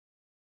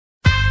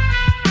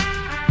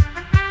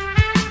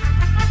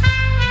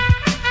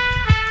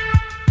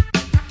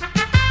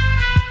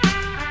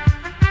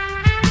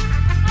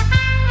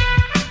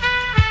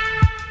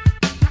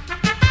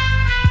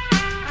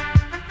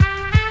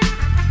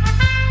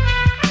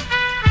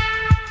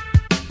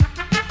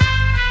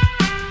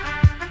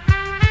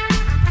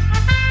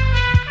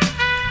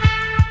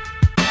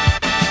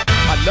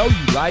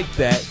like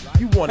that.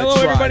 You want to Hello,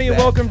 try everybody, and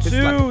that. welcome It's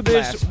to like a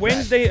this flashback.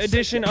 Wednesday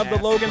edition of the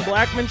Logan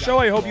Blackman Show.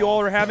 I hope you all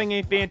are having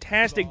a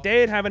fantastic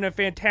day and having a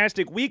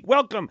fantastic week.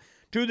 Welcome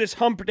to this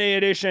Hump Day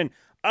edition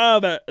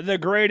of the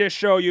greatest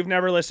show you've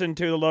never listened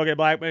to, the Logan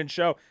Blackman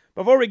Show.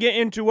 Before we get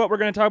into what we're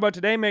going to talk about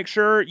today, make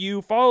sure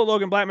you follow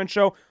Logan Blackman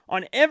Show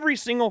on every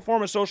single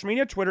form of social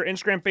media: Twitter,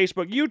 Instagram,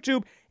 Facebook,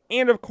 YouTube,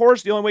 and of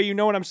course, the only way you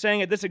know what I'm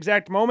saying at this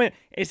exact moment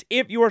is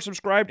if you are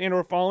subscribed and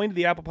or following to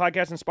the Apple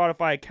Podcasts and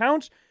Spotify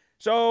accounts.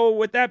 So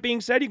with that being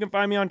said, you can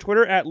find me on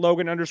Twitter at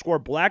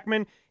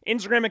Logan_Blackman.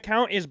 Instagram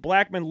account is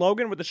Blackman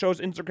Logan, with the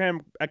show's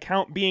Instagram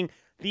account being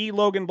The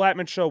Logan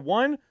Blackman Show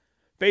 1.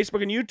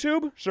 Facebook and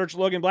YouTube, search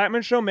Logan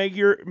Blackman Show.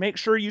 Make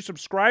sure you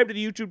subscribe to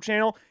the YouTube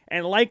channel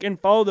and like and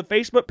follow the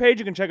Facebook page.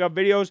 You can check out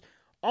videos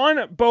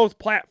on both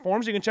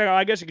platforms. You can check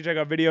out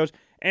videos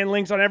and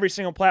links on every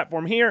single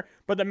platform here.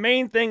 But the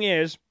main thing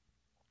is,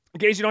 in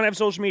case you don't have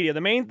social media, the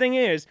main thing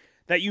is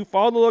that you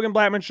follow the Logan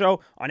Blackman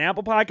Show on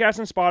Apple Podcasts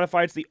and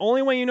Spotify. It's the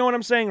only way you know what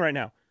I'm saying right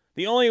now.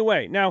 The only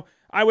way. Now,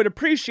 I would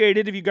appreciate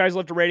it if you guys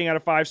left a rating out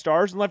of 5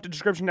 stars and left a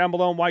description down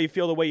below on why you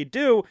feel the way you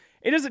do.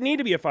 It doesn't need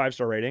to be a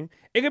 5-star rating.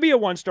 It could be a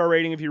 1-star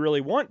rating if you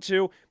really want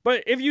to.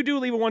 But if you do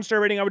leave a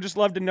 1-star rating, I would just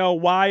love to know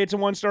why it's a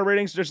 1-star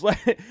rating. So just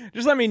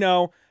let me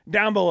know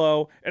down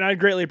below, and I'd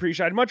greatly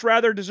appreciate it. I'd much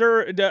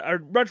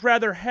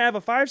rather have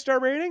a 5-star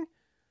rating.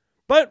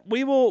 But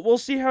we'll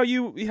see how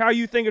you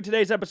think of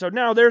today's episode.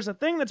 Now, there's a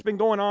thing that's been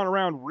going on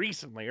around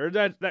recently, or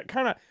that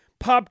kind of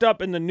popped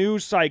up in the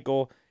news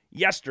cycle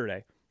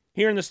yesterday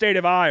here in the state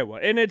of Iowa,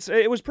 and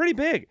it was pretty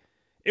big.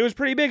 It was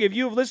pretty big. If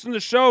you have listened to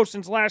the show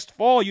since last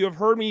fall, you have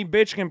heard me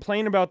bitch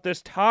complain about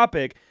this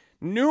topic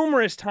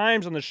numerous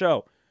times on the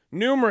show.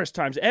 Numerous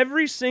times.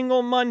 Every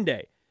single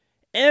Monday.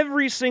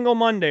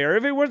 Or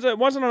if it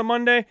wasn't on a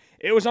Monday,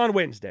 it was on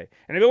Wednesday.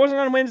 And if it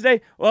wasn't on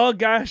Wednesday, well,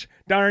 gosh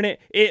darn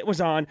it, it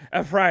was on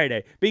a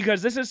Friday.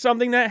 Because this is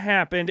something that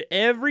happened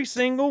every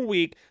single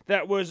week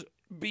that was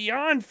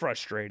beyond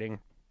frustrating.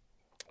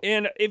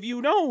 And if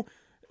you know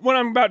what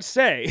I'm about to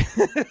say,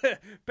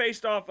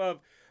 based off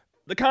of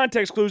the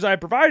context clues I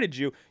provided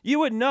you, you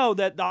would know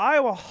that the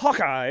Iowa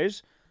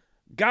Hawkeyes,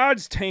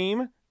 God's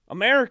team,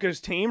 America's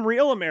team,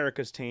 real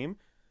America's team,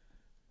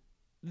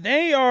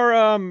 they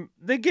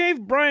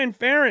gave Brian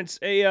Ferentz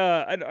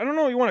I don't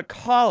know what you want to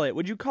call it.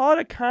 Would you call it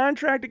a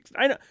contract?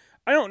 I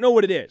don't know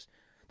what it is.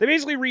 They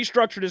basically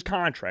restructured his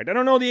contract. I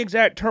don't know the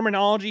exact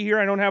terminology here.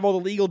 I don't have all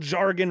the legal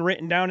jargon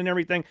written down and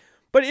everything,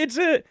 but it's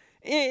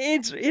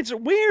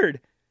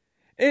weird.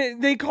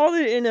 They called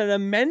it an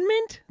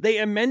amendment. They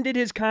amended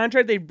his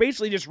contract. They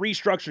basically just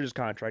restructured his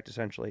contract,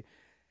 essentially.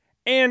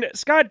 And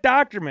Scott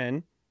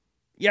Docterman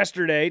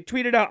yesterday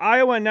tweeted out,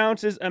 Iowa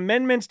announces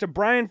amendments to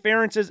Brian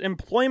Ferentz's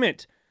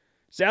employment.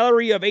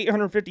 Salary of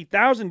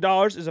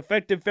 $850,000 is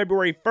effective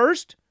February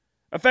 1st,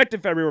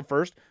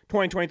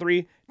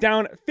 2023,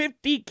 down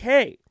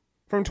 $50K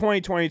from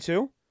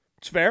 2022.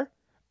 It's fair.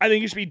 I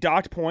think you should be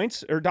docked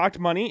points or docked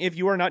money if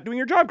you are not doing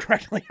your job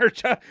correctly or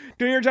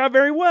doing your job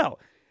very well.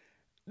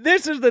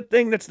 This is the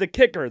thing that's the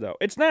kicker, though.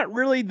 It's not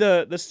really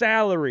the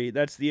salary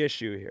that's the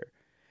issue here.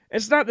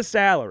 It's not the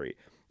salary.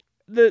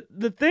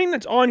 The thing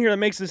that's on here that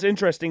makes this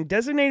interesting,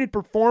 designated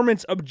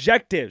performance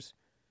objectives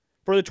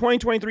for the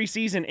 2023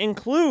 season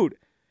include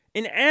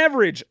an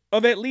average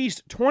of at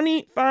least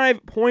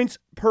 25 points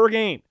per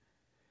game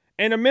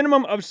and a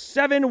minimum of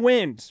 7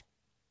 wins.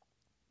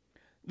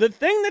 The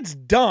thing that's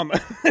dumb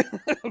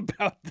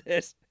about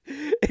this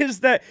is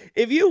that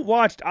if you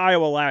watched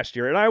Iowa last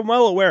year, and I'm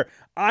well aware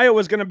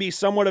Iowa's going to be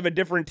somewhat of a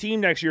different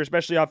team next year,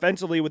 especially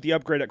offensively with the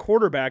upgrade at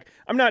quarterback.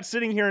 I'm not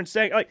sitting here and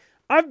saying,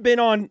 I've been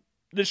on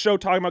this show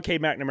talking about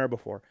Cade McNamara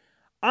before.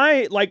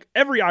 I, like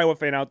every Iowa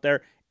fan out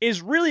there,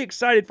 is really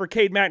excited for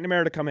Cade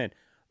McNamara to come in.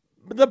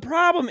 But the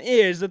problem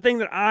is, the thing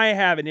that I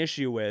have an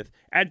issue with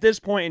at this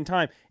point in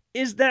time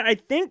is that I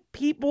think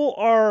people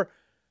are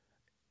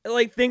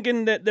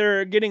thinking that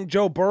they're getting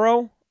Joe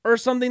Burrow or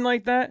something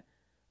like that.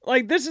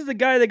 This is the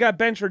guy that got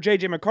benched for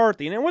J.J.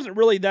 McCarthy, and it wasn't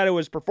really that it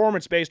was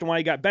performance-based on why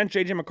he got benched.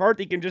 J.J.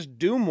 McCarthy can just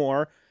do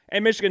more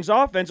at Michigan's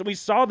offense, and we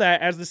saw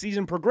that as the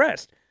season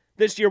progressed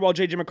this year while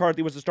J.J.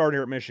 McCarthy was the starter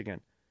here at Michigan.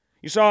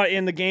 You saw it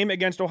in the game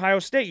against Ohio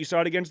State. You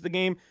saw it against the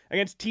game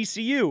against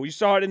TCU. You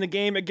saw it in the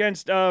game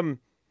against, who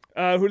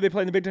did they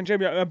play in the Big Ten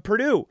Championship?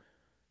 Purdue.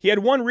 He had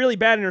one really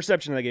bad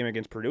interception in the game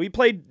against Purdue. He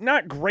played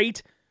not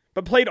great,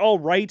 but played all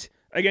right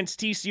against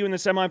TCU in the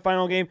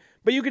semifinal game.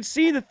 But you could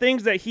see the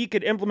things that he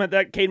could implement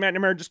that Cade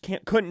McNamara just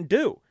couldn't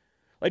do.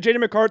 J.J.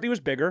 McCarthy was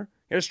bigger,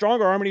 he had a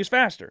stronger arm, and he was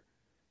faster.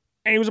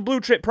 And he was a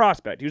blue-chip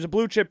prospect.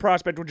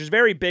 Which is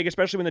very big,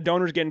 especially when the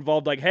donors get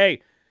involved.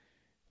 Hey,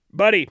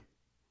 buddy,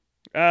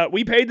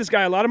 we paid this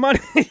guy a lot of money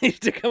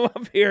to come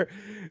up here,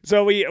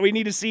 so we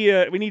need to see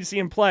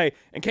him play.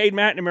 And Cade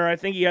McNamara, I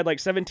think he had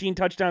 17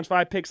 touchdowns,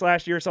 5 picks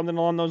last year, something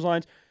along those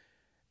lines.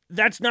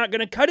 That's not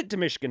going to cut it to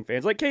Michigan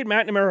fans. Cade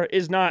McNamara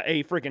is not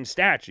a freaking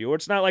statue.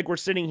 It's not like we're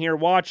sitting here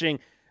watching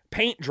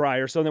paint dry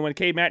or something when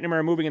Cade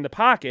McNamara moving in the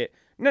pocket.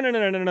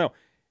 No.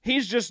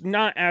 He's just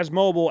not as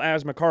mobile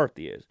as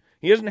McCarthy is.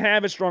 He doesn't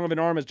have as strong of an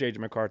arm as J.J.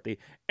 McCarthy.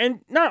 And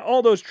not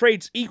all those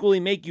traits equally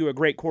make you a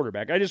great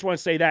quarterback. I just want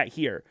to say that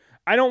here.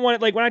 I don't want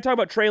it, like when I talk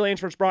about Trey Lance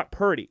versus Brock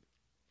Purdy,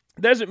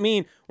 it doesn't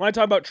mean when I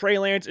talk about Trey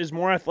Lance is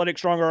more athletic,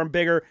 stronger, arm,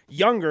 bigger,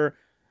 younger,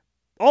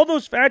 all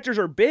those factors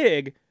are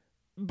big,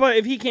 but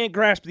if he can't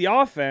grasp the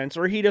offense,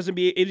 or if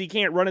he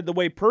can't run it the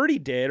way Purdy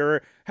did,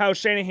 or how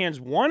Shanahan's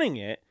wanting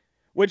it,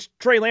 which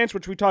Trey Lance,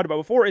 which we talked about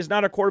before, is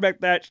not a quarterback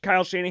that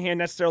Kyle Shanahan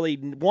necessarily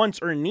wants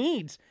or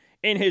needs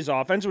in his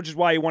offense, which is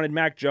why he wanted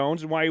Mac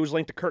Jones and why he was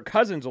linked to Kirk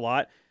Cousins a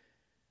lot.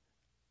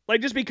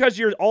 Like, just because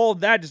you're all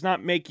of that does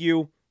not make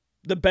you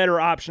the better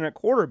option at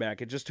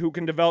quarterback. It's just who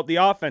can develop the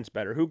offense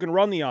better, who can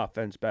run the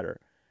offense better.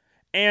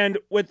 And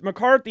with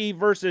McCarthy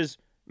versus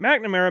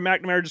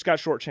McNamara just got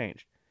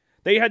shortchanged.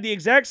 They had the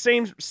exact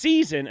same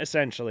season,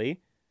 essentially,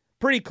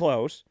 pretty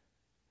close,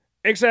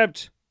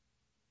 except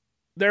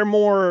they're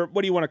more,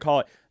 what do you want to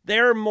call it?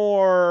 They're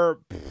more,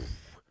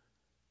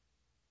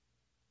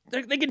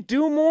 they can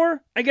do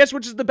more, I guess,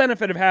 which is the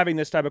benefit of having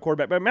this type of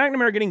quarterback. But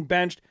McNamara getting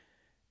benched,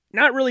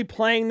 not really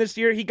playing this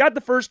year. He got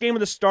the first game of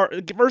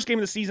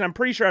the season, I'm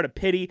pretty sure out of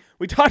pity.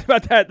 We talked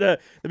about that at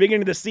the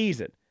beginning of the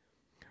season.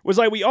 Was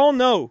like, we all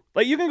know,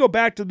 like, you can go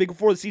back to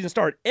before the season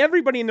started.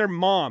 Everybody and their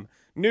mom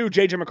knew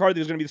J.J. McCarthy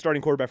was going to be the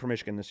starting quarterback for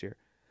Michigan this year.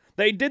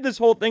 They did this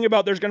whole thing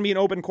about there's going to be an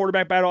open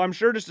quarterback battle, I'm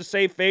sure just to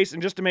save face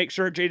and just to make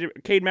sure Cade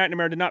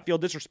McNamara did not feel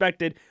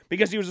disrespected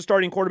because he was the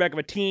starting quarterback of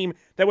a team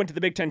that went to the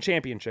Big Ten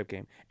championship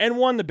game and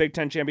won the Big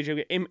Ten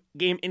championship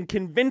game in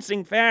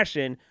convincing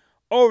fashion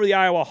over the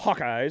Iowa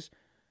Hawkeyes.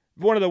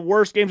 One of the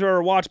worst games I've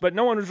ever watched, but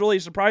no one was really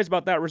surprised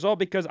about that result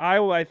because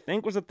Iowa, I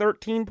think, was a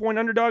 13-point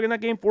underdog in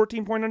that game,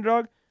 14-point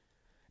underdog.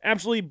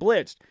 Absolutely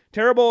blitzed.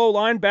 Terrible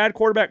O-line, bad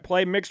quarterback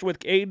play mixed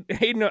with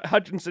Hayden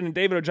Hutchinson and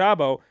David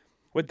Ojabo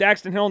with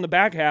Daxton Hill in the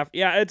back half.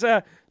 Yeah, it's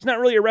not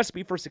really a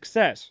recipe for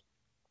success.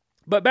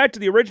 But back to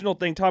the original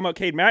thing, talking about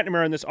Cade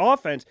McNamara in this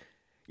offense,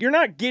 you're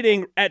not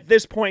getting at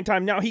this point in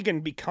time, now he can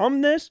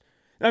become this.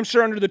 I'm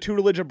sure under the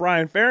tutelage of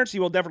Brian Ferentz, he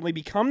will definitely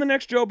become the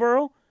next Joe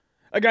Burrow,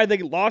 a guy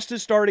that lost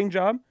his starting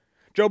job.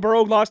 Joe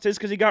Burrow lost his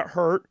because he got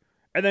hurt,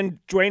 and then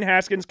Dwayne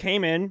Haskins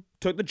came in,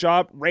 took the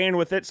job, ran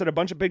with it, set a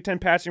bunch of Big Ten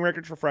passing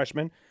records for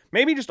freshmen,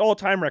 maybe just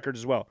all-time records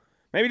as well.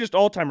 Maybe just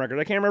all-time records.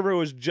 I can't remember if it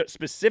was just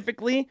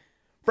specifically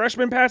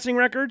freshman passing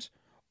records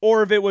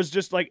or if it was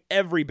just like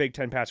every Big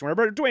Ten passing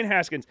record. But Dwayne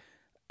Haskins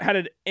had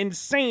an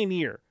insane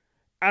year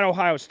at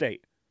Ohio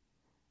State.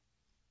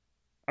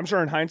 I'm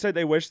sure in hindsight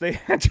they wish they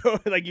had to,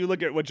 like, you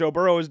look at what Joe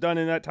Burrow has done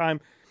in that time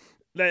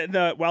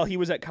while he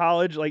was at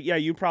college, like, yeah,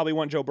 you probably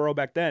want Joe Burrow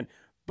back then.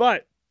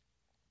 But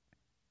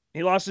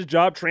he lost his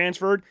job,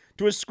 transferred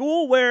to a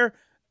school where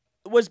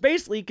it was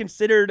basically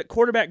considered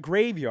quarterback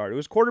graveyard. It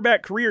was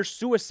quarterback career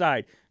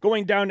suicide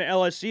going down to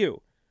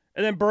LSU.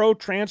 And then Burrow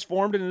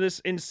transformed into this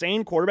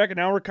insane quarterback, and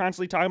now we're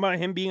constantly talking about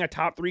him being a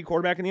top 3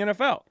 quarterback in the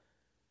NFL.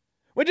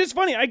 Which is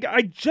funny.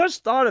 I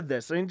just thought of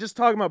this. I mean, just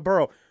talking about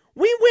Burrow.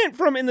 We went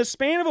from, in the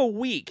span of a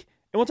week,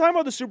 and we'll talk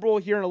about the Super Bowl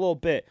here in a little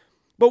bit,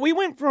 but we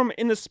went from,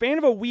 in the span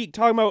of a week,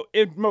 talking about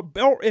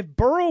if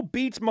Burrow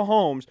beats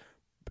Mahomes,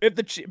 if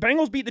the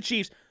Bengals beat the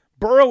Chiefs,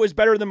 Burrow is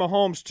better than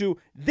Mahomes, to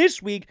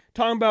this week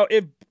talking about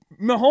if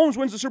Mahomes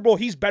wins the Super Bowl,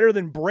 he's better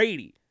than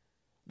Brady.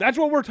 That's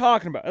what we're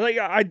talking about.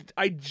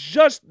 Like,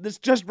 this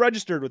just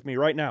registered with me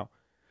right now.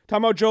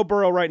 Talking about Joe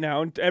Burrow right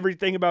now and everybody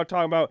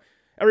talking about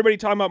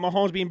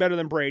Mahomes being better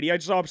than Brady. I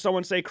just saw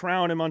someone say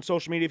crown him on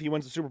social media if he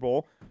wins the Super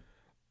Bowl.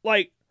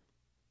 Like,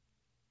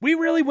 we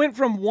really went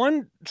from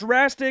one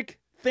drastic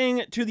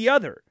thing to the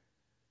other.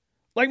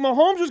 Like,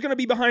 Mahomes was going to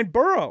be behind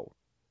Burrow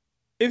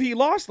if he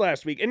lost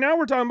last week. And now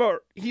we're talking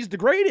about he's the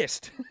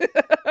greatest.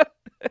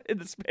 In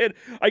the span,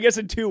 I guess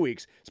in 2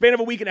 weeks. Span of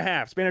a week and a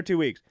half. Span of 2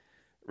 weeks.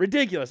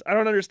 Ridiculous. I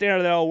don't understand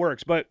how that all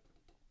works. But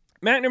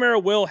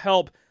McNamara will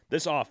help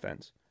this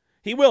offense.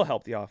 He will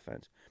help the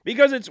offense.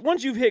 Because it's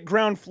once you've hit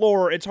ground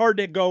floor, it's hard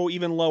to go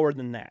even lower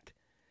than that.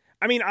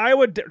 I mean,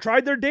 Iowa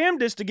tried their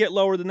damnedest to get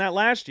lower than that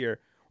last year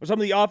with some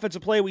of the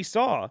offensive play we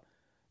saw.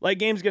 Like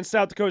games against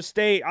South Dakota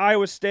State,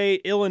 Iowa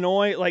State,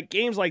 Illinois, like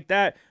games like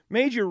that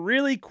made you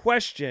really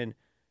question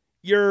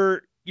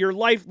your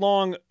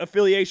lifelong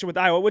affiliation with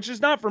Iowa, which is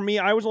not for me.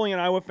 I was only an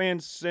Iowa fan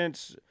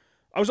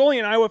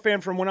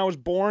from when I was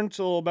born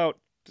till about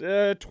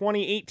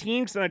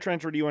 2018, because then I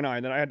transferred to UNI,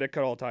 and then I had to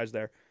cut all ties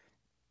there.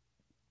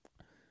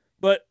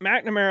 But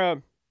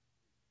McNamara,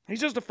 he's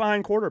just a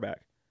fine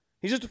quarterback.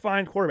 I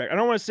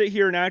don't want to sit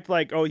here and act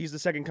like, oh, he's the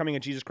second coming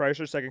of Jesus Christ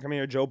or second coming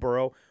of Joe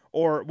Burrow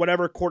or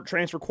whatever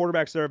transfer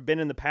quarterbacks there have been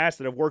in the past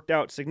that have worked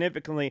out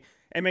significantly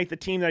and make the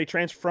team that he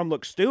transferred from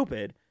look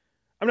stupid.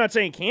 I'm not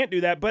saying he can't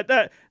do that, but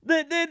the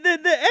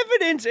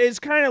evidence is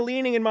kind of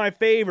leaning in my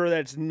favor that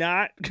it's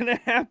not going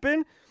to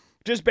happen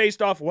just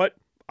based off what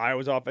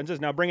Iowa's offense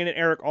is. Now, bringing in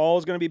Eric All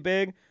is going to be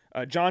big.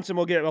 Johnson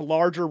will get a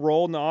larger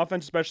role in the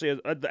offense, especially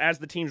as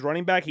the team's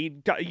running back.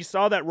 He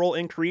saw that role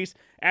increase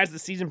as the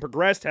season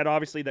progressed, had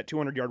obviously that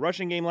 200-yard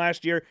rushing game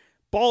last year,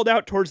 balled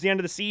out towards the end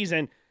of the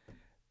season.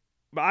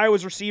 But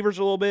Iowa's receivers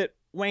are a little bit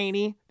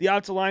waney. The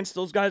offensive line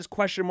still's got his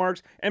question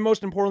marks, and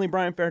most importantly,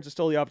 Brian Ferentz is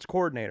still the offensive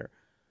coordinator.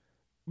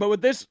 But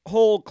with this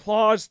whole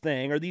clause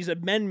thing, or these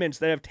amendments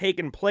that have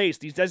taken place,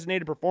 these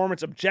designated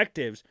performance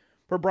objectives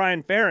for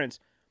Brian Ferentz,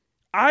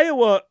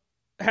 Iowa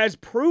has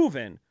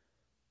proven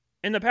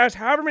in the past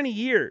however many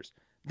years,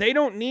 they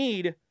don't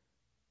need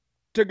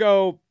to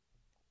go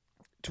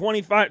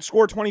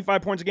score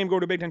 25 points a game, go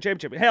to a Big Ten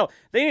championship. Hell,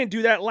 they didn't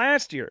do that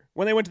last year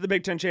when they went to the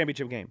Big Ten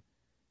championship game.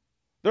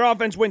 Their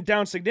offense went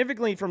down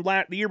significantly from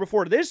the year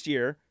before to this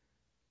year.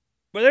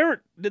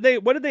 But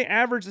what did they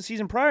average the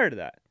season prior to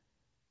that?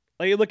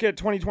 Like, you look at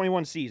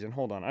 2021 season.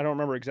 Hold on. I don't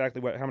remember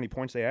exactly how many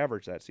points they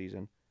averaged that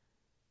season.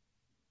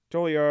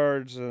 Total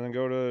yards, and then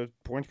go to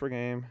points per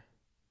game.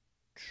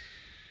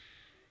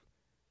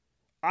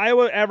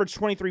 Iowa averaged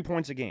 23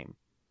 points a game.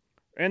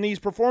 And these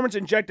performance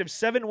injectives,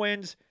 7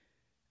 wins,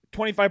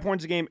 25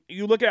 points a game.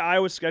 You look at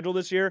Iowa's schedule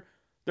this year,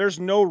 there's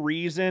no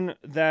reason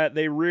that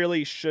they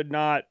really should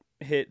not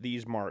hit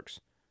these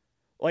marks.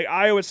 Like,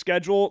 Iowa's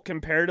schedule,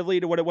 comparatively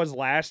to what it was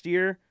last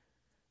year,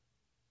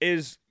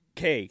 is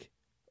cake.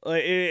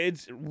 Like,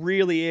 it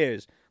really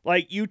is.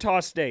 Like,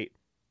 Utah State.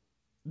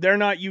 They're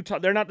not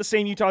the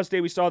same Utah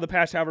State we saw the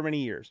past however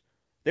many years.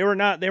 They were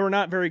not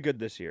very good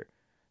this year.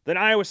 Then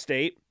Iowa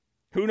State,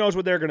 who knows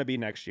what they're going to be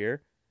next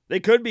year?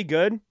 They could be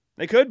good.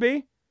 They could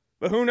be.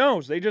 But who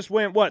knows? They just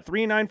went,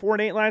 3-9,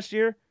 4-8 last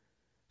year?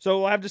 So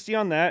we'll have to see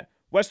on that.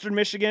 Western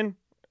Michigan,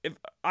 if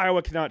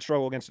Iowa cannot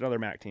struggle against another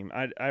MAC team.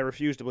 I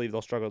refuse to believe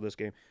they'll struggle this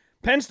game.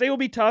 Penn State will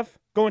be tough,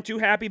 going to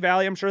Happy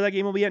Valley. I'm sure that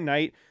game will be at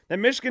night.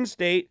 Then Michigan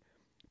State,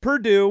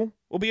 Purdue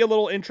will be a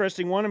little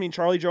interesting one. I mean,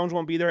 Charlie Jones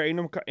won't be there.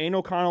 Aiden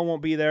O'Connell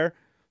won't be there.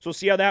 So we'll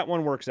see how that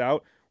one works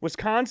out.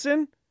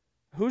 Wisconsin,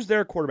 who's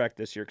their quarterback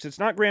this year? Because it's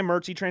not Graham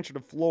Mertz. He transferred to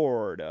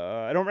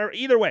Florida. I don't remember.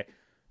 Either way,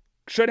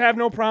 should have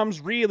no problems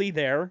really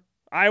there.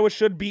 Iowa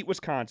should beat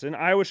Wisconsin.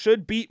 Iowa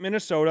should beat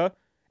Minnesota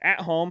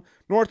at home.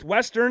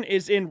 Northwestern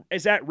is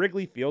at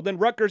Wrigley Field. Then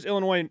Rutgers,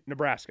 Illinois,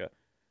 Nebraska.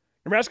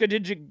 Nebraska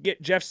did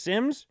get Jeff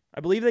Sims. I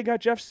believe they got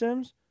Jeff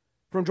Sims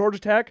from Georgia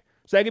Tech.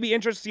 So that could be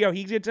interesting to see how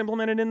he gets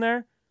implemented in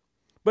there.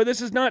 But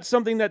this is not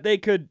something that they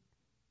could...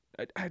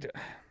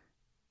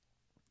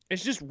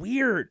 It's just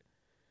weird.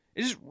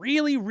 It's just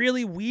really,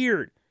 really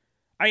weird.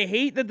 I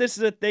hate that this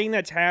is a thing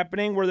that's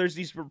happening where there's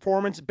these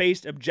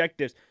performance-based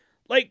objectives.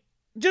 Like,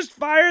 just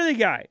fire the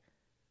guy.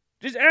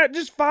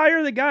 Just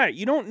fire the guy.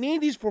 You don't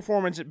need these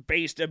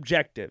performance-based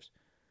objectives.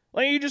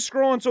 Like, you just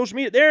scroll on social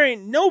media. There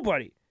ain't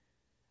nobody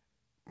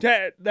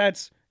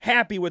that's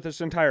happy with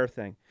this entire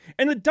thing.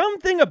 And the dumb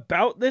thing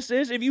about this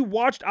is, if you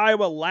watched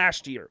Iowa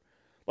last year,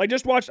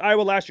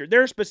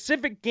 there are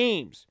specific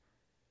games,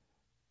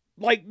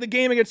 like the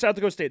game against South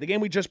Dakota State, the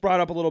game we just brought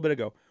up a little bit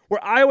ago,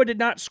 where Iowa did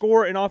not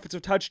score an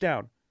offensive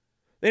touchdown.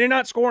 They did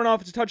not score an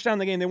offensive touchdown in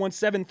the game. They won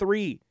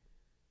 7-3.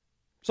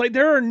 It's like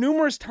there are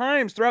numerous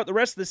times throughout the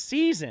rest of the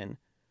season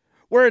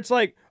where it's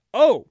like,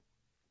 oh,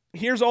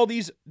 here's all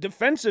these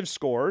defensive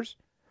scores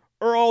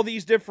or all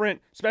these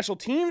different special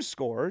teams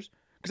scores,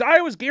 because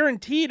Iowa's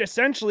guaranteed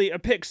essentially a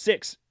pick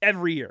six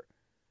every year.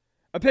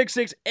 A pick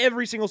six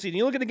every single season.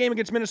 You look at the game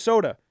against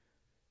Minnesota.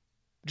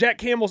 Jack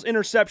Campbell's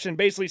interception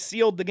basically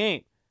sealed the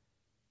game.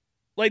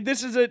 Like,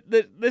 this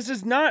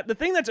is not the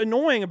thing that's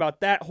annoying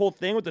about that whole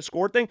thing with the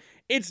score thing.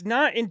 It's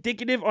not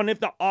indicative on if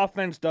the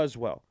offense does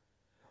well.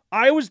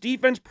 Iowa's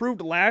defense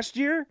proved last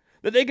year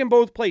that they can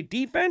both play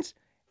defense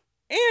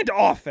and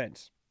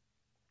offense.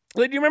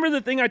 Like, do you remember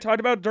the thing I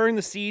talked about during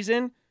the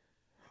season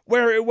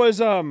where it was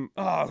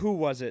who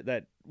was it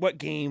what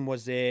game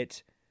was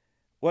it?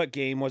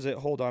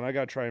 Hold on, I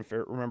gotta try and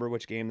remember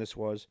which game this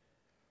was.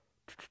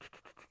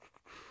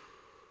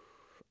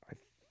 I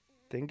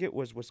think it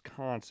was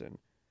Wisconsin.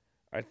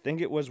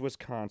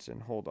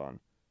 Hold on.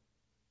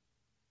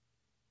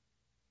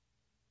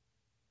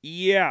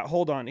 Yeah,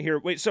 hold on. Here,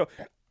 wait, so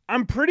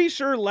I'm pretty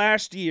sure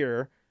last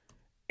year,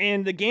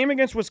 in the game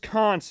against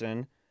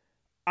Wisconsin,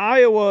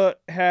 Iowa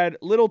had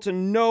little to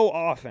no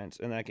offense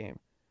in that game.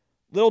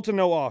 Little to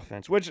no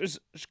offense, which is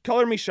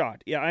colored me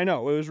shocked. Yeah, I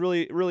know. It was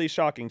really, really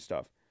shocking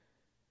stuff.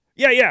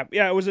 Yeah,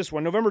 it was this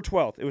one, November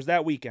 12th. It was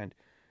that weekend.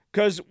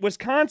 Because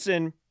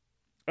Wisconsin,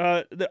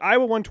 the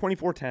Iowa won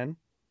 24-10.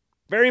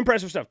 Very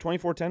impressive stuff.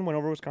 24-10, went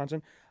over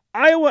Wisconsin.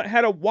 Iowa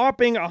had a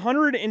whopping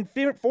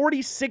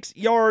 146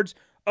 yards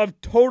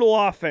of total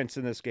offense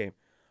in this game.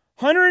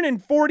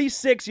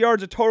 146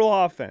 yards of total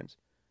offense.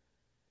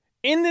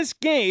 In this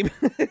game,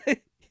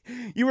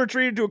 you were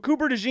treated to a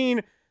Cooper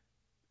DeJean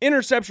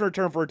interception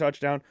return for a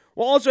touchdown,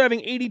 while also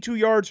having 82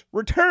 yards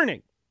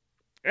returning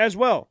as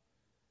well.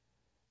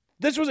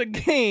 This was a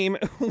game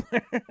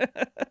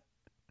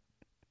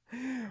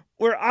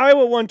where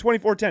Iowa won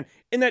 24-10.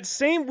 In that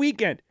same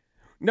weekend,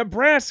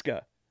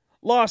 Nebraska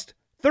lost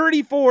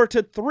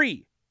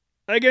 34-3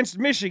 against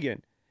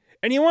Michigan.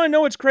 And you want to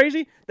know what's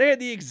crazy? They had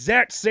the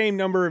exact same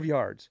number of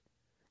yards.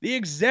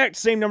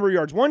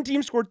 One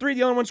team scored 3,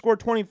 the other one scored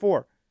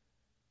 24.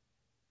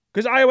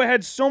 Because Iowa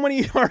had so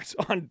many yards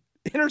on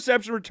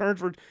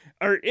interceptions,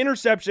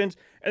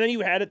 and then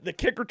you had the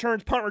kick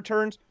returns, punt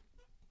returns.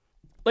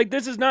 Like,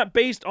 this is not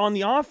based on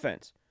the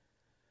offense.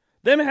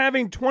 Them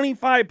having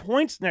 25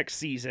 points next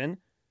season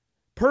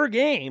per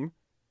game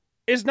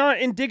is not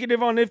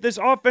indicative on if this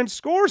offense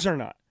scores or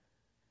not.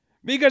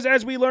 Because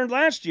as we learned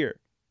last year,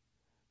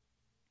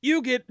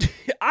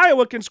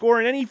 Iowa can score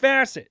in any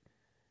facet.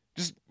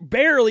 Just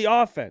barely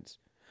offense.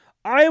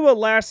 Iowa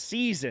last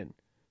season,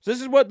 so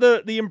this is what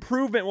the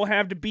improvement will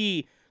have to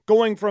be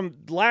going from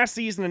last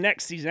season to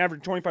next season,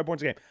 averaging 25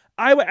 points a game.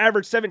 Iowa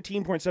averaged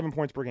 17.7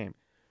 points per game.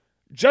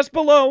 Just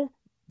below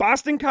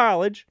Boston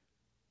College,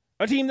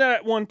 a team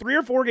that won 3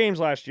 or 4 games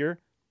last year,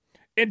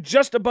 and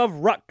just above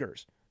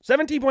Rutgers,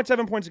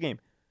 17.7 points a game.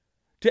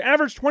 To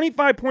average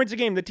 25 points a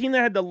game, the team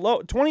that had the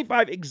low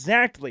 25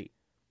 exactly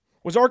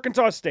was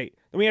Arkansas State.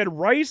 Then we had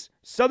Rice,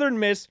 Southern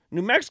Miss,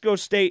 New Mexico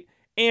State,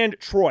 and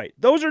Troy.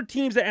 Those are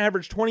teams that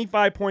average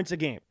 25 points a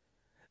game.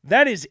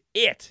 That is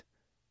it.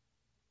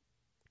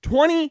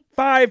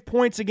 25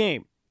 points a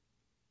game.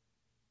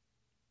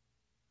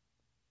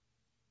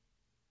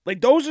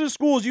 Like, those are the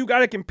schools you got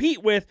to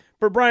compete with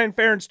for Brian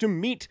Ferentz to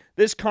meet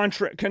this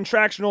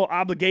contractual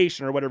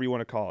obligation, or whatever you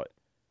want to call it.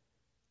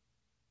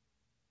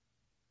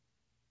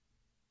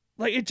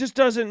 Like, it just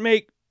doesn't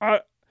make...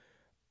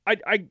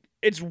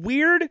 It's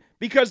weird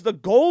because the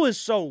goal is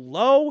so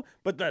low,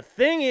 but the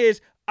thing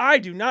is, I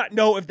do not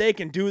know if they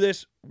can do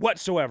this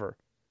whatsoever.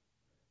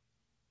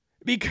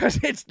 Because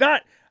it's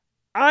not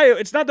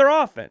their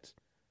offense.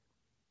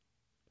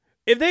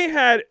 If they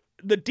had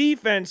the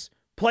defense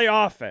play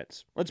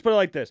offense, let's put it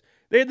like this.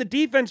 They had the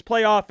defense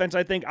play offense,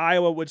 I think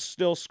Iowa would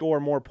still score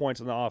more points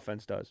than the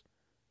offense does.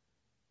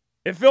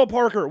 If Phil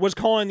Parker was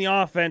calling the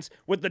offense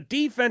with the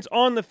defense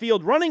on the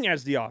field running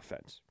as the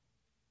offense.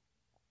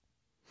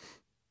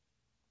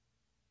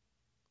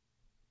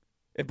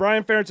 If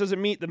Brian Ferentz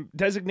doesn't meet the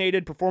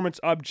designated performance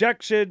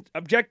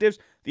objectives,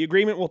 the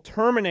agreement will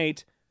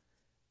terminate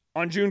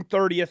on June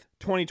 30th,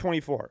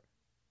 2024.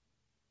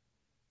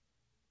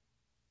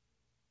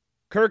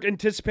 Kirk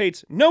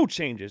anticipates no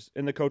changes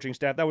in the coaching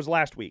staff. That was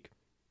last week.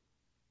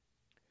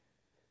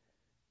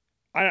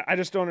 I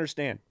just don't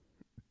understand.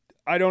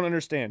 I don't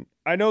understand.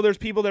 I know there's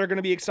people that are going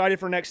to be excited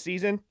for next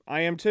season.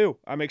 I am too.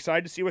 I'm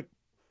excited to see what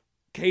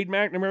Cade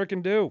McNamara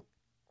can do.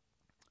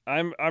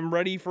 I'm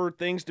ready for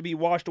things to be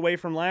washed away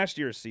from last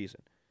year's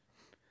season.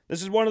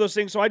 This is one of those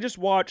things. So I just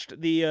watched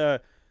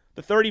the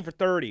 30 for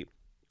 30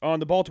 on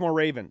the Baltimore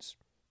Ravens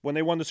when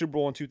they won the Super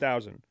Bowl in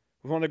 2000. It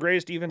was one of the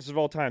greatest defenses of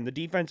all time. The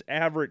defense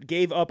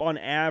gave up on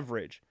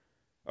average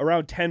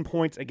around 10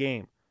 points a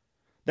game.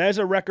 That is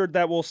a record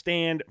that will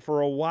stand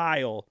for a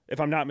while, if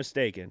I'm not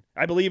mistaken.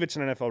 I believe it's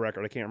an NFL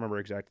record. I can't remember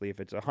exactly if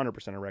it's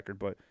 100% a record,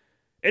 but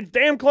it's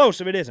damn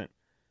close if it isn't.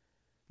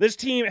 This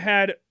team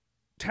had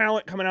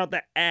talent coming out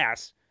the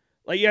ass.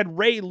 Like, you had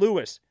Ray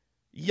Lewis,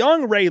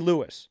 young Ray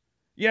Lewis.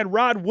 You had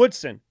Rod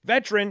Woodson,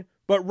 veteran,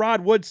 but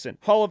Rod Woodson,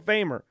 Hall of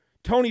Famer.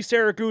 Tony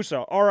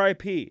Siragusa,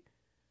 R.I.P.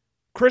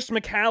 Chris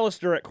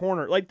McAllister at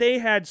corner. Like, they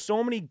had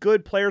so many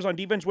good players on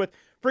defense with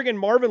friggin'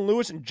 Marvin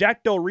Lewis and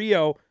Jack Del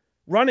Rio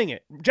running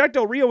it. Jack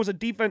Del Rio was the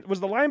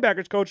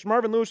linebackers coach.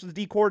 Marvin Lewis was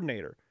the D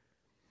coordinator.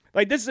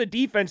 Like, this is a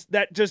defense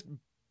that just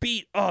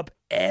beat up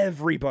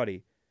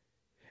everybody.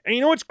 And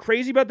you know what's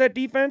crazy about that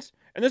defense?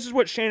 And this is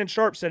what Shannon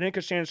Sharp said,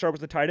 because Shannon Sharp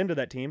was the tight end of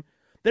that team.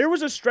 There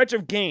was a stretch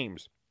of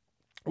games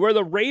where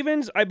the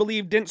Ravens, I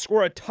believe, didn't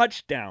score a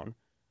touchdown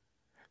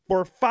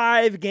for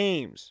 5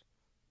 games.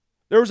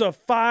 There was a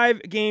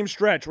 5-game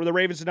stretch where the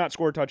Ravens did not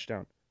score a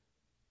touchdown.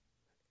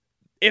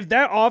 If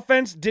that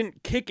offense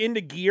didn't kick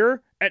into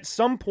gear at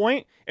some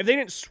point, if they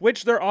didn't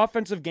switch their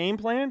offensive game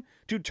plan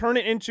to turn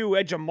it into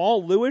a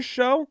Jamal Lewis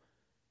show,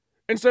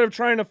 instead of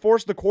trying to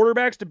force the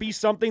quarterbacks to be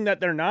something that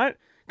they're not,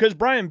 because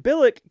Brian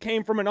Billick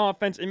came from an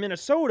offense in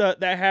Minnesota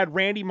that had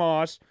Randy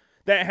Moss,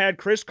 that had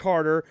Chris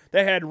Carter,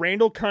 that had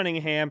Randall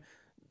Cunningham,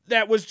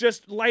 that was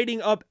just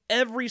lighting up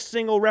every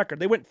single record.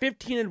 They went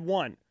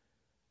 15-1.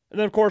 And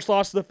then, of course,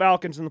 lost to the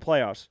Falcons in the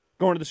playoffs,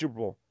 going to the Super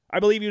Bowl. I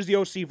believe he was the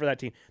OC for that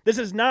team. This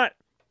is not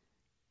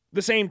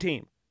the same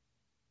team.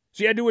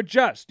 So you had to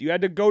adjust. You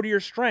had to go to your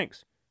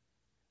strengths.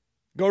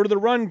 Go to the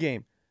run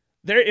game.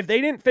 If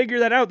they didn't figure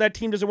that out, that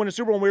team doesn't win a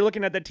Super Bowl, and we were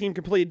looking at that team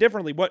completely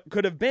differently. What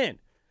could have been?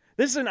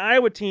 This is an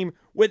Iowa team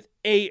with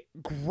a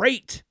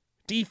great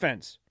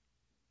defense.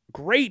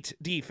 Great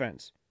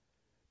defense.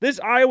 This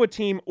Iowa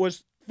team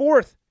was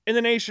 4th in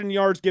the nation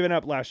yards given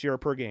up last year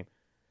per game.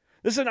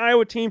 This is an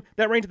Iowa team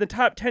that ranked in the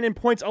top 10 in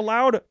points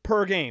allowed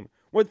per game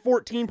with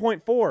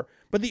 14.4.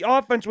 But the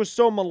offense was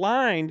so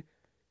maligned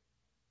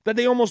that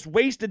they almost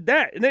wasted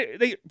that. And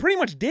they pretty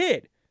much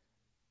did.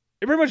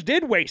 They pretty much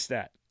did waste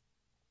that.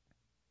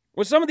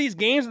 With some of these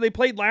games that they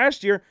played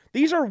last year,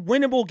 these are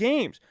winnable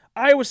games.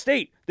 Iowa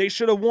State, they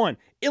should have won.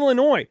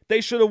 Illinois,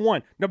 they should have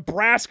won.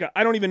 Nebraska,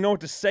 I don't even know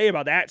what to say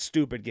about that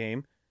stupid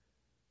game.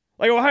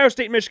 Like Ohio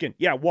State, Michigan,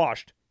 yeah,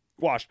 washed.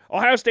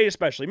 Ohio State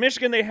especially.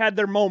 Michigan, they had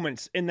their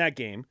moments in that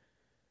game.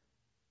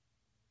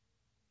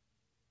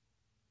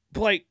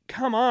 But, like,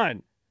 come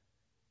on.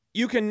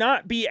 You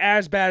cannot be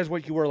as bad as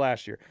what you were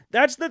last year.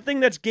 That's the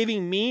thing that's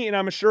giving me, and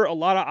I'm sure a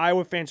lot of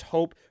Iowa fans,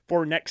 hope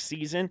for next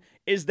season,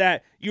 is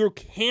that you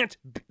can't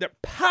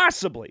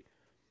possibly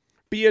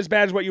be as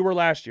bad as what you were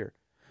last year.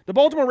 The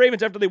Baltimore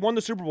Ravens, after they won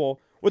the Super Bowl,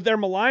 with their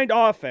maligned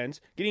offense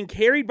getting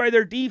carried by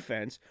their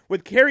defense,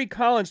 with Kerry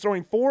Collins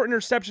throwing 4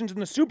 interceptions in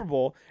the Super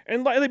Bowl,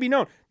 and let it be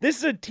known, this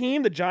is a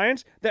team, the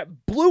Giants,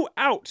 that blew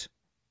out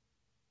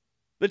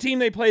the team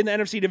they played in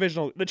the NFC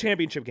Divisional, the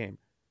championship game.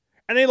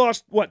 And they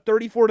lost,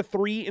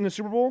 34-3 in the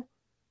Super Bowl?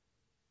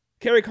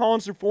 Kerry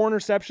Collins threw 4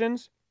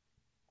 interceptions.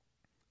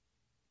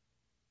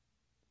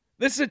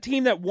 This is a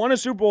team that won a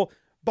Super Bowl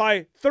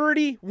by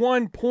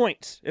 31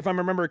 points, if I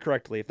remember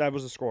correctly, if that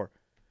was the score.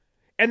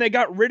 And they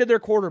got rid of their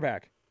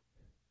quarterback.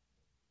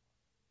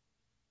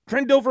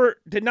 Trent Dilfer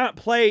did not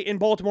play in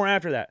Baltimore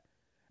after that.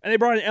 And they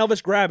brought in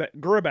Elvis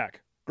Grabach,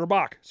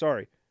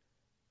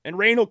 and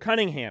Randall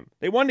Cunningham.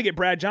 They wanted to get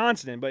Brad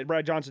Johnson in, but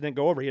Brad Johnson didn't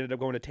go over. He ended up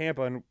going to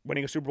Tampa and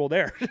winning a Super Bowl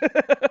there.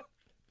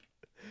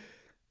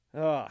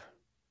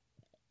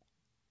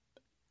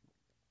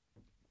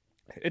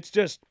 It's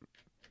just,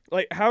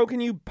 how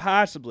can you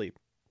possibly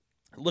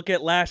look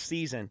at last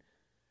season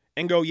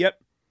and go,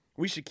 yep,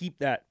 we should keep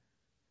that.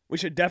 We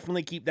should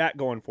definitely keep that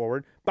going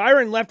forward.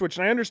 Byron Leftwich,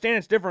 and I understand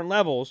it's different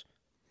levels.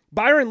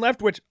 Byron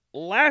Leftwich,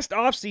 last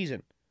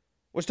offseason,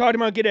 was talking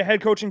about getting a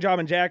head coaching job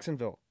in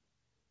Jacksonville.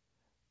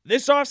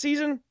 This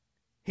offseason,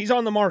 he's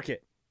on the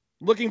market,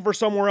 looking for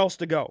somewhere else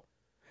to go.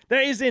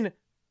 That is in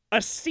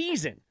a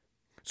season.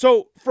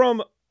 So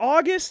from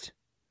August,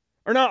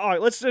 or not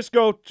August, let's just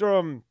go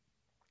from,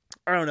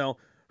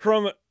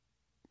 from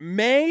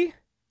May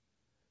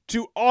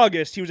to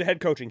August, he was a head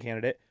coaching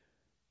candidate.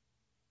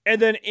 And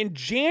then in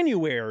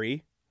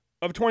January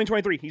of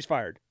 2023, he's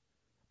fired.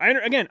 I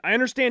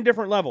understand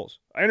different levels.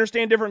 I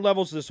understand different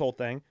levels of this whole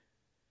thing.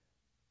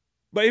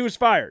 But he was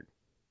fired.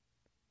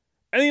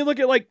 And then you look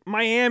at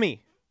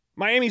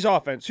Miami's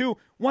offense, who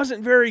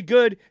wasn't very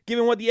good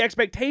given what the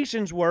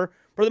expectations were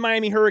for the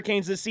Miami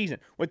Hurricanes this season.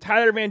 With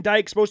Tyler Van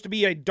Dyke supposed to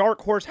be a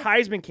dark horse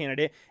Heisman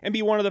candidate and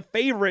be one of the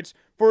favorites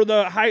for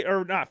the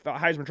not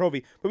Heisman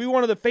Trophy, but be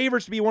one of the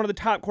favorites to be one of the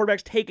top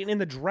quarterbacks taken in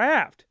the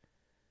draft.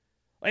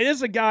 This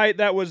is a guy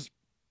that was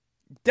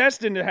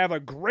destined to have a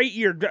great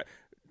year.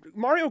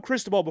 Mario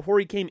Cristobal, before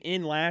he came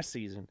in last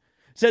season,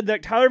 said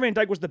that Tyler Van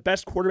Dyke was the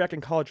best quarterback in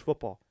college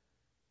football.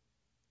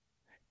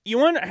 You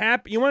want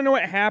to know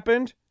what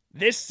happened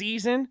this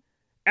season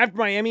after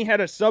Miami had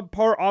a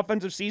subpar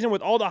offensive season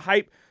with all the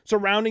hype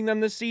surrounding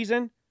them this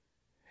season?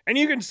 And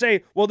you can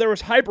say, well, there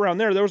was hype around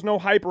there. There was no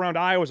hype around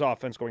Iowa's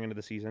offense going into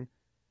the season.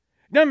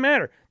 Doesn't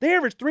matter. They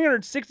averaged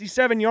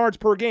 367 yards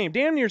per game,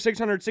 damn near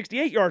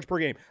 668 yards per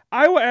game.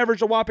 Iowa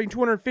averaged a whopping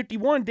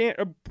 251,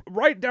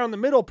 right down the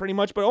middle pretty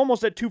much, but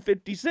almost at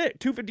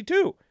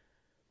 252.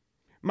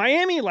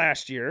 Miami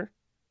last year,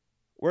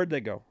 where'd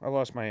they go? I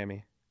lost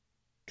Miami.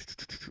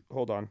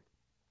 Hold on.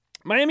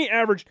 Miami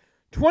averaged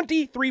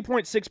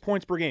 23.6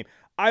 points per game.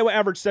 Iowa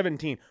averaged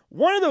 17.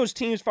 One of those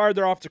teams fired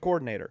their offensive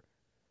coordinator.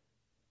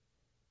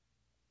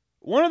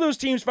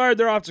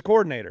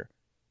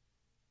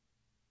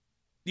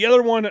 The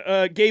other one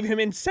gave him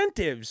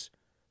incentives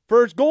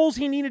for his goals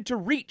he needed to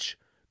reach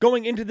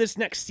going into this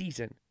next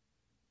season.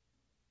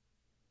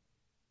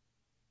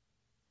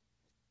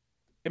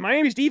 And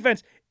Miami's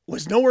defense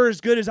was nowhere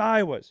as good as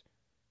Iowa's.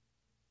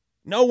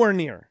 Nowhere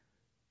near.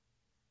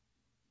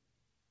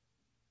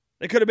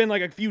 They could have been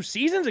like a few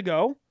seasons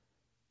ago.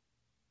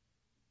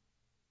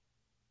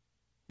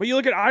 But you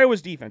look at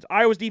Iowa's defense.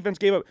 Iowa's defense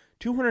gave up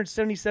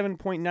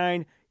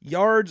 277.9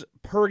 yards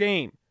per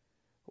game.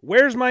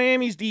 Where's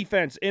Miami's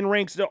defense in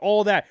ranks to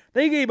all that?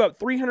 They gave up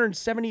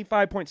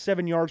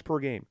 375.7 yards per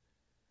game.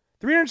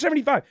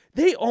 375.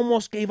 They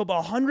almost gave up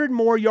 100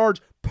 more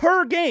yards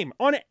per game.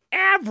 On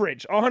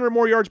average, 100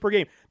 more yards per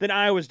game than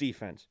Iowa's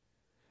defense.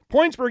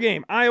 Points per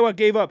game. Iowa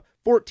gave up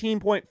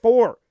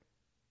 14.4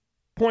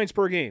 points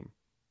per game.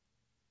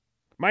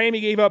 Miami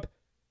gave up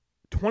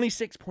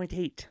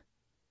 26.8.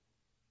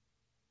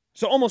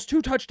 So almost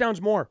 2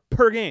 touchdowns more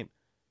per game.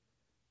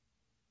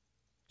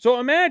 So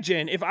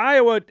imagine if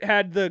Iowa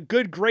had the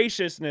good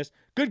gracious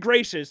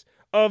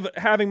of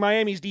having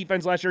Miami's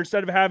defense last year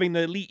instead of having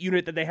the elite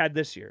unit that they had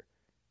this year.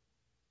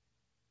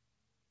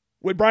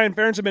 Would Brian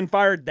Ferentz have been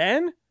fired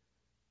then?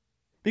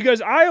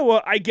 Because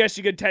Iowa, I guess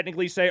you could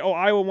technically say,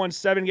 Iowa won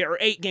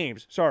 8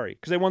 games. Sorry,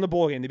 because they won the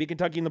bowl game. They beat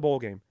Kentucky in the bowl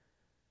game.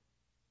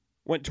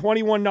 Went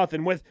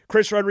 21-0 with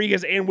Chris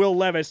Rodriguez and Will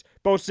Levis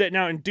both sitting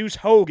out, and Deuce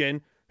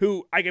Hogan,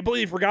 who I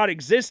completely forgot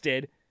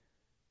existed,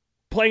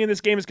 playing in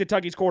this game as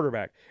Kentucky's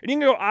quarterback. And you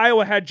can go,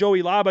 Iowa had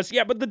Joey Labas.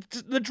 Yeah, but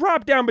the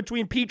drop down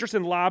between Petrus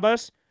and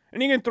Labas,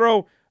 and you can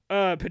throw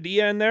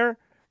Padilla in there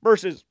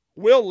versus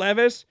Will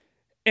Levis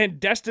and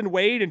Destin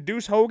Wade and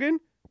Deuce Hogan.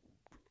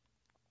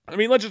 I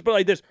mean, let's just put it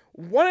like this.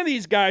 One of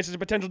these guys is a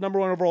potential number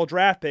 1 overall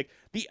draft pick.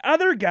 The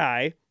other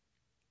guy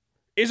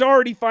is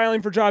already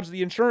filing for jobs at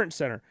the insurance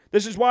center.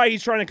 This is why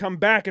he's trying to come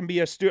back and be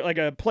a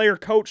player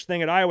coach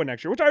thing at Iowa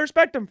next year, which I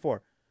respect him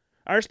for.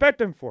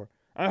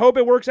 I hope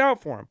it works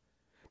out for him.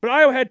 But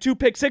Iowa had 2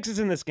 pick sixes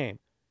in this game.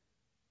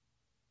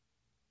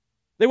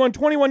 They won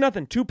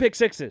 21-0, 2 pick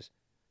sixes.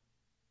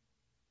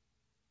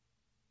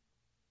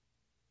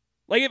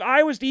 If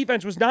Iowa's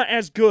defense was not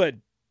as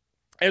good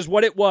as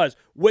what it was,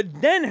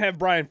 would then have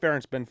Brian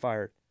Ferentz been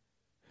fired?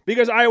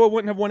 Because Iowa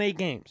wouldn't have won 8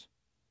 games.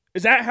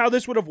 Is that how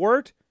this would have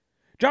worked?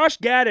 Josh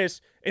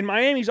Gaddis in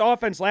Miami's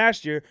offense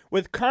last year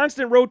with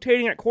constant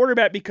rotating at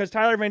quarterback because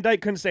Tyler Van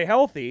Dyke couldn't stay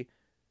healthy.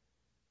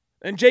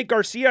 And Jake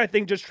Garcia, I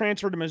think, just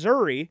transferred to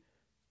Missouri.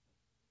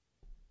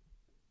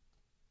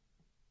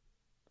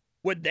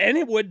 Would then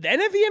have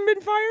he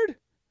been fired?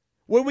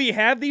 Would we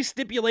have these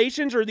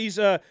stipulations or these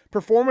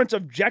performance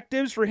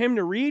objectives for him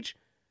to reach?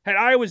 Had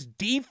Iowa's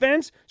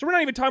defense? So we're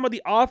not even talking about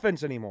the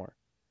offense anymore.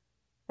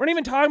 We're not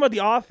even talking about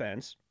the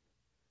offense.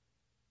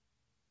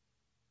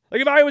 Like,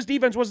 if Iowa's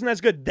defense wasn't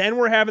as good, then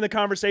we're having the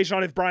conversation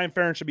on if Brian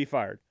Ferentz should be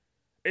fired.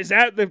 Is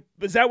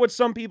that what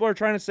some people are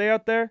trying to say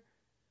out there?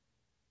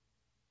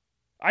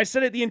 I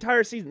said it the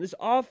entire season. This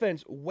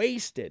offense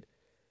wasted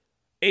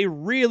a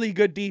really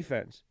good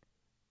defense.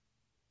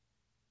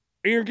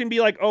 And you're going to be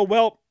like, oh,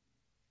 well,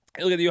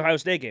 look at the Ohio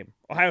State game.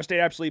 Ohio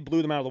State absolutely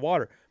blew them out of the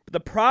water. But the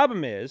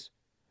problem is,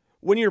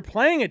 when you're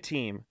playing a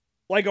team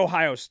like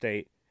Ohio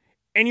State,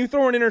 and you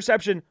throw an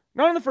interception,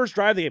 not on the first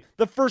drive of the game,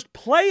 the first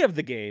play of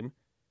the game,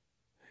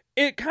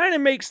 it kind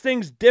of makes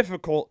things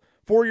difficult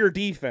for your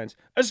defense,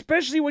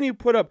 especially when you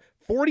put up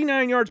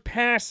 49 yards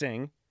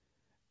passing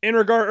in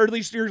regard, or at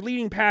least your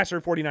leading passer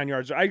 49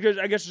 yards. I guess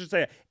I should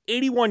say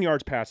 81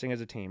 yards passing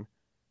as a team,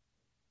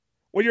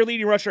 with your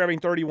leading rusher having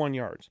 31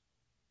 yards.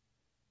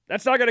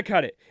 That's not going to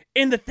cut it.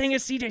 And the thing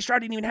is, C.J. Stroud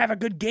didn't even have a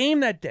good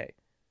game that day.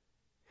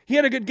 He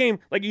had a good game.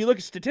 Like, you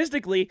look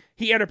statistically,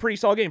 he had a pretty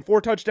solid game.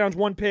 4 touchdowns,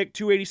 1 pick,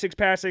 286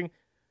 passing.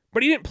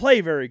 But he didn't play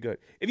very good.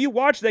 If you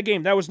watch that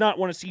game, that was not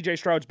one of C.J.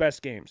 Stroud's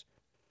best games.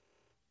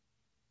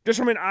 Just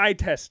from an eye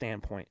test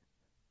standpoint.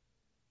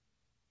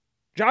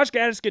 Josh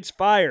Gaddis gets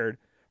fired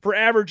for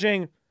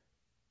averaging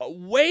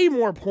way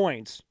more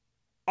points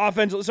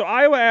offensively. So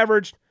Iowa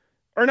averaged,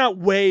 or not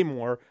way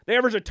more, they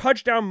averaged a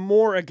touchdown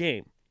more a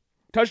game.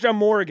 Touchdown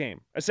more a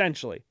game,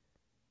 essentially.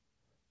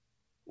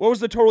 What was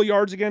the total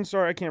yards again?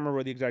 Sorry, I can't remember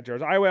what the exact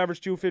yards. Iowa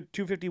averaged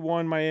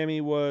 251. Miami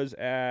was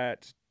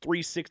at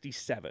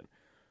 367.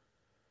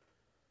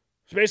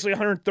 So basically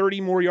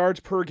 130 more yards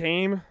per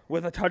game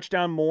with a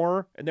touchdown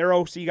more, and their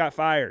OC got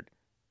fired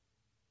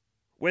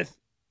with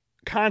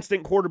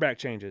constant quarterback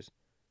changes.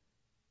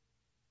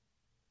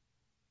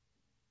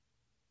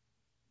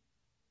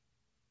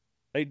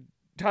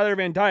 Tyler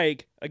Van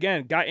Dyke,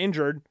 again, got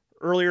injured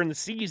earlier in the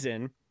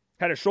season,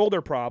 had a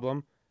shoulder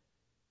problem.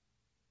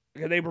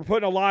 They were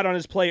putting a lot on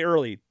his plate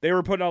early. They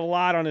were putting a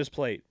lot on his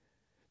plate.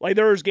 Like,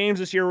 there was games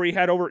this year where he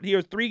had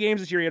 3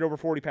 games this year he had over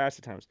 40 pass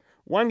attempts.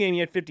 One game he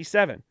had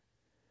 57.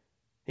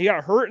 He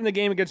got hurt in the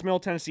game against Middle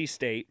Tennessee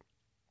State,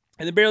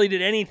 and then barely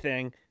did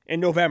anything in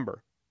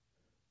November.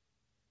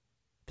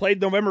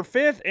 Played November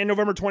 5th and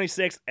November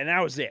 26th, and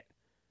that was it.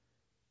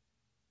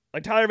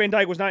 Like, Tyler Van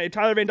Dyke was not. If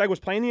Tyler Van Dyke was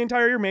playing the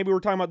entire year, maybe we're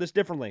talking about this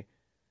differently.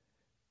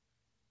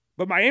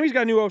 But Miami's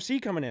got a new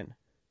OC coming in.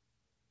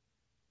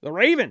 The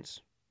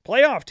Ravens,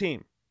 playoff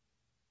team.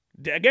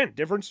 Again,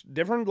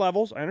 different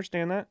levels. I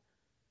understand that.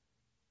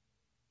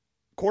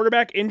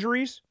 Quarterback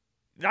injuries.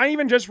 Not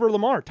even just for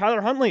Lamar.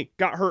 Tyler Huntley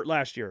got hurt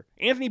last year.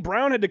 Anthony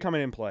Brown had to come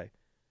in and play.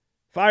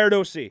 Fired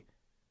OC.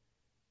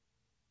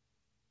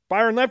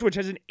 Byron Leftwich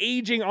has an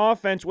aging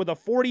offense with a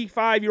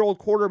 45-year-old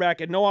quarterback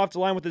and no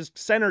offensive line with his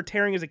center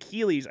tearing his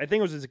Achilles. I think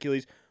it was his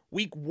Achilles.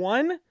 Week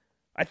 1,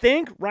 I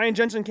think. Ryan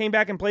Jensen came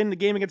back and played in the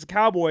game against the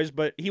Cowboys,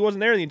 but he wasn't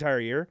there the entire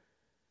year.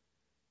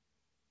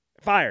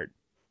 Fired.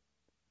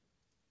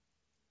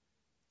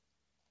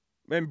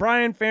 And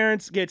Brian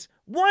Ferentz gets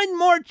one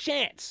more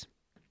chance.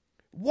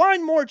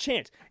 One more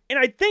chance. And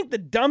I think the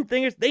dumb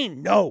thing is they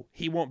know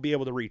he won't be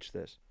able to reach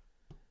this.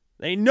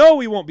 They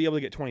know he won't be able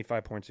to get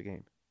 25 points a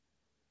game.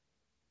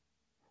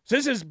 So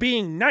this is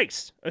being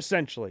nice,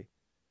 essentially.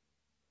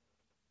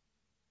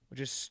 Which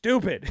is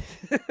stupid.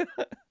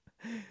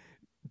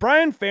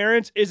 Brian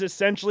Ferentz is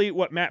essentially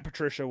what Matt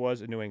Patricia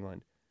was in New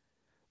England.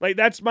 Like,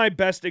 that's my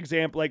best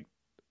example. Like,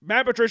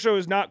 Matt Patricia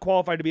is not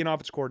qualified to be an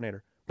offense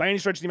coordinator by any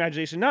stretch of the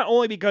imagination. Not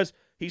only because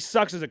he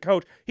sucks as a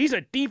coach, he's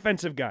a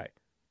defensive guy.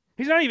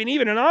 He's not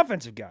even an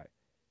offensive guy.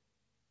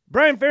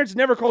 Brian Ferentz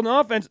never called an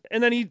offense,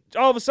 and then he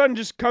all of a sudden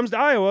just comes to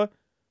Iowa,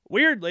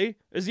 weirdly,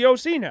 as the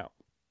OC now.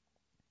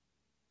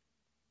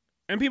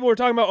 And people were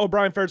talking about, oh,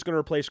 Brian Ferentz is going to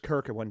replace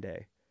Kirk in one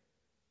day.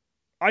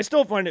 I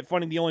still find it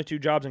funny the only 2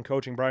 jobs in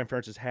coaching Brian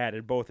Ferentz has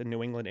had, both in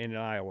New England and in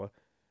Iowa.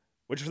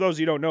 Which, for those of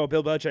you who don't know,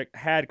 Bill Belichick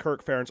had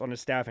Kirk Ferentz on his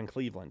staff in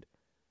Cleveland.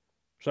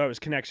 So that was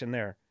connection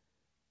there.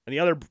 And the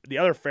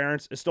other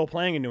Ferentz is still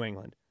playing in New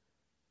England.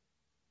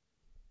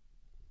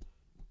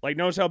 Like,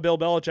 notice how Bill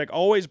Belichick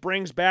always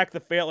brings back the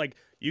fail. Like,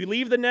 you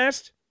leave the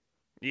nest,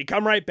 you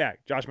come right back.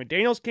 Josh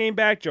McDaniels came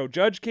back. Joe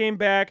Judge came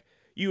back.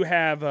 You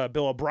have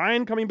Bill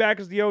O'Brien coming back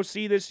as the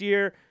OC this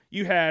year.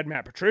 You had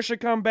Matt Patricia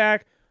come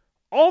back.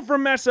 All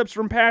from mess-ups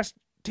from past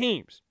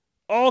teams.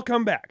 All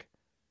come back.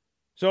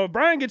 So if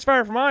Brian gets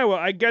fired from Iowa,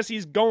 I guess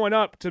he's going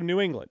up to New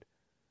England.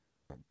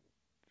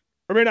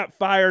 Or maybe not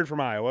fired from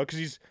Iowa, because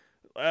he's,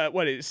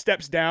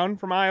 steps down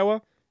from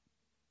Iowa.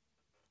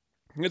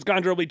 It's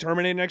going to be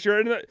terminated next year.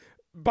 And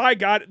by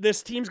God,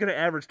 this team's going to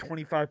average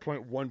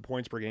 25.1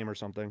 points per game or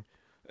something.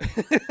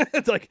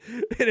 It's like,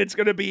 and it's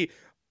going to be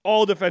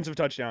all defensive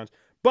touchdowns.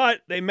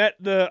 But they met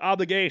the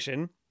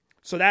obligation,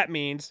 so that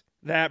means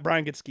that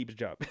Brian gets to keep his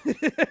job.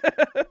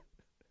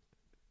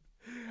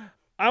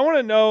 I want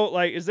to know,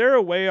 like, is there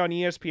a way on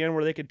ESPN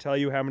where they could tell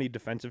you how many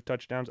defensive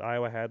touchdowns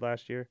Iowa had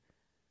last year?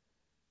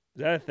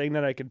 Is that a thing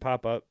that I could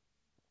pop up?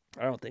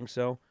 I don't think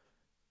so.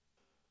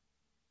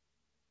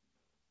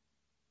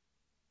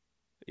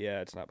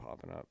 Yeah, it's not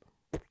popping up.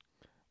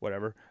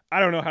 Whatever. I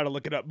don't know how to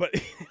look it up, but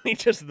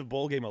just the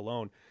bowl game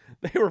alone,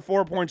 they were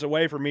 4 points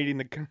away from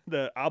meeting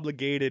the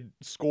obligated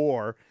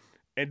score,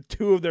 and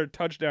 2 of their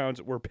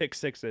touchdowns were pick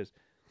sixes.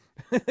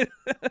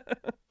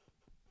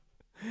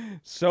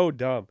 So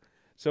dumb.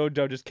 So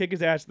dumb. Just kick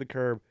his ass to the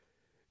curb.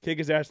 Kick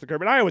his ass to the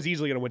curb. And Iowa's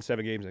easily going to win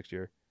 7 games next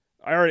year.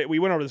 We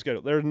went over the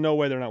schedule. There's no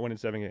way they're not winning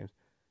 7 games.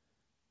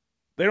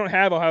 They don't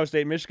have Ohio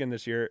State and Michigan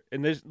this year.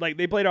 And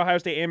they played Ohio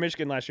State and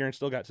Michigan last year and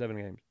still got 7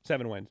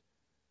 wins.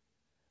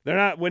 They're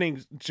not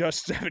winning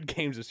just 7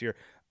 games this year.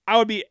 I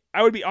would be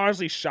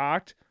honestly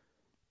shocked,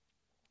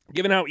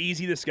 given how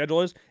easy the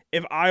schedule is,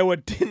 if Iowa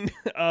didn't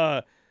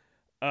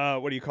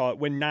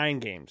win 9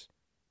 games.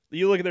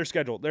 You look at their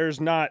schedule.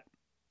 There's not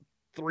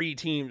 3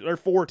 teams or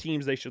 4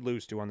 teams they should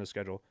lose to on the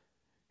schedule.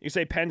 You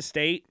say Penn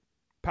State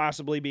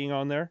possibly being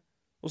on there.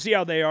 We'll see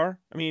how they are.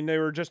 I mean, they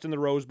were just in the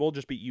Rose Bowl,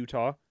 just beat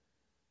Utah.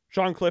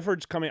 Sean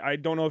Clifford's coming. I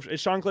don't know is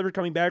Sean Clifford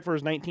coming back for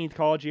his 19th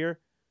college year.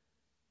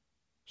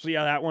 See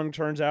how that one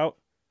turns out.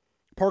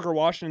 Parker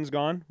Washington's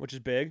gone, which is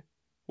big.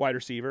 Wide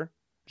receiver.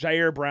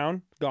 Jair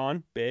Brown,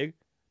 gone, big.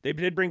 They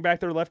did bring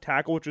back their left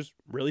tackle, which was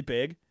really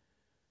big.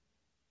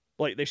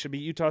 Like, they should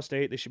beat Utah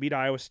State. They should beat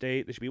Iowa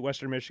State. They should beat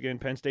Western Michigan.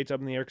 Penn State's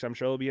up in the air because I'm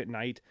sure they'll be at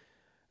night.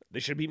 They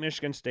should beat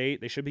Michigan State.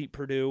 They should beat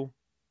Purdue.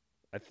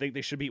 I think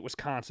they should beat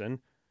Wisconsin.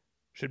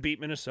 Should beat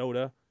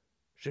Minnesota.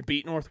 Should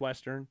beat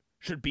Northwestern.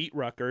 Should beat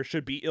Rutgers.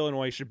 Should beat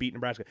Illinois. Should beat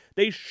Nebraska.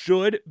 They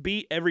should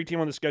beat every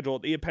team on the schedule.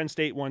 The Penn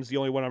State one's the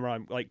only one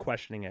I'm like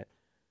questioning it.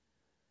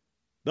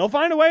 They'll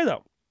find a way,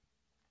 though.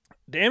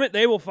 Damn it,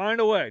 they will find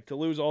a way to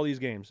lose all these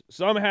games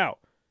somehow.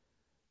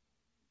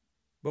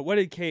 But what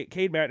did Cade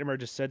McNamara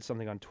just said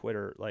something on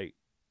Twitter,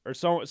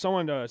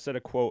 someone said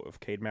a quote of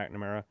Cade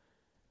McNamara.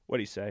 What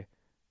did he say?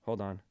 Hold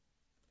on.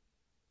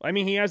 I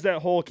mean, he has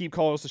that whole keep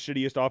calling us the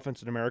shittiest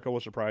offense in America will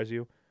surprise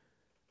you.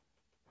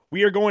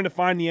 We are going to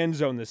find the end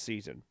zone this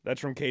season. That's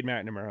from Cade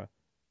McNamara.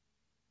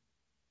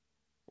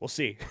 We'll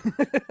see.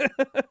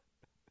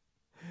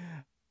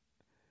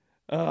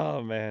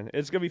 Oh, man.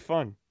 It's going to be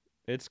fun.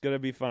 It's going to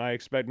be fun. I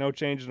expect no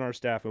changes in our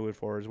staff moving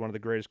forward. He's one of the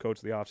greatest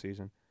coaches of the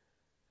offseason.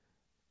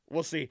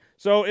 We'll see.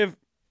 So if...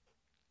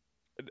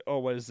 Oh,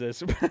 what is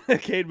this?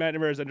 Cade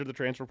McNamara has entered the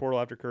transfer portal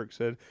after Kirk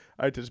said,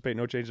 I anticipate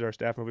no changes in our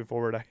staff moving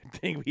forward. I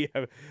think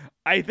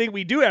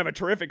we do have a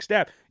terrific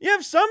staff. You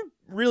have some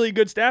really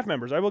good staff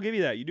members. I will give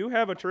you that. You do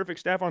have a terrific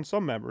staff on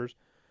some members.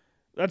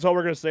 That's all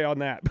we're going to say on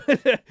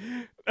that.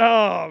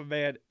 Oh,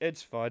 man.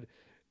 It's fun.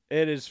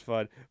 It is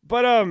fun.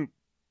 But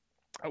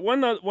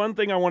one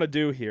thing I want to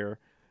do here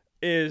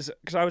is,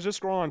 because I was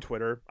just scrolling on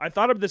Twitter. I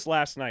thought of this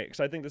last night because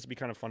I think this would be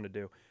kind of fun to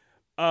do.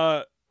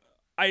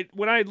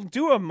 When I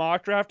do a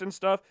mock draft and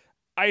stuff,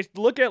 I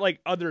look at like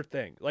other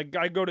things. Like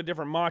I go to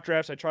different mock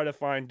drafts. I try to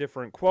find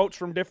different quotes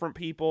from different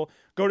people,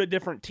 go to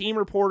different team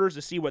reporters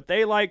to see what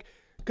they like.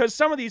 Because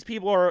some of these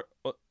people are,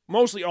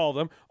 mostly all of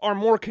them, are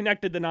more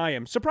connected than I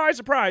am. Surprise,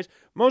 surprise.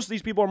 Most of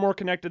these people are more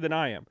connected than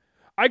I am.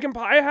 I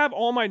have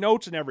all my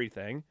notes and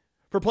everything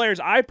for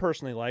players I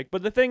personally like.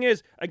 But the thing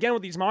is, again,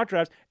 with these mock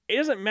drafts, it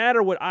doesn't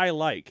matter what I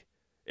like.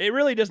 It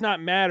really does not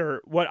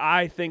matter what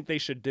I think they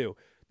should do.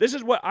 This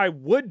is what I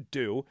would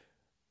do.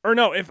 Or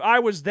no, if I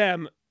was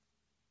them,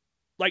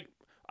 like,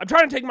 I'm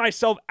trying to take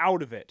myself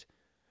out of it.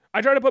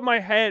 I try to put my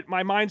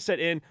mindset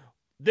in,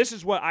 this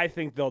is what I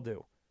think they'll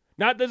do.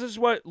 Not this is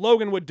what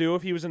Logan would do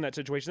if he was in that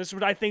situation. This is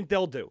what I think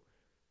they'll do.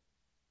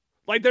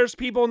 Like, there's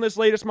people in this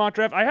latest mock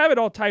draft. I have it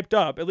all typed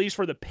up, at least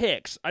for the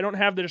picks. I don't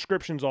have the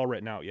descriptions all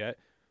written out yet.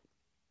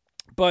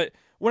 But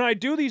when I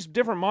do these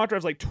different mock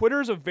drafts, like,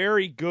 Twitter's a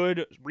very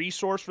good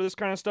resource for this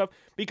kind of stuff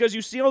because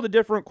you see all the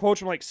different quotes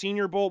from, like,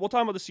 Senior Bowl. We'll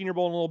talk about the Senior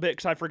Bowl in a little bit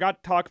because I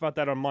forgot to talk about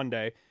that on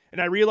Monday.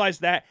 And I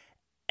realized that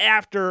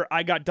after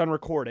I got done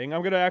recording.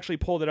 I'm going to actually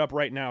pull that up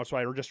right now so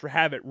I just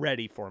have it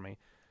ready for me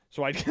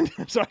so I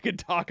can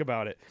talk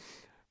about it.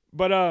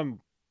 But, or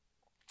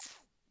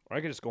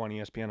I could just go on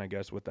ESPN, I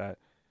guess, with that.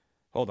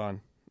 Hold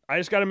on. I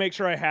just got to make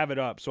sure I have it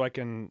up so I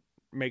can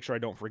make sure I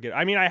don't forget.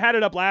 I mean, I had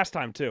it up last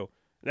time, too.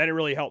 That didn't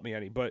really help me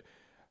any, but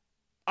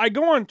I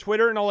go on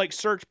Twitter and I'll like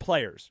search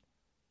players.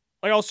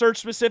 Like I'll search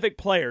specific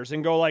players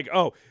and go like,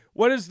 oh,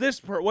 what is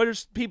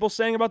people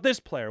saying about this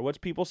player? What's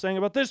people saying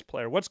about this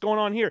player? What's going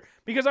on here?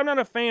 Because I'm not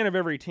a fan of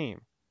every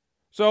team.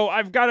 So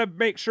I've got to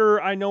make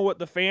sure I know what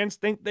the fans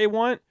think they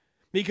want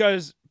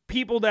because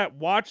people that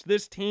watch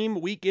this team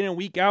week in and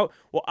week out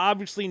will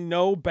obviously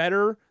know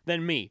better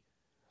than me.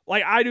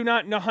 Like, I do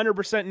not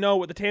 100% know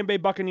what the Tampa Bay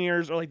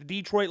Buccaneers or, like, the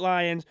Detroit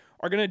Lions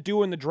are going to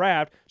do in the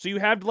draft. So you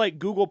have to, like,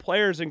 Google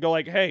players and go,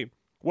 like, hey,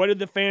 what did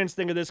the fans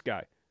think of this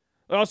guy?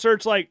 And I'll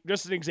search, like,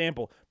 just an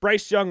example,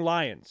 Bryce Young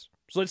Lions.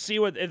 So let's see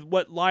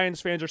what Lions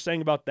fans are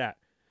saying about that.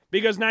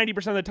 Because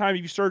 90% of the time,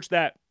 if you search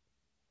that,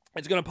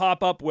 it's going to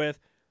pop up with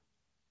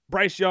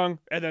Bryce Young,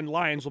 and then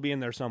Lions will be in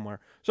there somewhere.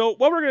 So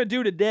what we're going to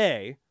do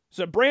today is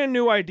a brand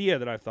new idea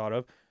that I've thought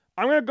of.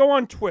 I'm going to go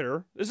on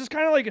Twitter. This is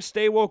kind of like a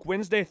Stay Woke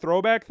Wednesday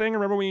throwback thing.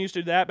 Remember when you used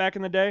to do that back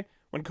in the day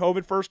when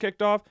COVID first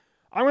kicked off?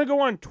 I'm going to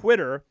go on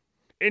Twitter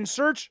and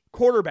search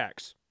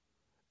quarterbacks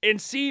and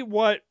see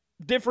what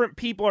different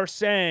people are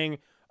saying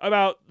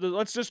about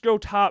let's just go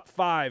top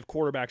 5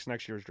 quarterbacks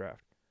next year's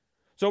draft.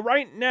 So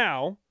right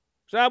now,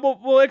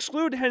 we'll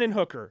exclude Hendon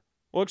Hooker.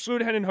 We'll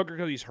exclude Hendon Hooker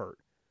because he's hurt.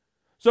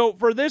 So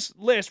for this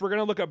list, we're going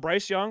to look up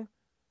Bryce Young.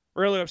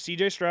 We're going to look up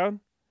C.J. Stroud.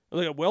 We're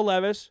going to look up Will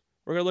Levis.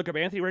 We're going to look up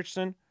Anthony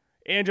Richardson.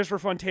 And just for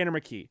fun, Tanner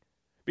McKee.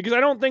 Because I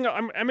don't think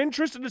I'm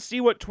interested to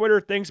see what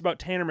Twitter thinks about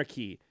Tanner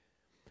McKee.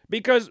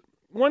 Because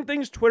one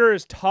thing Twitter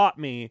has taught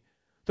me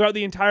throughout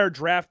the entire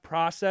draft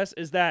process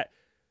is that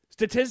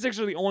statistics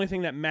are the only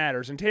thing that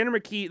matters. And Tanner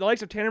McKee, the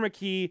likes of Tanner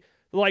McKee,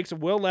 the likes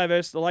of Will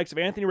Levis, the likes of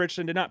Anthony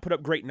Richardson did not put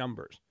up great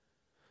numbers.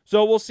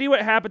 So we'll see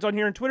what happens on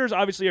here. And Twitter is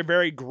obviously a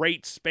very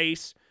great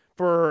space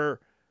for,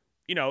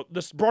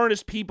 the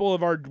smartest people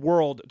of our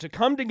world to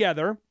come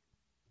together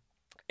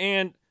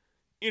and,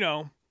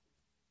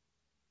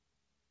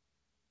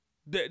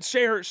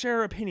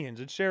 share opinions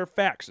and share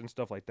facts and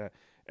stuff like that.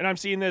 And I'm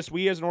seeing this,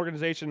 we as an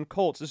organization,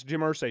 Colts, this is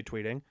Jim Irsay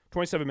tweeting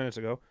 27 minutes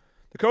ago.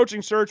 The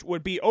coaching search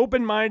would be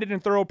open-minded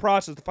and thorough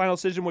process. The final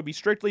decision would be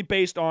strictly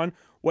based on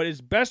what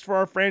is best for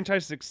our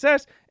franchise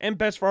success and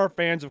best for our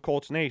fans of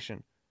Colts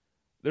Nation.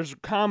 There's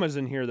commas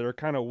in here that are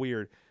kind of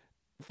weird.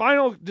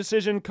 Final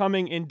decision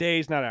coming in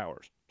days, not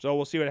hours. So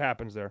we'll see what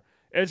happens there.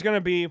 It's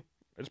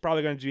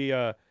probably going to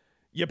be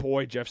your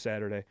boy Jeff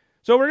Saturday.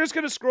 So we're just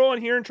going to scroll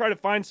in here and try to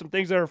find some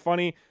things that are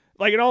funny.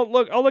 Like, and I'll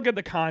look at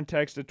the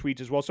context of tweets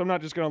as well. So I'm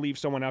not just going to leave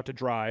someone out to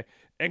dry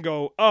and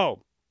go, oh,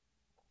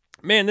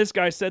 man, this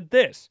guy said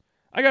this.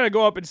 I got to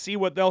go up and see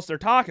what else they're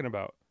talking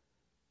about.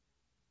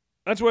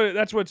 That's what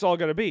it's all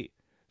going to be.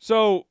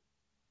 So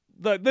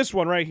this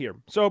one right here.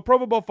 So Pro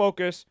Football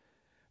Focus,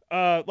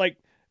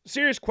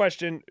 serious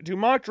question, do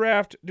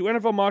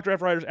NFL mock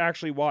draft writers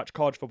actually watch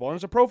college football? And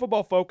it's a Pro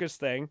Football Focus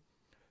thing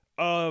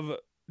of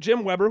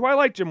Jim Weber, who I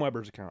like Jim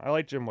Weber's account. I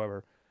like Jim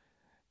Weber.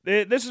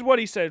 This is what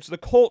he said. It's the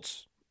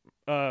Colts,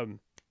 what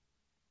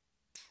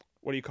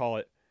do you call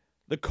it?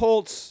 The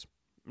Colts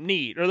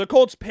need, or the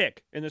Colts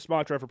pick in this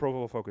mock draft for Pro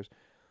Football Focus.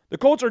 The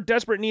Colts are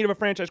desperate in need of a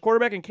franchise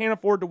quarterback and can't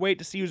afford to wait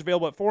to see who's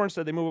available at 4.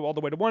 Instead, they move all the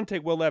way to 1,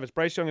 take Will Levis.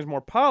 Bryce Young is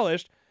more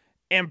polished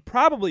and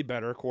probably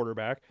better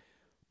quarterback.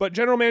 But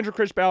general manager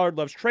Chris Ballard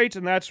loves traits,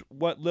 and that's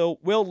what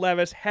Will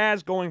Levis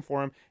has going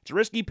for him. It's a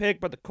risky pick,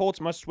 but the Colts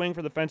must swing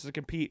for the fences to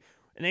compete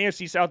in the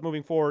AFC South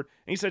moving forward.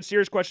 And he said,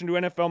 serious question, do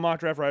NFL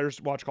mock draft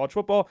writers watch college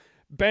football?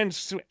 Ben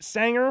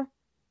Sanger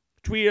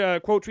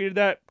tweeted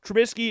that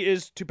Trubisky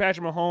is to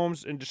Patrick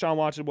Mahomes and Deshaun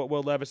Watson what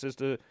Will Levis is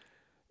to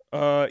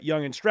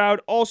Young and Stroud.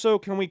 Also,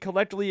 can we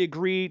collectively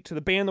agree to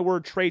ban the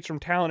word traits from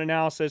talent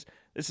analysis?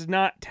 This is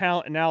not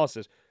talent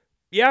analysis.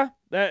 Yeah,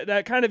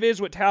 that kind of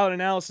is what talent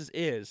analysis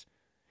is.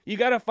 You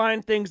got to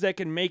find things that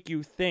can make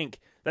you think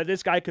that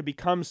this guy could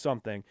become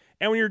something.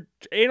 And when you're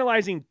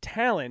analyzing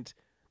talent,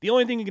 the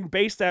only thing you can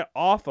base that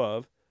off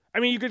of,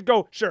 you could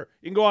go, sure,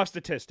 you can go off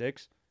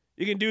statistics.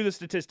 You can do the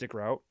statistic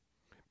route.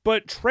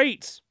 But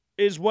traits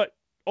is what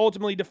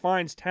ultimately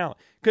defines talent.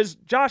 Because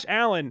Josh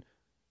Allen,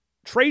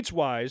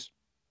 traits-wise,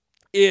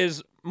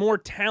 is more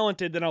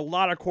talented than a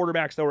lot of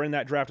quarterbacks that were in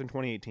that draft in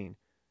 2018.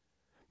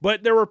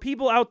 But there were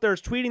people out there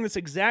tweeting this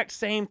exact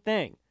same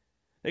thing.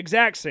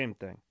 Exact same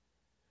thing.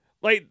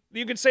 Like,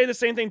 you could say the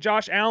same thing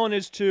Josh Allen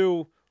is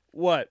to,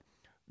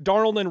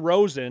 Darnold and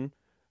Rosen,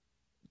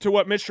 to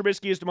what Mitch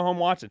Trubisky is to Mahomes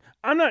Watson.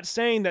 I'm not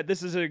saying that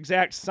this is an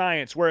exact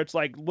science where it's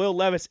like Will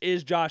Levis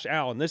is Josh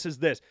Allen. This is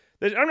this.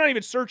 I'm not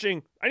even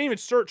searching. I didn't even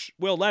search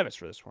Will Levis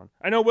for this one.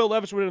 I know Will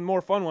Levis would have been a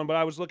more fun one, but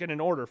I was looking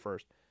in order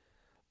first.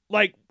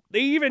 Like,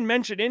 they even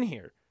mentioned in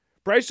here,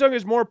 Bryce Young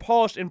is more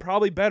polished and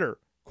probably better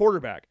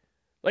quarterback.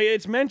 Like,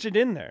 it's mentioned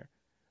in there.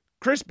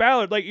 Chris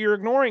Ballard, you're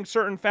ignoring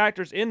certain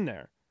factors in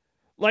there.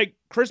 Like,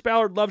 Chris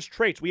Ballard loves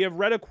traits. We have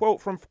read a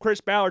quote from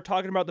Chris Ballard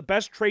talking about the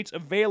best traits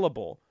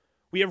available.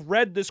 We have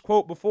read this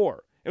quote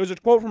before. It was a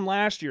quote from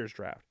last year's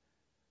draft.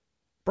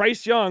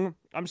 Bryce Young,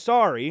 I'm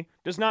sorry,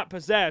 does not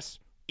possess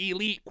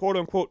elite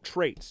quote-unquote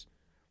traits.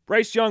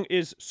 Bryce Young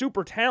is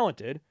super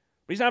talented,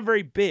 but he's not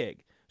very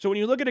big. So when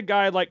you look at a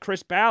guy like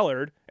Chris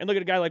Ballard and look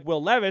at a guy like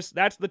Will Levis,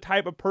 that's the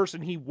type of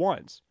person he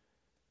wants.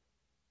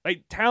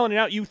 Like, talented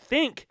out, you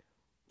think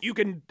you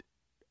can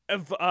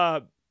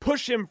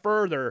push him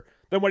further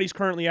than what he's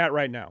currently at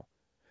right now.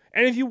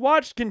 And if you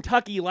watched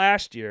Kentucky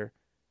last year,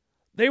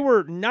 they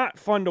were not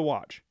fun to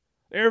watch.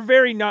 They were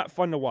very not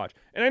fun to watch.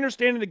 And I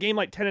understand in a game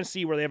like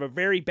Tennessee where they have a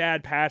very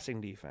bad passing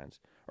defense,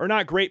 or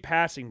not great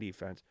passing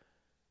defense,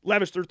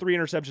 Levis threw 3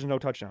 interceptions, no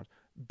touchdowns.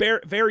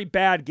 Very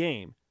bad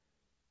game.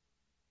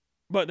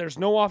 But there's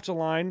no offensive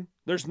line.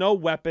 There's no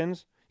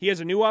weapons. He has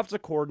a new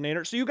offensive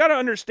coordinator. So you got to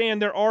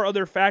understand there are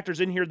other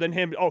factors in here than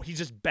him. Oh, he's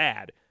just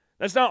bad.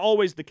 That's not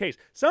always the case.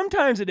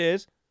 Sometimes it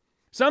is.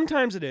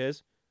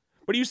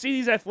 But you see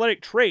these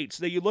athletic traits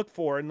that you look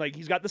for, and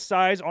he's got the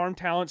size, arm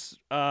talents,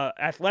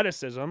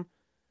 athleticism.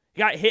 He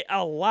got hit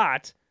a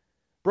lot,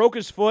 broke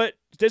his foot,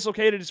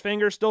 dislocated his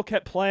finger, still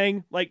kept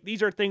playing. Like,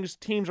 these are things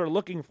teams are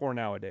looking for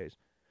nowadays.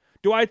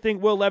 Do I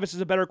think Will Levis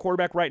is a better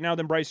quarterback right now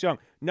than Bryce Young?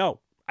 No,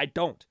 I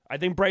don't. I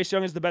think Bryce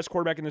Young is the best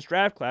quarterback in this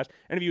draft class,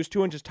 and if he was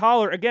 2 inches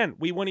taller, again,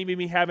 we wouldn't even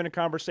be having a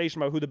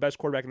conversation about who the best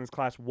quarterback in this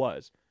class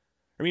was.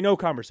 I mean, no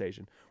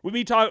conversation.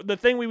 The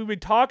thing we would be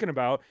talking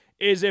about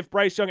is if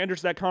Bryce Young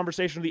enters that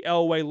conversation of the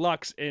Elway,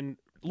 Lux, and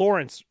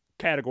Lawrence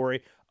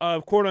category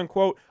of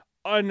quote-unquote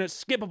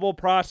unskippable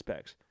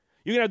prospects.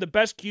 You can have the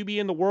best QB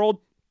in the world.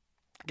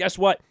 Guess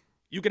what?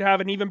 You could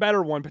have an even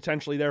better one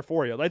potentially there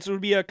for you. This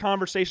would be a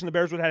conversation the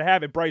Bears would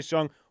have if Bryce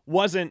Young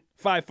wasn't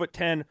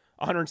 5'10",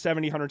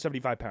 170,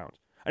 175 pounds.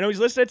 I know he's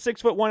listed at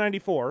 6'1",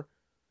 194,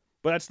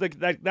 but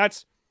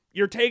that's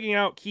you're taking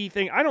out key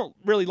thing. I don't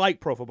really like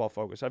Pro Football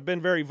Focus. I've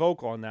been very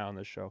vocal on that on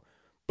this show.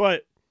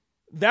 But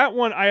that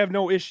one I have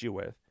no issue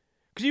with.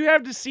 Because you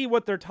have to see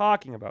what they're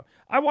talking about.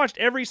 I watched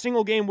every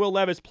single game Will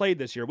Levis played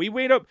this year. We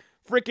made up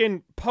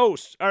freaking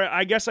posts.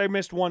 I guess I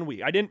missed 1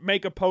 week. I didn't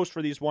make a post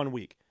for these 1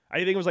 week. I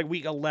think it was like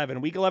week 11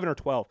 or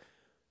 12.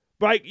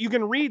 But you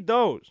can read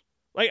those.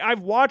 Like,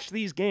 I've watched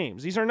these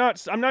games. I'm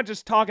not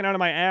just talking out of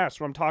my ass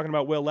when I'm talking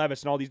about Will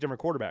Levis and all these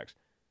different quarterbacks.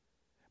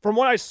 From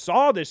what I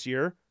saw this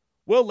year,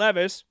 Will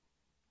Levis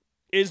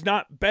is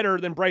not better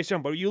than Bryce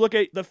Young. But you look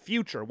at the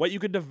future, what you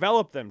could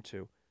develop them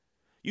to.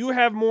 You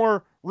have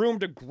more room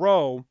to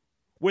grow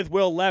with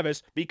Will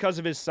Levis because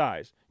of his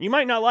size. You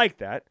might not like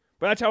that,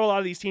 but that's how a lot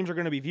of these teams are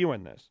going to be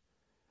viewing this.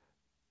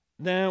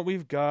 Then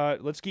we've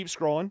got, let's keep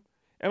scrolling.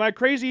 Am I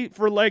crazy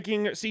for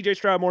liking CJ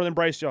Stroud more than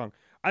Bryce Young?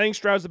 I think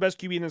Stroud's the best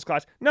QB in this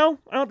class. No,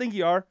 I don't think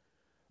you are.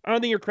 I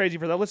don't think you're crazy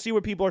for that. Let's see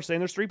what people are saying.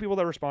 There's 3 people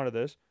that respond to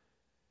this.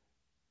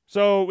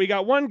 So we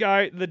got one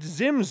guy, the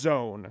Zim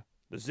Zone.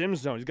 The Zim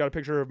Zone. He's got a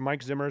picture of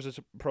Mike Zimmer as his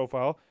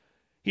profile.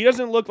 He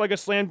doesn't look like a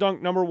slam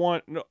dunk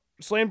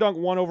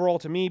one overall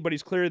to me, but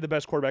he's clearly the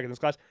best quarterback in this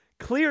class.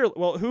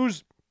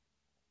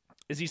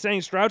 Is he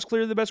saying Stroud's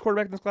clearly the best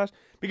quarterback in this class?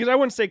 Because I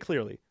wouldn't say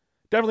clearly.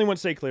 Definitely wouldn't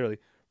say clearly.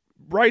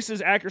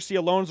 Bryce's accuracy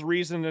alone is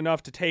reason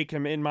enough to take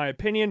him, in my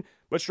opinion,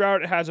 but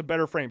Stroud has a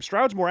better frame.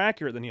 Stroud's more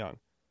accurate than Young.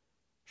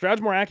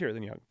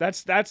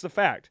 That's the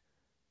fact.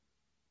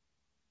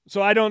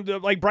 So I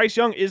don't, like, Bryce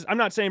Young is, I'm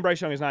not saying Bryce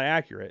Young is not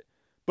accurate,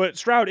 but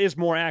Stroud is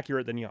more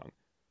accurate than Young.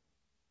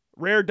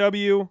 Rare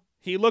W,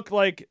 he looked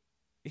like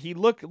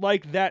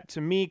that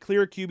to me.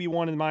 Clear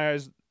QB1 in my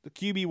eyes. The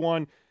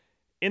QB1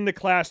 in the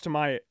class to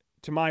my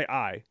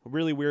eye.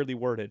 Really weirdly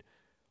worded.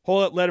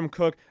 Hold it, let him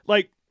cook.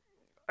 Like,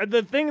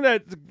 the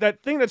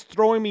thing that's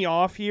throwing me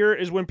off here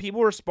is when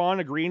people respond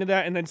agreeing to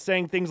that and then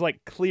saying things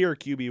like clear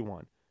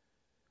QB1.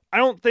 I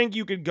don't think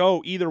you could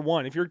go either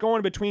one. If you're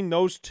going between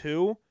those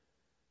two,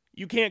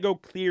 you can't go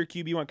clear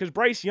QB1 because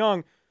Bryce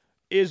Young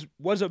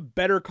was a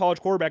better college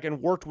quarterback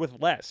and worked with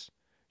less.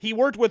 He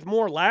worked with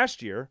more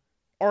last year,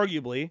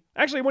 arguably.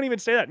 Actually, I wouldn't even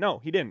say that. No,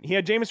 he didn't. He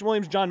had Jameson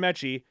Williams, John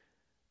Mechie,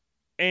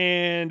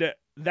 and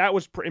that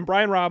was and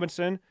Brian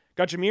Robinson.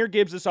 Got Jahmyr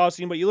Gibbs this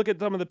offseason, but you look at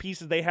some of the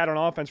pieces they had on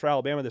offense for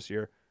Alabama this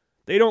year.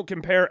 They don't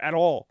compare at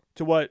all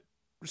to what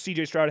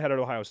C.J. Stroud had at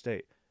Ohio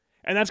State.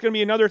 And that's going to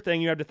be another thing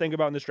you have to think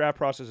about in this draft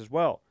process as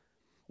well,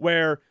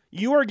 where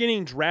you are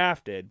getting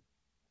drafted.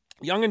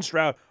 Young and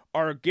Stroud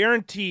are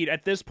guaranteed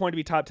at this point to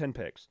be top 10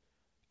 picks.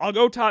 I'll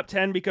go top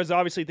 10 because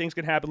obviously things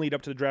can happen lead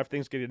up to the draft.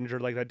 Things get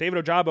injured like that.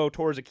 David Ojabo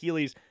tore his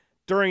Achilles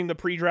during the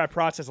pre-draft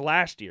process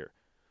last year.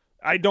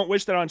 I don't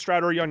wish that on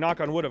Stroud or Young, knock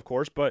on wood, of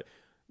course, but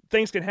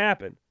things can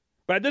happen.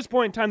 But at this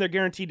point in time, they're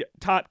guaranteed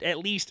at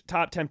least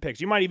top 10 picks.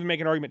 You might even make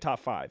an argument top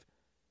 5.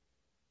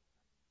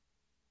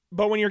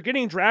 But when you're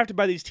getting drafted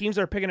by these teams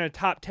that are picking a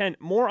top 10,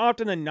 more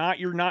often than not,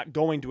 you're not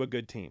going to a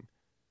good team.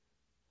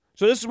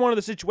 So this is one of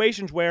the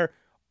situations where,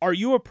 are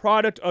you a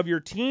product of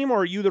your team or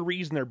are you the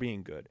reason they're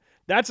being good?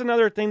 That's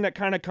another thing that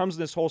kind of comes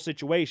in this whole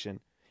situation.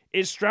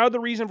 Is Stroud the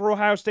reason for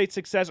Ohio State's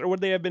success, or would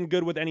they have been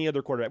good with any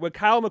other quarterback? Would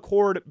Kyle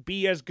McCord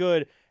be as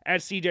good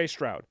as C.J.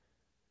 Stroud?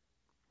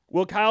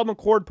 Will Kyle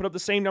McCord put up the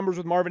same numbers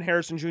with Marvin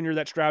Harrison Jr.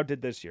 that Stroud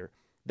did this year?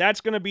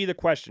 That's going to be the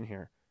question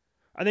here.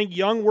 I think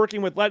Young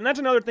working with and that's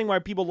another thing why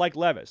people like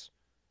Levis.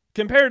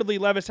 Comparatively,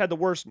 Levis had the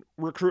worst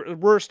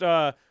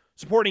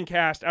supporting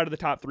cast out of the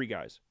top 3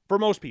 guys for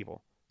most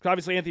people. Because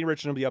obviously Anthony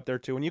Richardson will be up there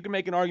too, and you can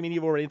make an argument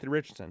even over Anthony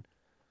Richardson.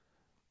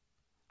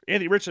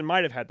 Anthony Richardson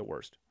might have had the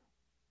worst,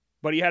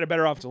 but he had a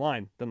better offensive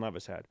line than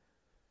Levis had.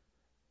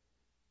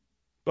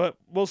 But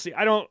we'll see.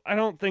 I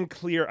don't think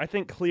clear. I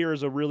think clear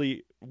is a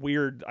really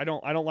weird. I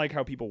don't like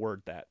how people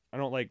word that. I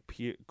don't like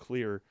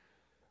clear.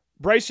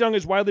 Bryce Young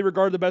is widely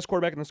regarded the best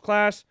quarterback in this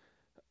class.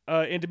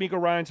 And D'Amico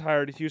Ryan's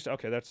hired at Houston.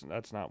 Okay, that's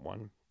not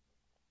one.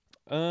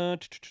 There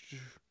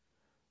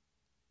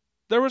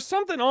was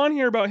something on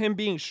here about him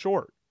being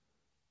short.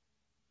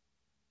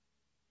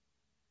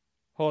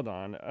 Hold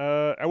on.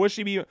 I wish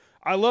he'd be.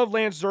 I love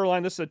Lance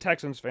Zierlein. This is a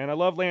Texans fan. I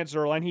love Lance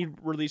Zierlein. He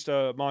released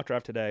a mock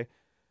draft today.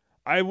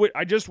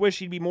 I just wish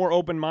he'd be more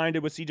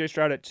open-minded with C.J.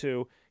 Stroud at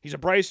 2. He's a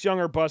Bryce Young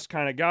or bust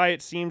kind of guy,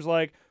 it seems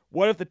like.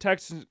 What if the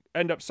Texans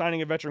end up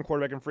signing a veteran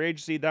quarterback in free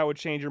agency? That would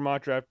change your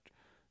mock draft.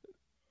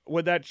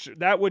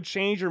 That would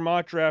change your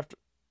mock draft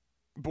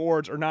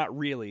boards or not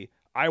really.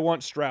 I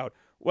want Stroud.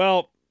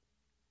 Well,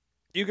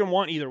 you can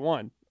want either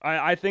one.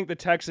 I think the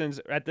Texans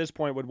at this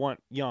point would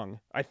want Young.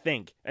 I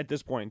think at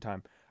this point in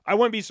time. I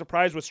wouldn't be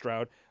surprised with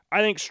Stroud.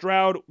 I think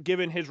Stroud,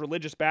 given his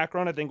religious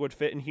background, I think would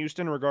fit in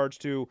Houston in regards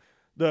to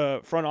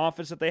the front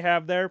office that they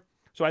have there.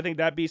 So I think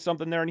that'd be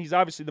something there. And he's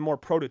obviously the more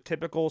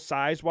prototypical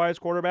size-wise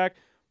quarterback,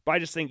 but I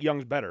just think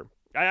Young's better.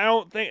 I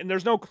don't think, and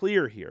there's no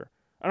clear here.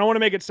 I don't want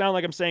to make it sound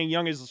like I'm saying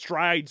Young is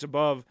strides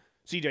above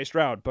CJ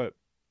Stroud, but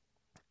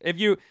if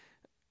you,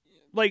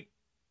 like,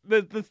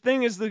 the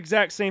thing is the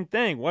exact same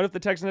thing. What if the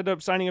Texans end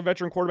up signing a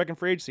veteran quarterback in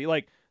free agency?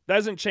 Like, that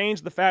doesn't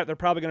change the fact they're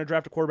probably going to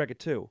draft a quarterback at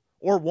 2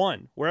 or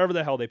 1, wherever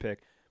the hell they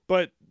pick.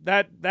 But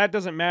that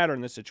doesn't matter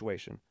in this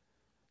situation.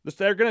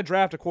 They're going to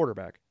draft a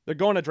quarterback. They're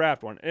going to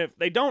draft one. If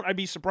they don't, I'd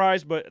be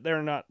surprised, but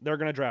they're not. They're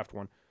going to draft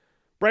one.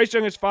 Bryce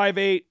Young is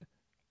 5'8".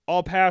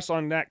 I'll pass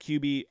on that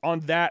QB.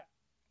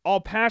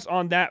 I'll pass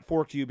on that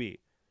for QB.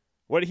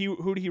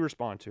 Who did he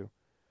respond to?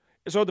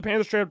 So the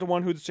Panthers trade up to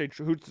 1. Who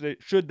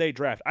should they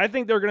draft? I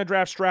think they're going to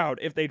draft Stroud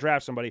if they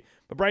draft somebody.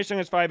 But Bryce Young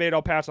is 5'8".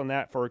 I'll pass on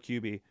that for a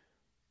QB.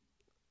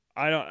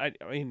 I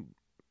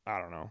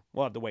don't know.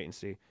 We'll have to wait and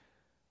see.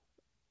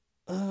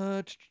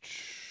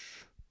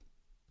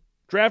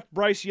 Draft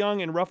Bryce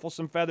Young and ruffle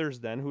some feathers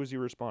then. Who is he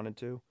responded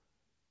to?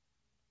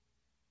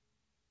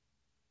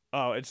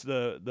 Oh, it's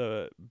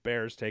the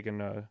Bears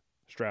taking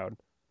Stroud.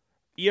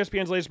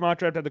 ESPN's latest mock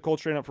draft had the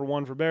Colts trading up for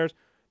 1 for Bears.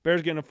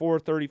 Bears getting a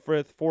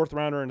 35th, 4th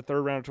rounder, and a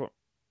 3rd rounder.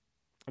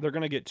 They're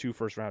going to get 2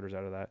 first-rounders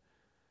out of that.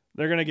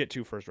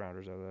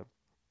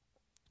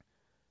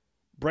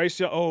 Bryce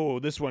Young. Oh,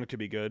 this one could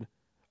be good.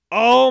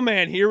 Oh,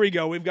 man, here we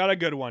go. We've got a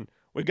good one.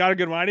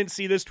 I didn't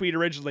see this tweet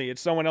originally.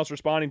 It's someone else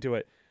responding to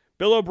it.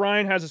 Bill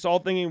O'Brien has us all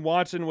thinking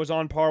Watson was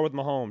on par with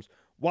Mahomes.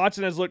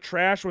 Watson has looked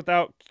trash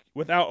without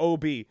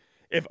OB.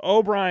 If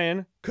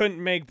O'Brien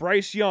couldn't make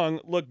Bryce Young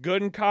look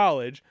good in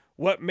college,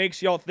 what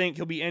makes y'all think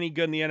he'll be any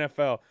good in the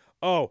NFL?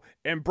 Oh,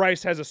 and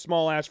Bryce has a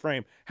small-ass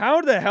frame. How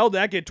the hell did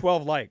that get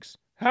 12 likes?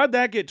 How'd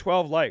that get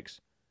 12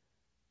 likes?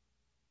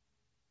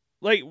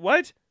 Like,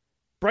 what?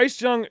 Bryce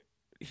Young,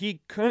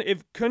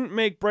 couldn't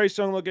make Bryce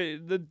Young look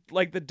at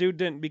the dude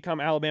didn't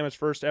become Alabama's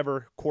first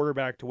ever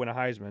quarterback to win a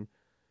Heisman.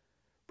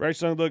 Bryce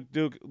Young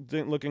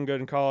didn't looking good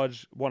in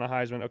college, won a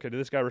Heisman. Okay, did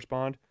this guy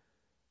respond?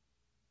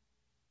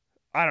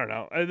 I don't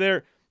know.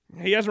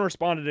 He hasn't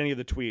responded to any of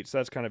the tweets, so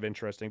that's kind of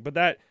interesting. But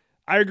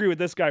I agree with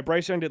this guy.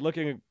 Bryce Young did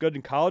looking good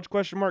in college, ?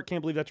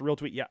 Can't believe that's a real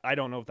tweet. Yeah, I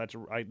don't know if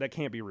that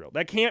can't be real.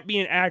 That can't be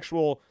an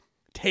actual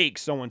take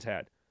someone's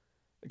had.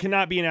 It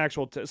cannot be an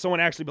actual someone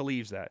actually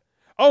believes that.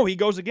 Oh, he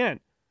goes again.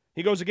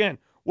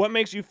 What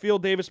makes you feel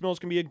Davis Mills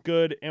can be a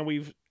good, and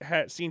we've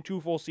seen 2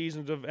 full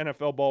seasons of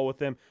NFL ball with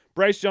him,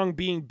 Bryce Young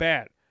being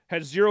bad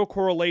has 0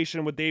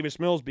 correlation with Davis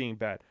Mills being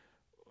bad.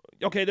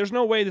 Okay, there's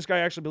no way this guy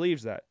actually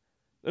believes that.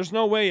 There's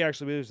no way he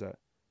actually believes that.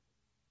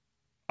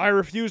 I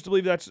refuse to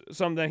believe that's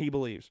something that he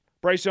believes.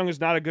 Bryce Young is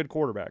not a good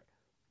quarterback.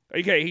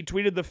 Okay, he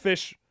tweeted the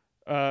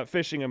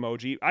fishing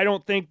emoji. I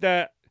don't think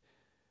that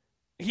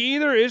he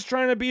either is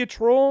trying to be a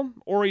troll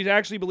or he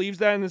actually believes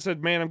that and then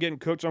said, man, I'm getting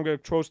cooked, so I'm going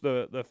to post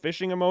the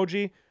fishing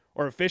emoji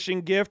or a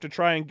fishing gif to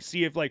try and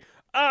see if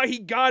he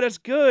got us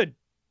good.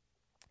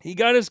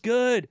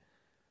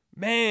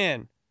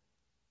 Man.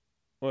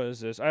 What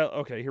is this?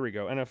 Okay, here we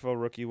go. NFL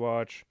Rookie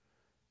Watch.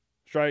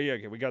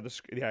 Okay, we got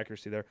the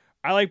accuracy there.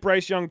 I like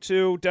Bryce Young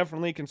too.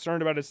 Definitely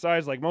concerned about his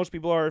size, like most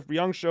people are. If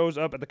Young shows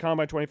up at the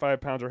combine 25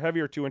 pounds or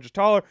heavier, 2 inches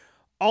taller,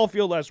 I'll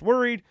feel less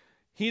worried.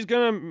 He's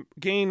gonna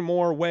gain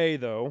more weight,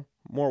 though.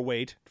 More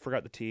weight.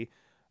 Forgot the T.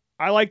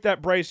 I like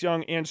that Bryce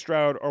Young and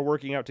Stroud are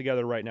working out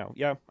together right now.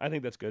 Yeah, I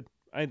think that's good.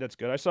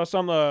 I saw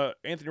some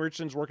Anthony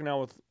Richardson's working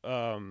out with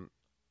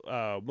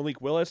Malik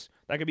Willis.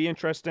 That could be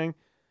interesting.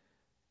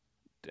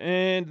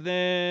 And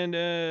then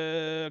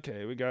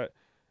okay, we got.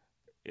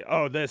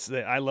 Oh,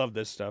 I love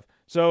this stuff.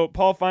 So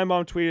Paul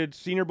Feinbaum tweeted,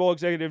 Senior Bowl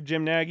executive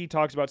Jim Nagy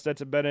talks about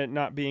Stetson Bennett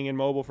not being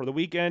immobile for the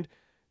weekend,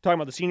 talking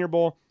about the Senior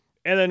Bowl.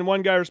 And then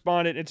one guy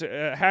responded, it's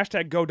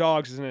hashtag Go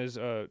Dogs is in his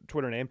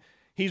Twitter name.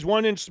 He's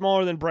 1 inch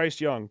smaller than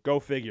Bryce Young. Go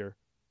figure.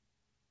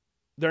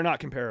 They're not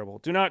comparable.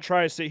 Do not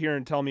try to sit here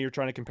and tell me you're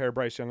trying to compare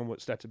Bryce Young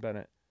with Stetson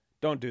Bennett.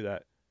 Don't do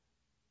that.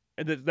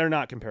 They're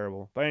not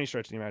comparable by any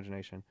stretch of the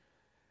imagination.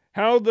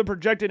 How the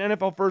projected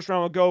NFL first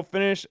round will go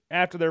finish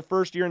after their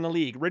first year in the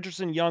league.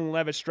 Richardson, Young,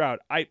 Levis, Stroud.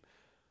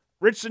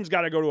 Richardson's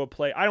got to go to a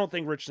play. I don't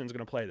think Richardson's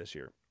going to play this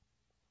year.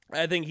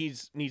 I think he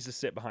needs to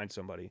sit behind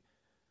somebody.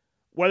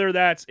 Whether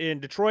that's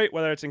in Detroit,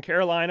 whether it's in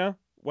Carolina,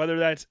 whether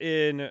that's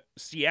in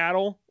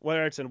Seattle,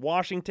 whether it's in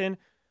Washington.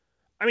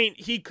 I mean,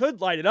 he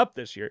could light it up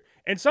this year.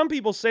 And some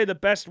people say the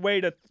best way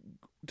to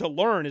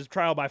learn is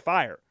trial by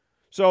fire.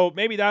 So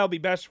maybe that'll be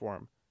best for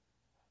him.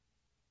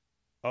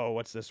 Oh,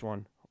 what's this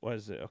one? What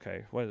is it?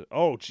 Okay. What is it?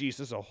 Oh, geez,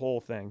 this is a whole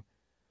thing.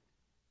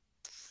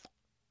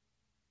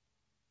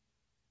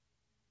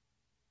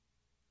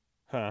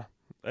 Huh.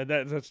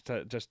 That's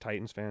just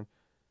Titans fan.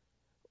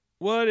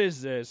 What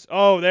is this?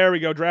 Oh, there we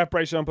go. Draft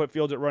Bryce Young, put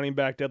Fields at running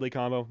back. Deadly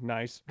combo.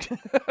 Nice.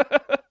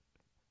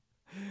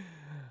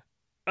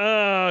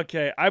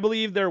 Okay, I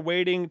believe they're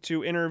waiting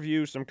to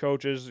interview some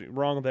coaches.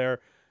 Wrong there.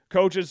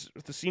 Coaches,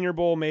 the Senior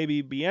Bowl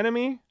maybe be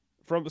enemy.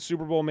 From the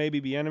Super Bowl maybe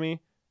be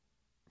enemy.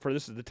 For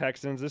this is the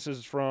Texans. This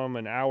is from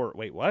an hour.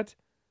 Wait, what?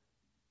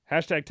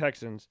 Hashtag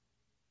Texans.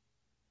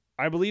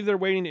 I believe they're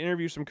waiting to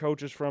interview some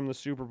coaches from the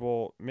Super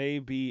Bowl.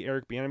 Maybe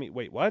Eric Bieniemy.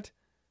 Wait, what?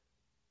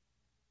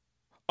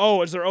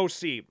 Oh, it's their OC.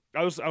 Did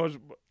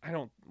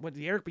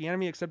Eric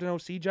Bieniemy accept an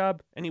OC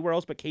job anywhere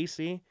else but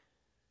KC?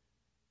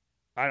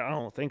 I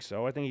don't think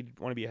so. I think he'd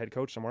want to be a head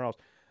coach somewhere else.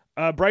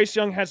 Bryce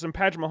Young has some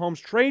Patrick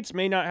Mahomes traits.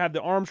 May not have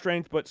the arm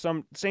strength, but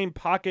some same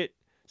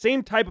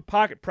type of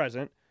pocket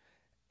present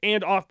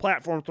and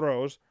off-platform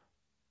throws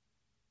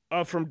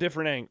from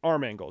different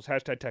arm angles.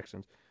 Hashtag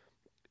Texans.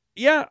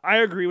 Yeah, I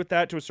agree with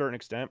that to a certain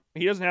extent.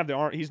 He doesn't have the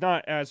arm. He's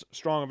not as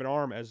strong of an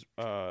arm as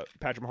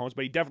Patrick Mahomes,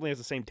 but he definitely has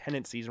the same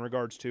tendencies in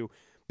regards to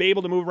be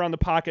able to move around the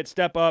pocket,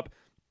 step up,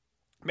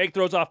 make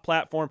throws off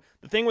platform.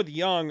 The thing with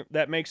Young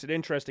that makes it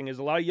interesting is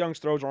a lot of Young's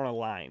throws are on a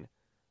line.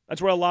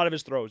 That's where a lot of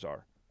his throws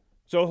are.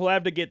 So he'll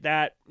have to get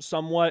that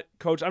somewhat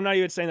coached. I'm not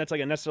even saying that's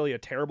like necessarily a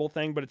terrible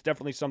thing, but it's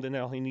definitely something that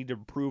he'll need to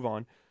improve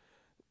on.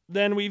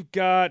 Then we've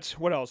got,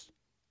 what else?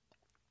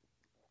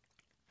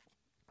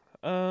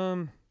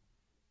 I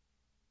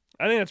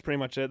think that's pretty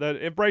much it. That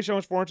if Bryce Young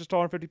was 4 inches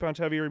taller and 50 pounds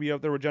heavier, he'd be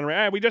up there with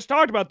we just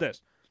talked about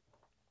this.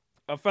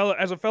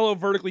 As a fellow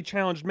vertically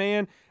challenged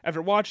man,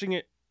 after watching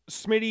it,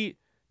 Smitty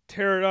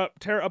tear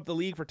up the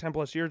league for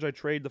 10+ years, I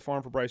trade the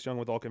farm for Bryce Young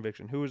with all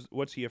conviction.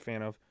 What's he a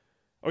fan of?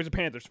 Oh, he's a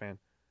Panthers fan.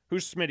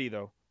 Who's Smitty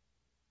though?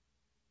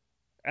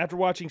 After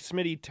watching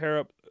Smitty tear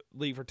up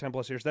league for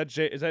 10+ years,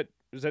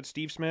 is that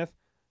Steve Smith?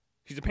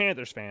 He's a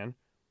Panthers fan,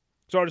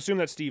 so I would assume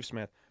that's Steve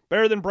Smith.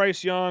 Better than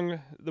Bryce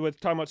Young with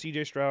talking about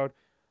C.J. Stroud.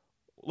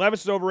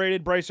 Levis is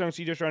overrated. Bryce Young,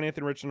 C.J. Stroud, and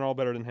Anthony Richardson are all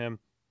better than him.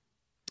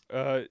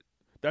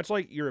 That's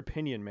like your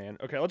opinion, man.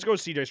 Okay, let's go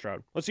with C.J.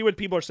 Stroud. Let's see what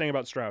people are saying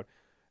about Stroud.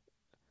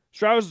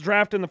 Stroud was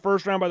drafted in the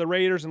first round by the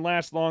Raiders and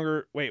lasts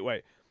longer. Wait.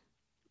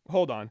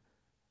 Hold on.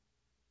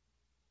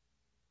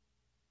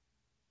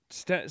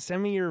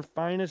 Send me your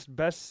finest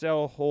best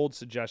sell hold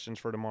suggestions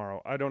for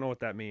tomorrow. I don't know what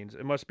that means.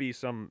 It must be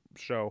some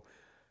show.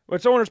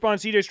 But someone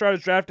responds, C.J. Stroud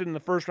is drafted in the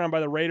first round by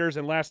the Raiders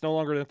and lasts no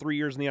longer than 3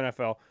 years in the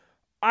NFL.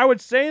 I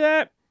would say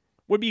that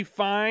would be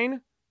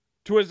fine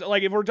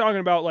like if we're talking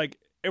about like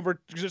if we're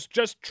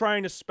just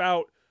trying to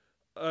spout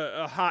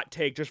a hot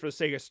take just for the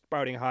sake of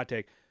spouting a hot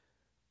take.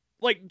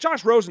 Like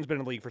Josh Rosen's been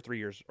in the league for 3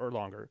 years or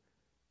longer.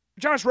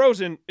 Josh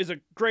Rosen is a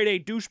grade A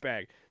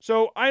douchebag.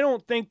 So I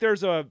don't think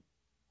there's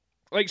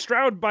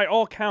Stroud by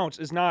all counts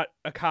is not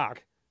a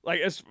cock.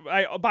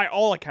 By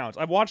all accounts.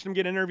 I've watched him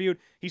get interviewed.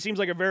 He seems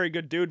like a very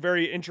good dude,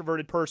 very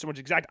introverted person, which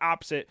is exact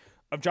opposite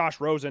of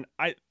Josh Rosen.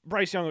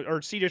 Bryce Young or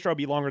CJ Stroud will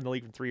be longer in the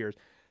league for 3 years.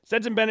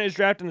 Stetson Bennett is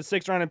drafted in the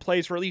 6th round and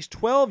plays for at least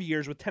 12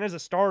 years with 10 as a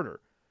starter.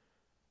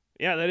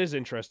 Yeah, that is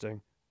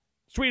interesting.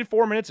 Tweeted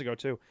 4 minutes ago,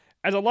 too.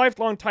 As a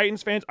lifelong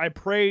Titans fan, I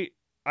pray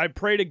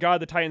to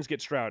God the Titans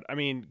get Stroud. I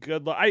mean,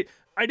 good luck.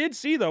 I did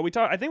see, though,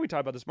 I think we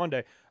talked about this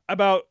Monday,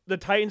 about the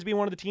Titans being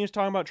one of the teams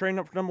talking about trading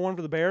up for number 1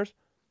 for the Bears.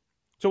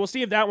 So we'll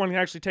see if that one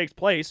actually takes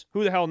place.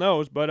 Who the hell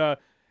knows? But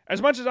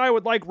as much as I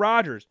would like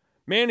Rodgers,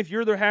 man, if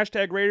you're the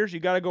hashtag Raiders, you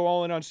got to go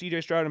all in on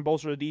C.J. Stroud and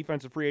bolster the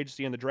defensive free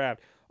agency in the draft,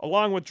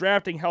 along with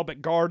drafting help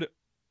at guard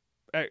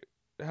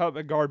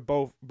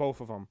both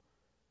of them.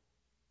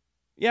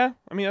 Yeah,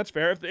 I mean, that's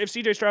fair. If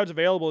C.J. Stroud's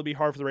available, it'd be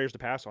hard for the Raiders to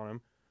pass on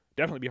him.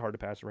 Definitely be hard to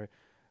pass, right?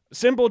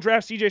 Simple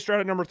draft C.J.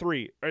 Stroud at number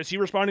 3. Is he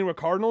responding to a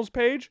Cardinals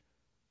page?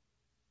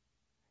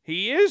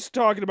 He is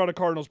talking about a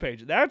Cardinals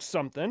page. That's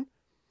something.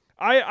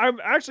 I'm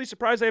actually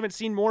surprised I haven't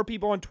seen more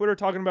people on Twitter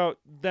talking about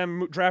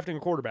them drafting a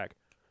quarterback.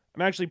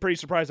 I'm actually pretty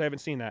surprised I haven't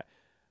seen that.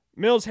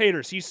 Mills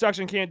haters. He sucks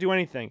and can't do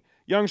anything.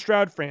 Young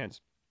Stroud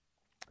fans.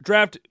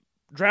 Draft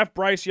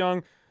Bryce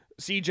Young,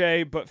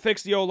 CJ, but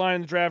fix the O-line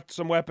and draft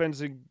some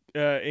weapons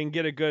and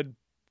get a good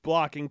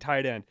blocking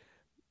tight end.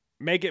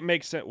 Make it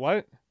make sense.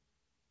 What?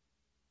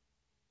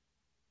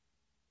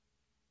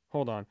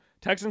 Hold on.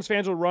 Texans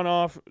fans will run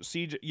off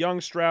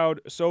young Stroud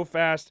so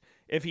fast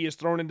if he is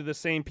throwing to the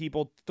same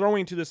people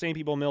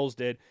Mills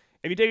did.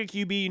 If you take a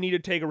QB, you need to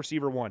take a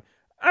receiver 1.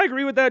 I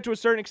agree with that to a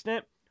certain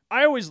extent.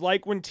 I always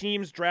like when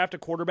teams draft a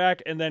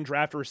quarterback and then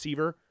draft a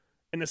receiver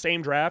in the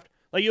same draft.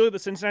 Like you look at the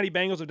Cincinnati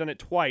Bengals have done it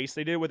twice.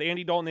 They did it with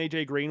Andy Dalton and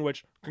AJ Green,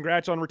 which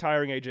congrats on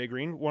retiring AJ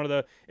Green.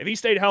 If he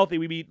stayed healthy,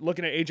 we'd be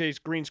looking at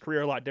AJ Green's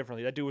career a lot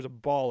differently. That dude was a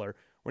baller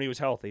when he was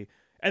healthy.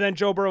 And then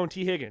Joe Burrow and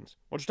T. Higgins.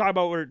 We'll just talk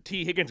about where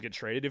T. Higgins gets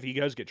traded, if he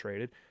does get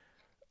traded.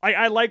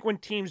 I like when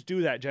teams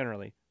do that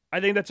generally. I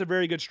think that's a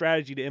very good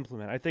strategy to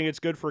implement. I think it's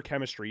good for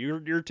chemistry.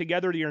 You're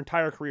together your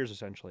entire careers,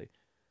 essentially.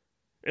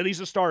 At least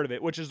the start of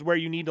it, which is where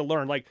you need to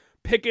learn. Like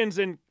Pickens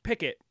and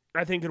Pickett,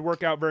 I think could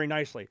work out very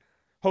nicely.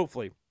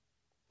 Hopefully.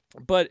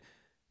 But,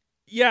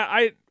 yeah,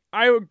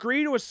 I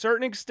agree to a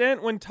certain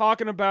extent when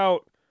talking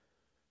about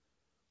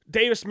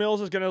Davis Mills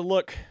is going to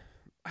look...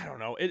 I don't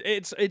know.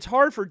 It's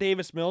hard for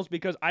Davis Mills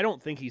because I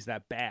don't think he's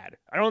that bad.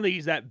 I don't think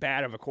he's that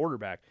bad of a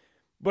quarterback.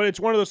 But it's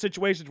one of those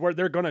situations where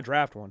they're going to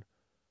draft one.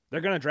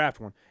 They're going to draft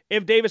one.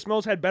 If Davis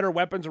Mills had better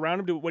weapons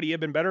around him, would he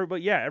have been better?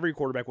 But yeah, every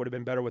quarterback would have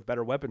been better with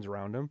better weapons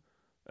around him.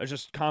 That's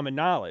just common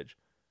knowledge.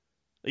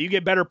 You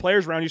get better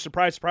players around you,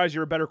 surprise,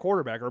 you're a better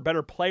quarterback or a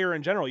better player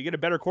in general. You get a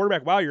better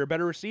quarterback, wow, you're a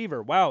better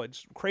receiver. Wow,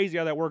 it's crazy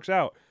how that works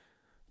out.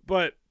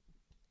 But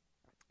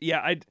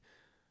yeah,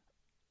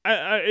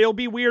 it'll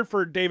be weird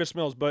for Davis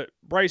Mills, but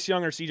Bryce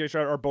Young or CJ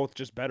Stroud are both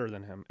just better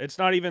than him. It's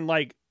not even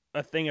like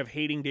a thing of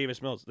hating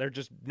Davis Mills. They're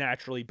just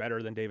naturally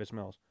better than Davis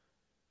Mills.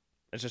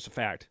 It's just a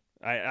fact.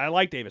 I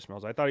like Davis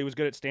Mills. I thought he was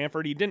good at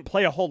Stanford. He didn't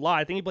play a whole lot.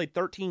 I think he played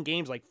 13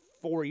 games like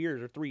 4 years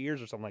or 3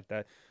 years or something like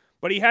that.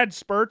 But he had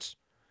spurts.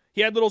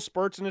 He had little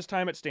spurts in his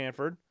time at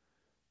Stanford.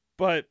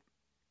 But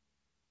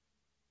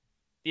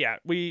yeah,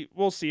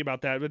 we'll see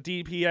about that. But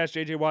DPS,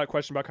 JJ Watt,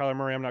 question about Kyler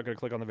Murray. I'm not going to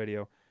click on the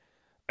video.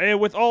 And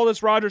with all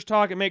this Rodgers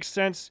talk, it makes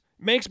sense.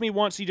 Makes me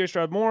want CJ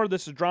Stroud more.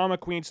 This is drama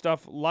queen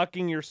stuff.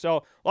 Locking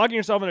yourself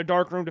in a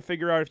dark room to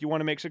figure out if you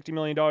want to make $60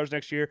 million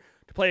next year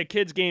to play a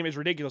kid's game is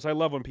ridiculous. I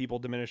love when people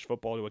diminish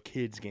football to a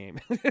kid's game.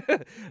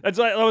 That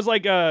was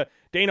like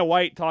Dana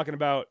White talking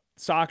about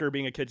soccer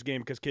being a kid's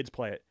game because kids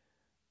play it.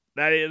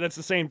 That's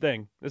the same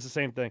thing. That's the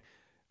same thing.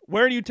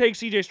 Where do you take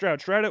CJ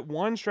Stroud? Stroud at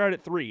 1, Stroud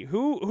at 3.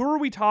 Who are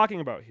we talking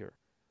about here?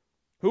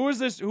 Who is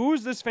this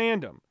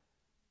fandom?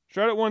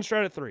 Stroud at 1,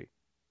 Stroud at 3.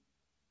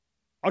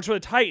 I'll for the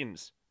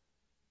Titans.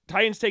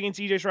 Titans taking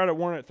CJ Stroud at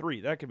 1 at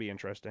 3. That could be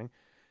interesting.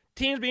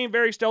 Teams being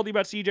very stealthy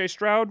about CJ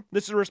Stroud.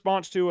 This is a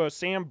response to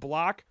Sam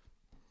Block.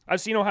 I've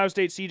seen Ohio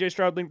State CJ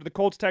Stroud linked to the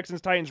Colts, Texans,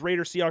 Titans,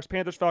 Raiders, Seahawks,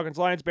 Panthers, Falcons,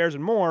 Lions, Bears,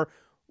 and more.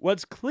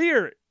 What's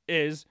clear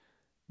is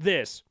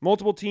this.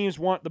 Multiple teams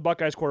want the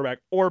Buckeyes quarterback,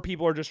 or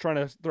people are just trying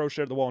to throw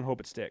shit at the wall and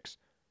hope it sticks.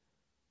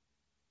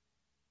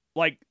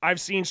 Like, I've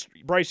seen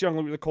Bryce Young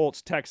with the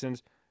Colts,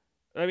 Texans.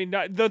 I mean,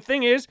 the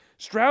thing is,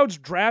 Stroud's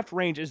draft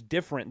range is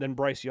different than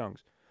Bryce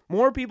Young's.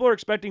 More people are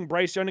expecting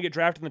Bryce Young to get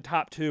drafted in the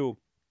top 2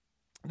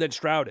 than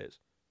Stroud is.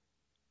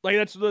 Like,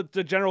 that's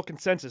the general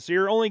consensus. So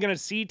you're only going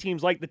to see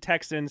teams like the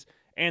Texans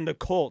and the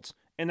Colts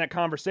in that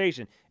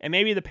conversation, and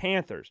maybe the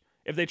Panthers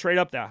if they trade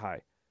up that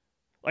high.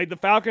 Like the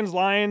Falcons,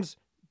 Lions,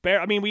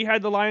 we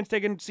had the Lions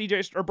taking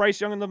CJ or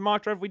Bryce Young in the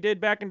mock draft we did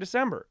back in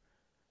December.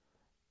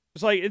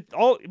 It's like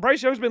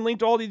Bryce Young's been linked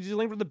to all these. He's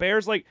linked with the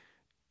Bears. Like,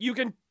 you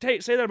can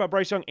say that about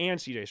Bryce Young and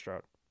CJ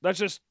Stroud.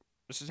 This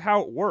is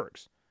how it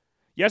works.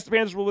 Yes, the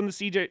Panthers will win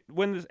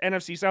the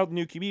NFC South,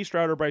 new QB,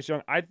 Stroud or Bryce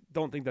Young. I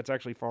don't think that's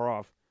actually far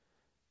off.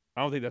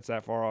 I don't think that's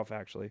that far off,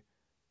 actually.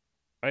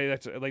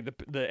 That's like the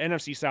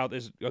NFC South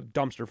is a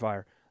dumpster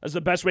fire. That's the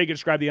best way you can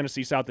describe the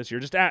NFC South this year.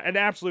 Just an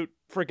absolute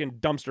freaking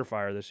dumpster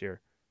fire this year.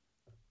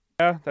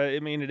 Yeah,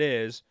 it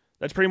is.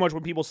 That's pretty much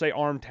when people say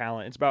arm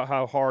talent. It's about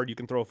how hard you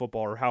can throw a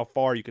football or how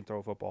far you can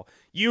throw a football.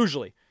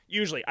 Usually.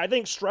 I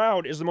think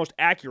Stroud is the most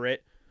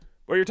accurate.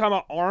 But you're talking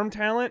about arm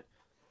talent.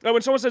 Like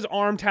when someone says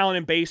arm talent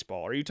in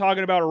baseball, are you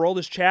talking about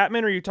Aroldis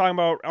Chapman or are you talking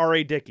about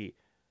R.A. Dickey?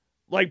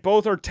 Like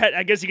both are,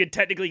 I guess you could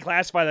technically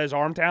classify that as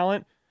arm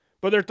talent,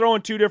 but they're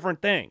throwing two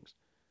different things.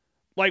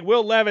 Like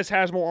Will Levis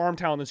has more arm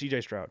talent than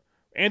C.J. Stroud.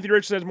 Anthony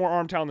Richardson has more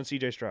arm talent than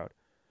C.J. Stroud.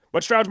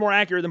 But Stroud's more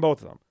accurate than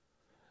both of them.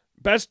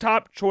 Best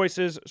top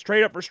choices,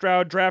 straight up for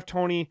Stroud, draft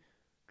Tony,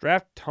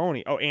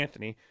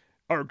 Anthony.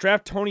 Or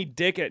draft Tony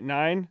Dick at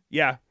 9.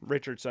 Yeah,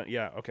 Richardson,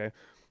 yeah, okay.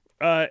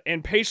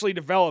 And patiently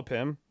develop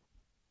him.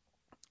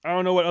 I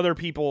don't know what other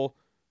people.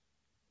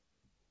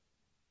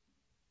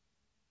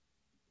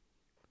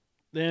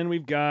 Then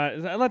we've got,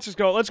 let's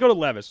go to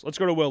Levis. Let's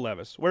go to Will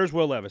Levis. Where's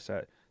Will Levis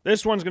at?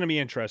 This one's going to be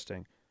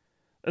interesting.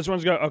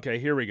 Okay,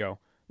 here we go.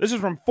 This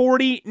is from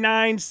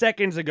 49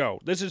 seconds ago.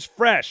 This is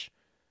fresh.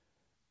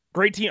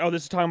 Great team. Oh,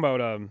 this is talking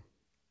about,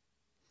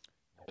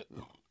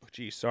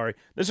 sorry.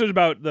 This was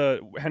about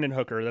the Hendon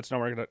Hooker.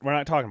 We're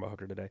not talking about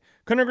Hooker today.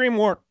 Couldn't agree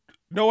more.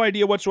 No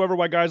idea whatsoever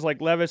why guys like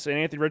Levis and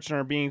Anthony Richardson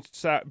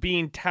are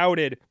being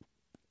touted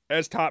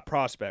as top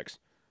prospects.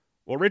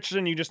 Well,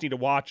 Richardson, you just need to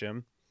watch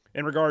him.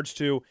 In regards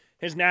to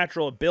his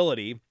natural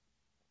ability,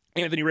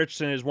 Anthony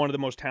Richardson is one of the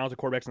most talented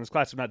quarterbacks in this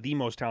class, if not the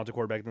most talented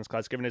quarterback in this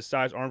class, given his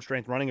size, arm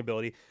strength, running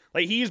ability.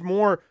 Like, he's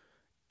more,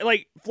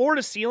 like, floor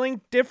to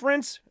ceiling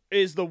difference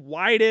is the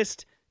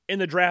widest in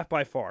the draft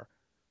by far.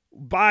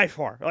 By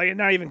far. Like,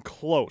 not even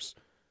close.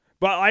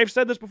 But I've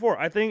said this before.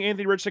 I think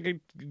Anthony Richardson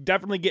could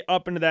definitely get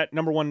up into that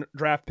number 1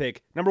 draft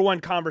pick, number 1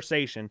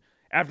 conversation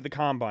after the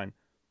combine.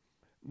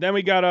 Then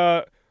we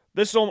got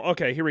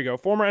okay, here we go.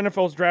 Former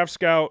NFL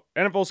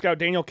scout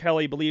Daniel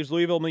Kelly believes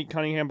Louisville Malik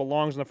Cunningham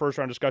belongs in the first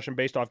round discussion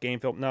based off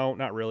game film. No,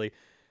 not really.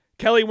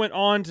 Kelly went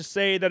on to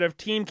say that if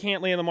team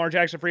can't land Lamar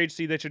Jackson free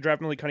agency, they should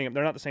draft Malik Cunningham.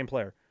 They're not the same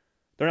player.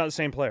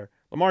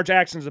 Lamar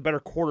Jackson is a better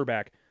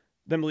quarterback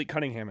than Malik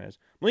Cunningham is.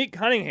 Malik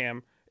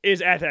Cunningham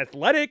is as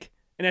athletic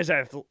and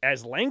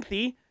as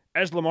lengthy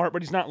as Lamar,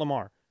 but he's not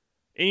Lamar.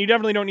 And you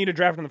definitely don't need to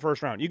draft him in the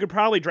first round. You could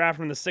probably draft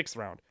him in the 6th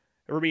round,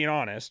 if we're being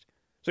honest.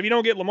 So if you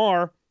don't get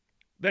Lamar,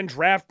 then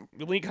draft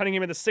Malik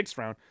Cunningham in the 6th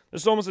round.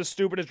 This is almost as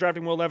stupid as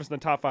drafting Will Levis in the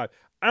top 5.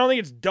 I don't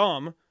think it's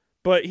dumb,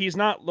 but he's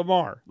not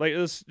Lamar. Like,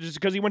 this, just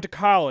because he went to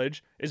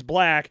college, is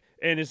black,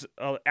 and is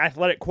an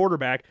athletic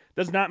quarterback,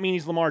 does not mean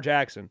he's Lamar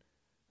Jackson.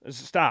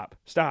 Stop.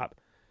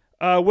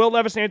 Will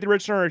Levis and Anthony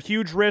Richardson are a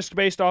huge risk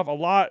based off a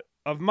lot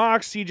of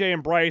mocks. CJ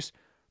and Bryce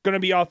going to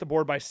be off the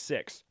board by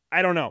 6.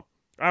 I don't know.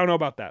 I don't know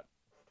about that.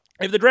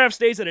 If the draft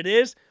stays that it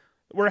is,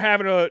 we're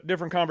having a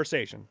different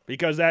conversation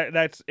because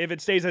that's if it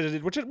stays as it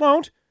is, which it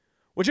won't.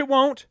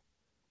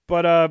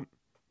 But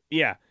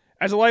yeah.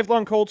 As a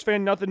lifelong Colts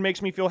fan, nothing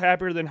makes me feel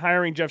happier than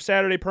hiring Jeff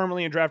Saturday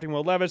permanently and drafting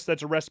Will Levis.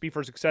 That's a recipe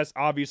for success.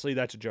 Obviously,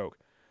 that's a joke.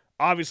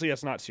 Obviously,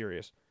 that's not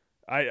serious.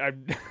 I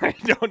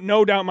don't,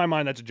 no doubt in my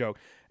mind that's a joke.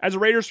 As a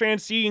Raiders fan,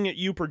 seeing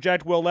you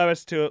project Will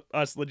Levis to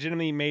us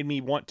legitimately made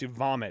me want to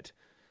vomit.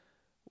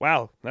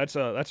 Wow, that's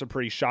a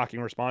pretty shocking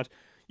response.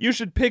 You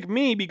should pick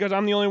me because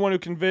I'm the only one who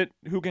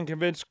can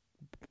convince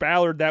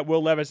Ballard that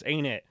Will Levis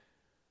ain't it.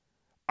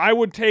 I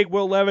would take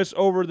Will Levis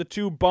over the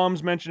 2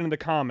 bums mentioned in the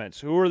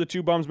comments. Who are the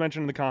 2 bums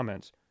mentioned in the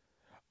comments?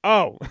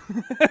 Oh.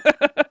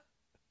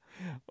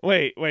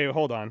 wait,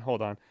 hold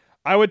on.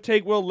 I would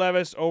take Will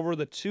Levis over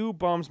the 2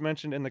 bums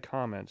mentioned in the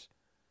comments.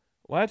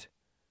 What?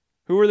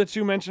 Who are the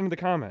 2 mentioned in the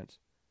comments?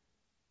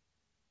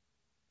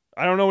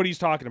 I don't know what he's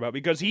talking about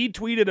because he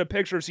tweeted a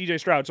picture of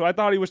CJ Stroud, so I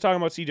thought he was talking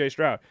about CJ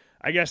Stroud.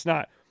 I guess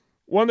not.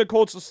 One of the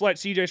Colts to select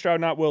CJ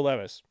Stroud, not Will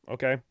Levis.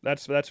 Okay,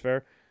 that's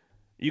fair.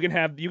 You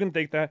can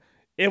think that.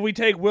 If we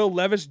take Will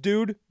Levis,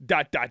 dude, ...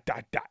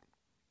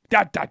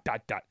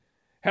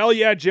 Hell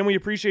yeah, Jim, we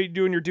appreciate you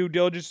doing your due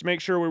diligence to make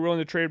sure we're willing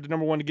to trade up to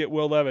number 1 to get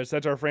Will Levis.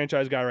 That's our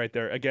franchise guy right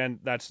there. Again,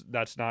 that's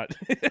not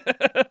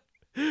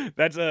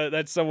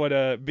that's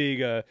somewhat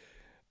being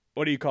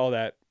what do you call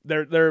that?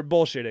 They're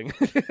bullshitting.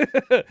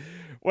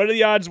 What are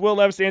the odds Will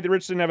Levis and Anthony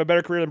Richardson have a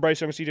better career than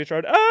Bryce Young and CJ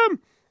Stroud? I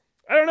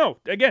don't know.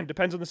 Again,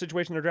 depends on the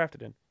situation they're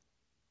drafted in.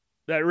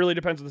 That really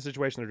depends on the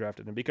situation they're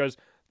drafted in because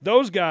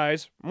those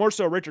guys, more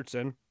so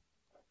Richardson,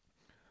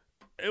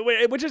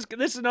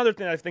 this is another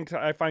thing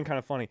I find kind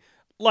of funny.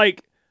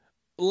 Like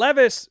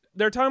Levis,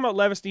 they're talking about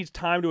Levis needs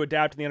time to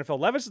adapt to the NFL.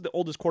 Levis is the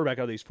oldest quarterback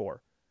out of these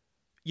 4.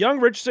 Young,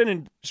 Richardson,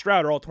 and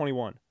Stroud are all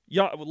 21.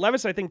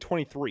 Levis, I think,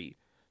 23.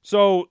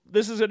 So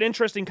this is an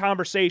interesting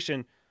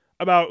conversation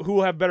about who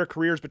will have better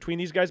careers between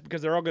these guys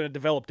because they're all going to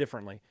develop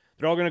differently.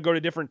 They're all going to go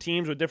to different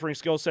teams with different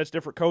skill sets,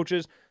 different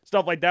coaches,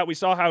 stuff like that. We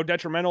saw how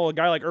detrimental a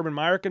guy like Urban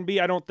Meyer can be.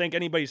 I don't think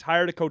anybody's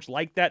hired a coach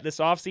like that this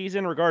offseason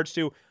in regards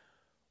to,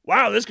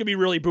 wow, this could be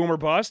really boom or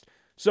bust.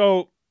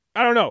 So,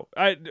 I don't know.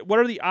 What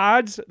are the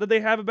odds that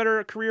they have a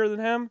better career than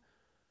him?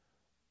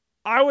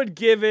 I would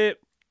give it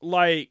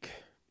like...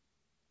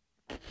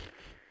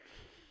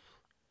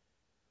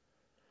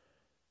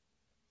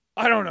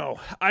 I don't know.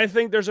 I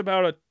think there's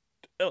about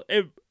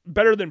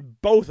better than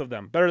both of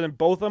them.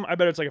 I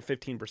bet it's like a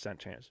 15%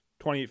 chance.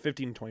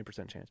 15 to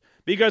 20% chance.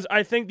 Because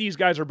I think these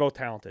guys are both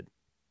talented.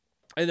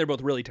 And they're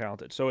both really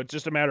talented. So it's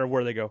just a matter of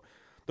where they go.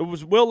 The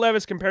Will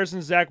Levis comparison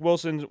to Zach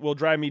Wilson will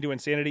drive me to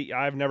insanity.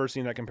 I've never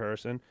seen that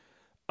comparison.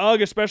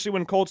 Ugh, especially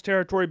when Colts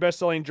territory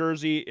best-selling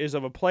jersey is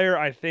of a player,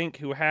 I think,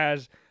 who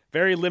has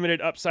very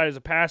limited upside as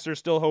a passer,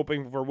 still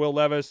hoping for Will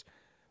Levis.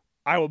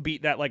 I will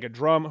beat that like a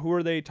drum. Who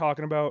are they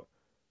talking about?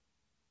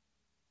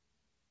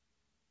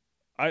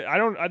 I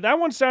don't. That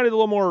one sounded a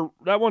little more.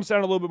 That one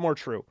sounded a little bit more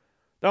true.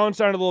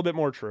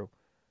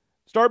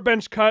 Start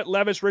bench cut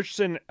Levis,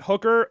 Richardson,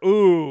 Hooker.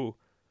 Ooh,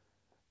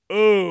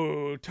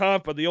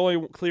 tough. But the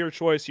only clear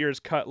choice here is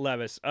cut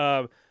Levis.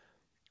 I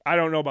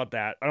don't know about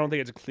that. I don't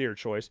think it's a clear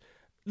choice.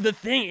 The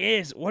thing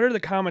is, what are the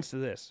comments to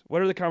this?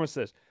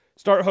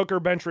 Start Hooker,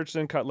 bench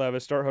Richardson, cut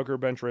Levis. Start Hooker,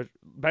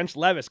 bench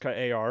Levis, cut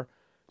AR.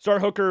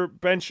 Start Hooker,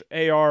 bench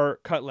AR,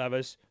 cut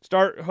Levis.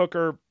 Start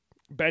Hooker,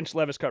 bench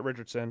Levis, cut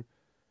Richardson.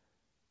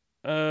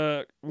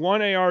 1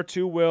 AR,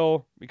 2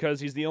 Will because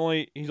he's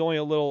only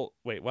a little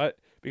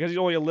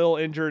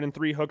injured, and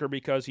 3 Hooker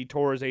because he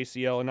tore his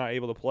ACL and not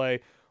able to play.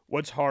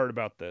 What's hard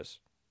about this?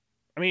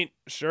 I mean,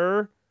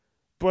 sure,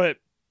 but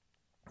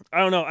I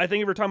don't know. I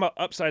think if we're talking about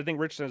upside, I think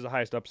Richardson is the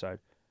highest upside.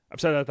 I've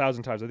said that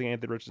 1,000 times. I think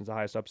Anthony Richardson's the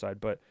highest upside,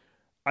 but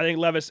I think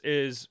Levis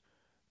is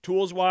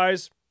tools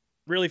wise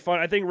really fun.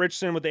 I think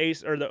Richardson with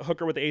the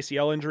Hooker with the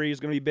ACL injury is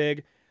going to be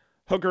big.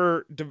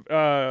 Hooker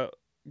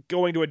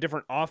going to a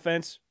different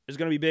offense is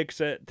going to be big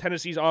because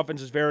Tennessee's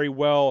offense is very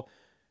well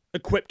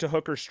equipped to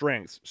Hooker's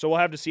strengths. So we'll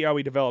have to see how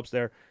he develops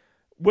there.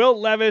 Will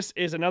Levis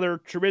is another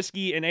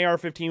Trubisky, and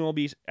AR-15 will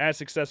be as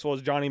successful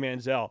as Johnny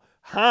Manziel.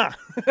 Huh.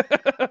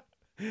 A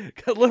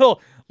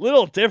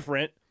little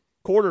different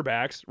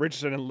quarterbacks,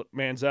 Richardson and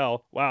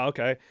Manziel. Wow,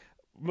 okay.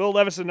 Will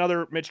Levis is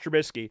another Mitch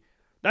Trubisky.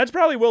 That's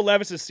probably Will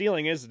Levis's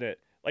ceiling, isn't it?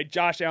 Like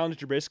Josh Allen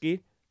to Trubisky.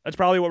 That's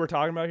probably what we're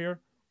talking about here.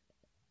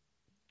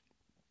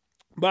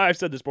 But I've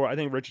said this before. I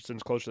think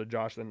Richardson's closer to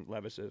Josh than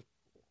Levis is.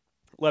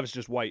 Levis is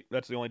just white.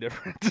 That's the only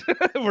difference.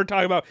 We're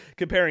talking about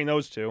comparing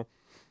those two.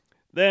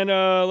 Then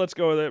let's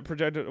go with it.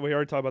 Projected. We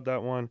already talked about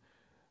that one.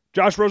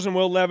 Josh Rosen,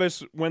 Will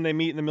Levis when they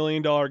meet in the $1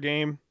 million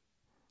game.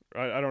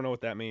 I don't know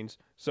what that means.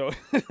 So,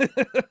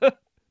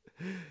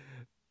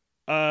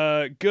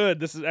 good.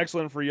 This is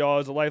excellent for y'all.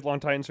 As a lifelong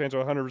Titans fan,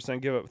 so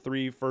 100% give up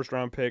 3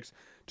 first-round picks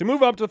to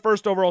move up to the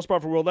first overall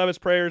spot for Will Levis.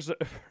 Prayers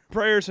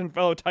and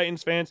fellow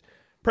Titans fans.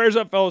 Prayers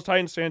up, fellow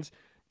Titans fans.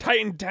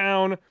 Titan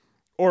down,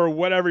 or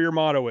whatever your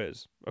motto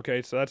is.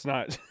 Okay, so that's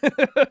not.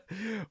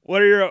 What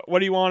do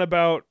you want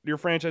about your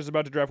franchise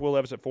about to draft Will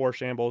Levis at 4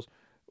 shambles?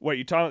 What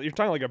you're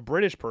talking like a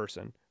British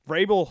person?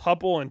 Vrabel,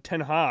 Huppel, and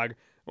Ten Hag.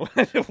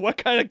 What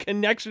kind of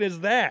connection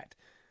is that?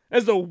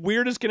 That's the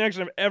weirdest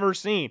connection I've ever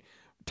seen.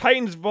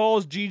 Titans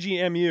Vols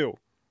GGMU.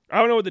 I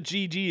don't know what the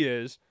GG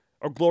is.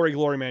 Oh,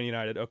 Glory Man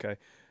United. Okay.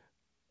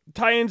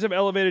 Titans have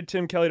elevated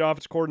Tim Kelly to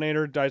offense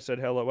coordinator. Dice said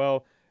hello.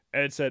 Well,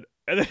 and it said,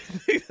 and then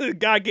the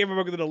guy gave him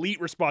an elite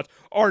response.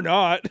 Or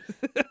not.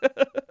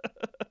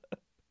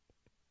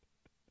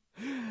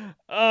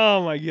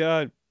 Oh my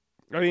God.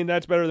 I mean,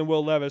 that's better than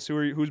Will Levis.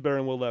 Who's better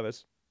than Will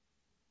Levis?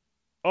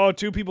 Oh,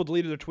 2 people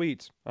deleted their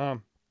tweets.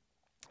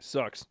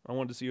 Sucks. I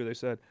wanted to see what they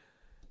said.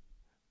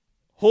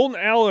 Holden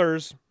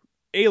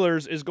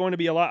Ehlers is going to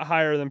be a lot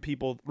higher than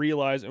people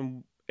realize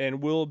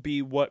and will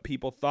be what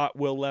people thought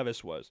Will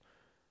Levis was.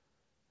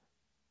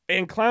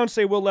 And clowns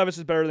say Will Levis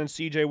is better than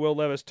CJ. Will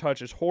Levis'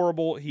 touch is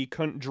horrible. He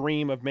couldn't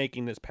dream of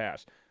making this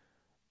pass.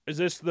 Is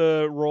this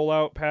the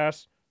rollout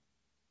pass?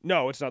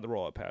 No, it's not the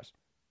rollout pass.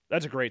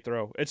 That's a great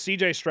throw. It's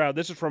CJ Stroud.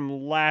 This is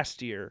from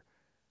last year.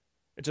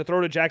 It's a throw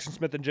to Jackson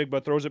Smith and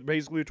Jigba. Throws it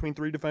basically between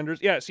 3 defenders.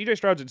 Yeah, CJ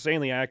Stroud's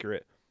insanely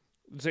accurate.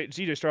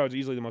 CJ Stroud's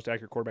easily the most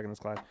accurate quarterback in this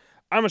class.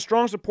 I'm a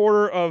strong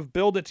supporter of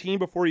build a team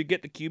before you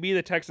get the QB.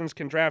 The Texans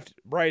can draft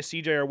Bryce,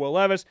 CJ, or Will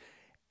Levis.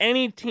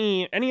 Any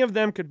of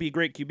them could be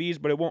great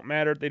QBs, but it won't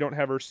matter if they don't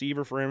have a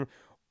receiver for him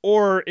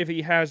or if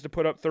he has to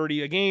put up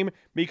 30 a game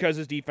because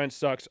his defense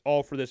sucks,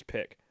 all for this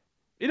pick.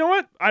 You know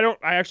what? I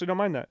actually don't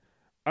mind that.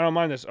 I don't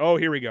mind this. Oh,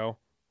 here we go.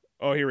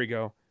 Oh,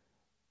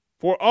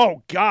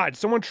 God,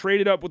 someone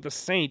traded up with the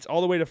Saints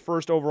all the way to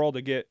first overall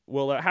to get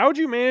Will Levis. How would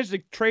you manage to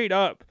trade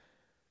up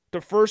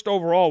to first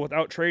overall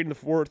without trading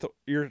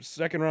your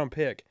second-round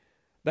pick?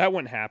 That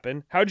wouldn't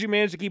happen. How'd you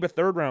manage to keep a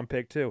third-round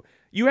pick, too?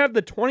 You have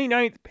the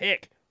 29th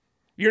pick.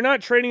 You're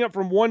not trading up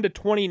from 1 to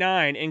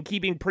 29 and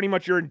keeping pretty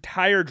much your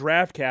entire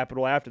draft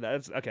capital after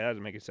that. Okay, that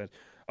doesn't make any sense.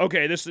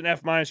 Okay, this is an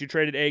F-. You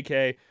traded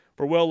AK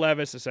for Will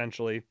Levis,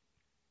 essentially.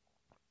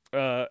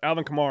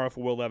 Alvin Kamara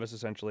for Will Levis,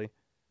 essentially.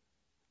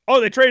 Oh,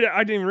 they traded. I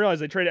didn't even realize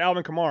they traded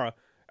Alvin Kamara.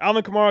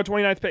 Alvin Kamara,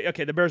 29th pick.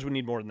 Okay, the Bears would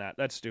need more than that.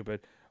 That's stupid.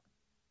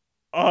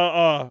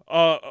 Automatic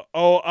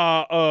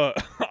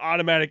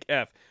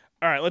F.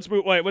 All right, let's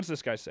move. Wait, what's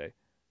this guy say?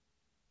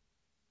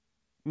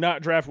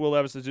 Not draft Will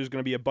Levis. This dude's going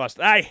to be a bust.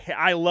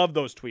 I love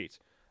those tweets.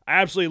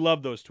 I absolutely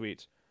love those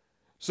tweets.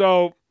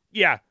 So,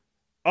 yeah.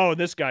 Oh,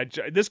 this guy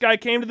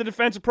came to the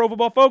defense of Pro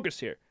Football Focus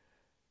here.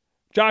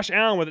 Josh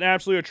Allen with an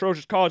absolutely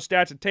atrocious college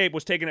stats and tape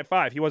was taken at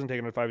 5. He wasn't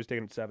taken at 5. He was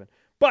taken at 7.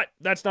 But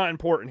that's not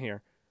important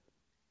here.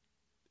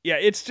 Yeah,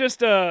 it's just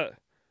the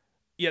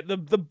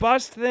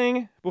bust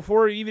thing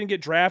before you even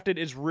get drafted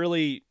is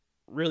really,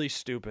 really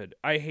stupid.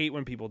 I hate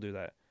when people do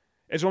that.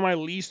 It's one of my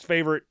least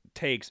favorite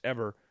takes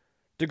ever.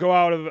 To go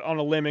out on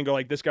a limb and go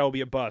like, this guy will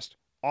be a bust.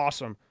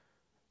 Awesome.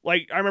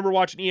 Like, I remember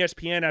watching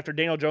ESPN after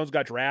Daniel Jones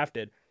got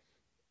drafted.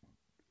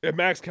 And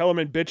Max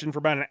Kellerman bitching for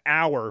about an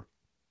hour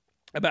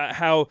about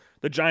how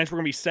the Giants were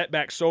going to be set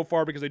back so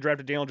far because they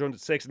drafted Daniel Jones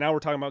at 6. And now we're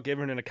talking about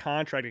giving him a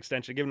contract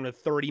extension, giving him a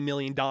 $30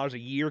 million a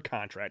year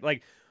contract.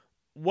 Like,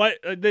 what?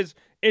 It's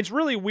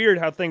really weird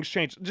how things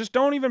change. Just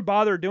don't even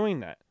bother doing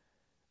that.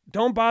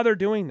 Don't bother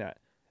doing that.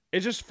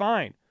 It's just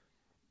fine.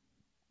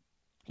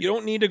 You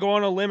don't need to go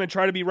on a limb and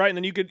try to be right. And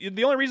then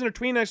the only reason they're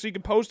tweeting that is so you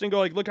can post and go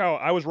like, look how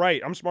I was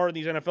right. I'm smarter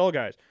than these NFL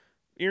guys.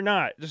 You're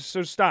not.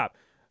 So stop.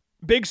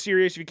 Big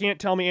serious. You can't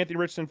tell me Anthony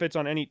Richardson fits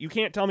on any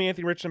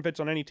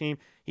team.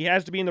 He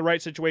has to be in the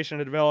right situation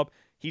to develop.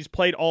 He's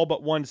played all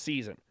but one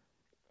season.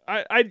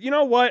 You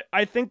know what?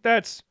 I think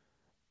that's,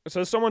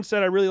 so someone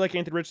said, I really like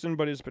Anthony Richardson,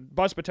 but his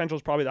bust potential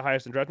is probably the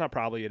highest in draft. Not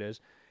probably, it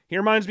is. He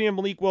reminds me of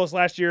Malik Willis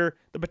last year.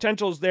 The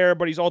potential is there,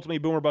 but he's ultimately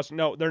boomer bust.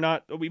 No, they're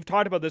not. We've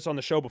talked about this on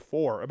the show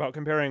before about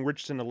comparing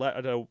Richardson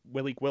to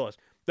Malik Willis.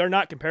 They're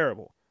not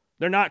comparable.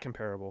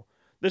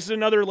 This is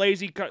another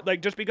lazy,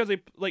 like, just because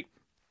they, like,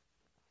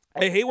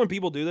 I hate when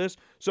people do this.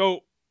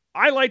 So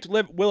I liked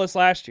Willis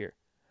last year.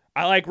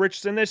 I like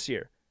Richardson this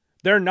year.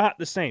 They're not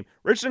the same.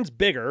 Richardson's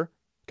bigger.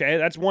 Okay,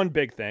 that's one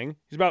big thing.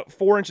 He's about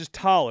 4 inches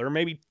taller,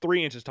 maybe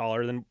 3 inches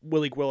taller than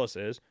Malik Willis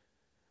is.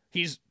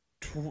 He's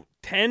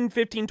 10,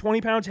 15,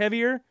 20 pounds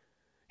heavier.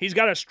 He's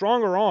got a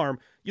stronger arm.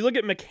 You look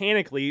at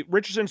mechanically,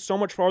 Richardson's so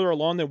much farther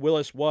along than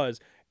Willis was.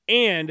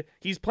 And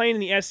he's playing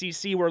in the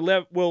SEC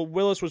where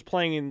Willis was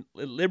playing in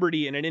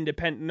Liberty in an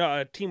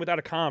independent team without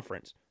a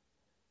conference.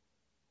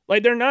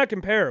 Like, they're not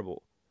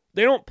comparable.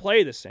 They don't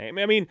play the same.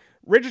 I mean,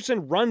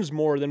 Richardson runs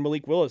more than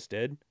Malik Willis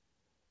did.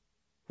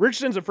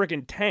 Richardson's a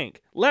freaking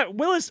tank.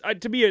 Willis,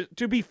 to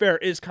be fair,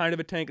 is kind of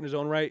a tank in his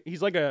own right.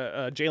 He's like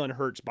a Jalen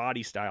Hurts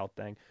body style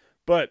thing.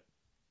 But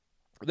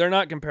they're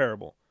not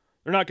comparable.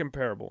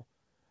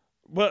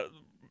 But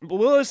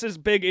Willis's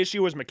big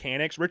issue was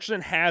mechanics.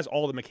 Richardson has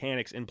all the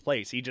mechanics in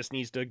place. He just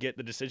needs to get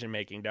the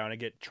decision-making down and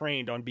get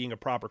trained on being a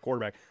proper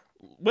quarterback.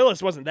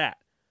 Willis wasn't that.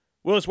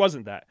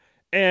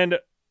 And,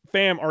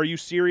 fam, are you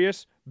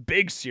serious?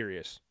 Big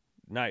serious.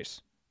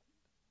 Nice.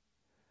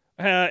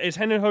 Is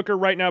Hendon Hooker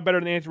right now better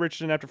than Anthony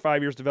Richardson after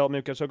 5 years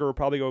development? Because Hooker will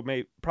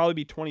probably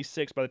be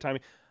 26 by the time.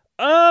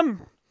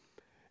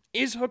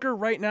 Is Hooker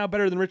right now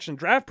better than Richardson?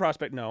 Draft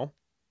prospect, no.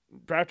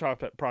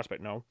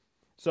 Prospect, no.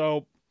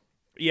 So,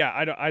 yeah,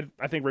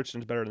 I think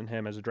Richardson's better than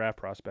him as a draft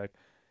prospect.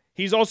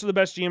 He's also the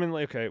best GM in the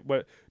league. Okay,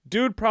 but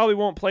dude probably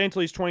won't play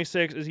until he's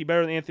 26. Is he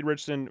better than Anthony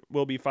Richardson?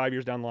 Will be 5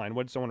 years down the line.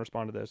 What did someone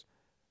respond to this?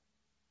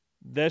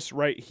 This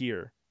right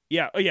here.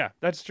 Yeah,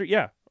 that's true.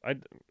 Yeah, I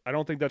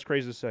don't think that's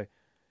crazy to say.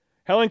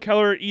 Helen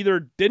Keller either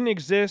didn't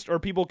exist or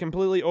people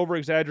completely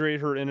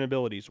over-exaggerated her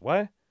inabilities.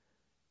 What?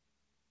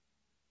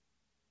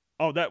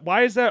 Oh,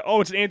 why is that?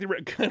 Oh, it's an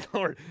Anthony. Good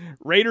Lord.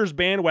 Raiders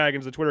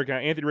bandwagon's the Twitter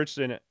account. Anthony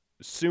Richardson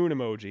soon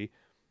emoji.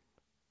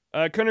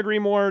 Couldn't agree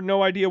more.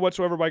 No idea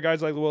whatsoever by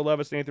guys like Will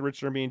Levis and Anthony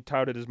Richardson are being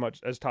touted as much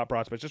as top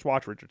prospects. Just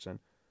watch Richardson.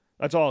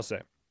 That's all I'll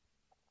say.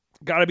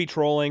 Gotta be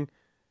trolling.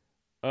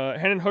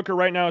 Hendon Hooker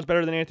right now is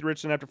better than Anthony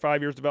Richardson after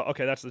 5 years develop.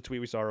 Okay, that's the tweet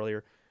we saw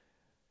earlier.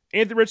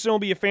 Anthony Richardson will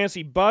be a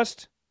fantasy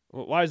bust.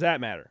 Well, why does that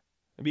matter?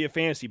 It'll be a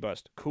fantasy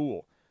bust.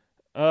 Cool.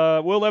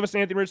 Will Levis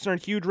and Anthony Richardson are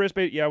huge risk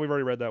bait. Yeah, we've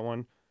already read that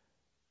one.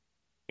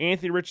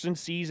 Anthony Richardson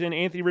season.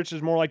 Anthony Richardson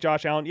is more like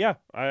Josh Allen. Yeah,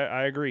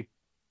 I agree.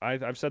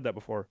 I've said that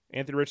before.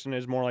 Anthony Richardson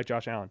is more like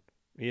Josh Allen.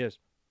 He is.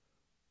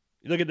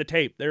 You look at the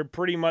tape. They're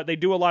pretty much, they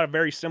do a lot of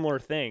very similar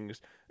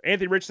things.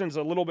 Anthony Richardson's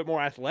a little bit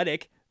more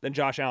athletic than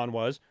Josh Allen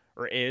was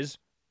or is,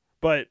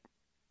 but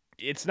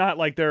it's not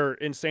like they're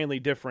insanely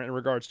different in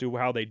regards to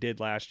how they did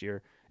last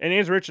year. And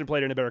Anthony Richardson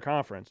played in a better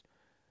conference.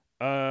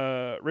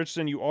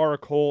 Richardson, you are a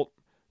Colt.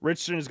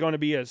 Richardson is going to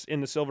be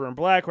in the silver and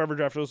black. Whoever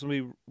drafts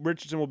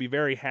Richardson will be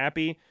very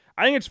happy.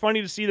 I think it's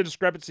funny to see the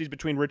discrepancies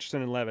between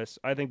Richardson and Levis.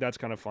 I think that's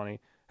kind of funny.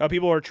 How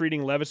people are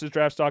treating Levis's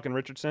draft stock and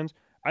Richardson's.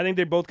 I think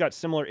they both got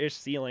similar-ish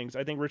ceilings.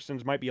 I think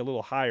Richardson's might be a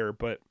little higher,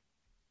 but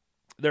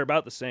they're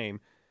about the same.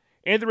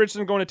 Anthony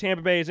Richardson going to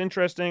Tampa Bay is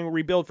interesting.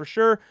 Rebuild for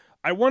sure.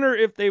 I wonder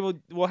if they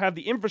will have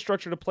the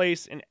infrastructure to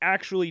place and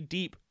actually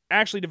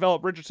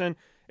develop Richardson.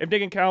 If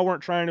Nick and Cal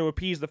weren't trying to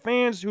appease the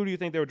fans, who do you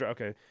think they would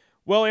draft? Okay.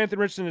 Well, Anthony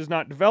Richardson is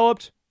not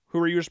developed. Who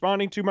are you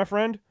responding to, my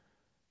friend?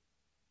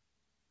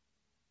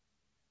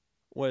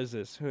 What is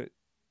this? Who,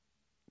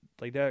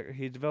 like that?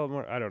 He developed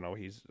more. I don't know.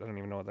 I don't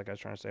even know what that guy's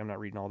trying to say. I'm not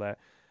reading all that.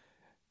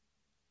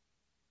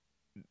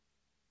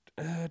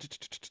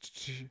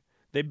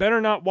 They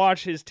better not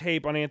watch his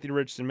tape on Anthony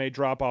Richardson. May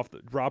drop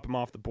him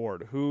off the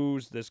board.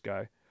 Who's this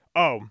guy?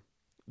 Oh,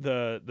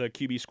 the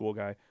QB school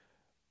guy.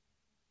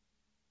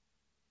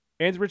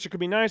 Anthony Richardson could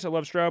be nice. I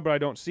love Stroud, but I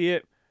don't see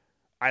it.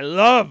 I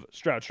love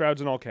Stroud.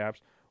 Stroud's in all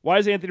caps. Why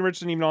is Anthony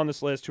Richardson even on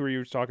this list? Who are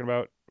you talking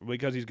about?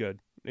 Because he's good.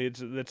 It's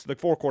the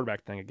 4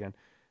 quarterback thing again.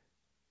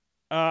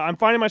 I'm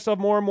finding myself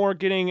more and more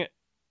getting on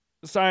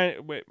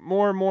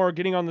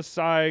the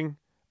side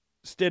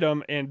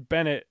Stidham and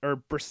Bennett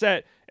or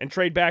Brissett and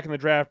trade back in the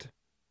draft.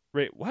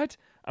 Wait, what?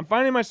 I'm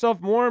finding myself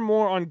more and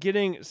more on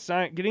getting on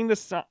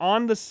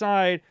the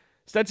side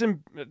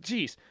Stetson.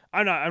 Jeez,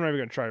 I'm not even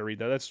going to try to read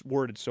that. That's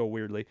worded so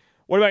weirdly.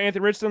 What about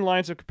Anthony Richardson?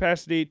 Lions have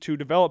capacity to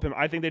develop him.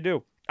 I think they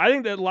do. I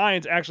think the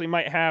Lions actually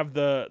might have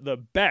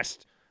the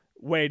best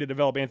way to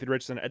develop Anthony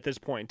Richardson at this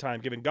point in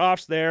time, given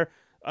Goff's there.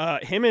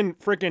 Him and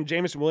frickin'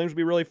 Jameson Williams would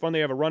be really fun.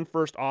 They have a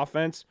run-first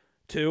offense,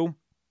 too.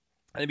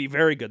 They'd be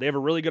very good. They have a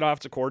really good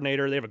offensive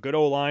coordinator. They have a good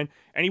O-line,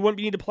 and he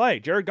wouldn't need to play.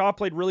 Jared Goff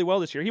played really well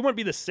this year. He wouldn't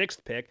be the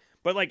 6th pick,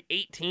 but like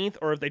 18th,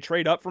 or if they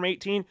trade up from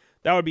 18,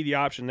 that would be the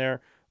option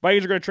there.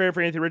 Vikings are going to trade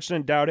for Anthony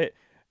Richardson. Doubt it.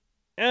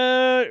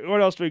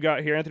 What else do we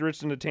got here? Anthony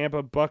Richardson to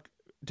Tampa,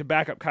 to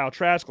back up Kyle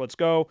Trask. Let's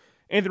go.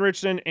 Anthony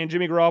Richardson and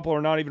Jimmy Garoppolo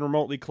are not even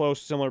remotely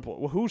close. Similar.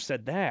 Well, who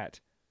said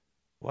that?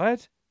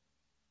 What?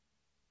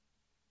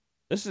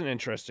 This is an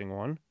interesting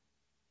one.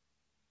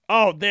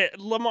 Oh,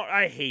 Lamar.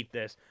 I hate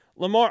this.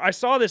 Lamar. I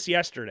saw this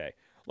yesterday.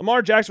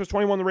 Lamar Jackson was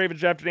 21 when the Ravens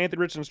drafted. Anthony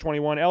Richardson was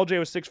 21. LJ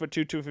was 6'2",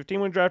 215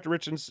 when drafted.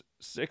 Richardson's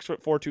 6'4",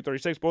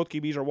 236. Both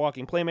QBs are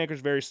walking playmakers,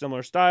 very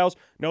similar styles.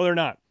 No, they're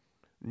not.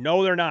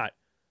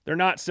 They're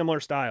not similar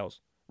styles.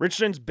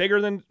 Richardson's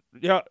bigger than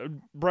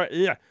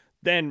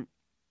than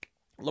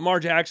Lamar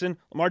Jackson.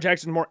 Lamar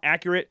Jackson's more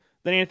accurate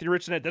than Anthony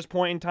Richardson at this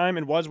point in time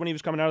and was when he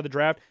was coming out of the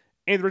draft.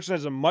 Anthony Richardson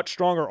has a much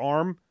stronger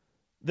arm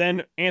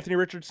than Anthony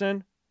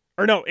Richardson.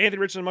 Or no, Anthony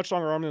Richardson has a much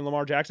stronger arm than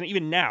Lamar Jackson.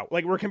 Even now.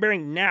 Like, we're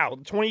comparing now.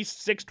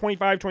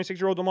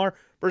 26-year-old Lamar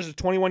versus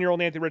 21-year-old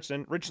Anthony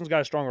Richardson. Richardson's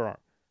got a stronger arm.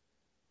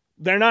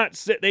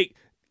 Anthony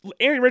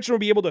Richardson will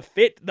be able to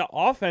fit the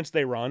offense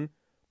they run,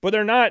 but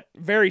they're not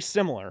very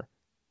similar.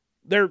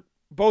 They're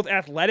both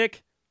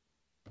athletic.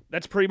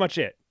 That's pretty much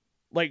it.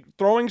 Like,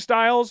 throwing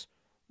styles,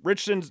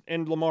 Richardson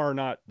and Lamar are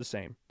not the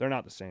same. They're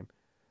not the same.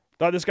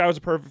 Thought this guy was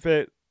a perfect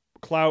fit.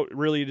 Clout,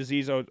 really a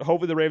disease.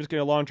 Hopefully the Ravens get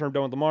a long-term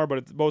done with Lamar, but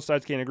if both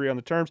sides can't agree on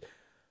the terms.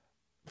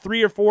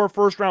 3 or 4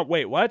 first-round.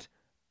 Wait, what?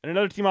 And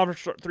another team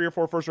offers 3 or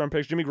 4 first-round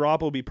picks. Jimmy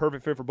Garoppolo will be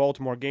perfect fit for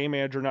Baltimore. Game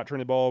manager, not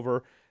turning the ball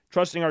over.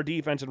 Trusting our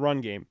defense and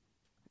run game.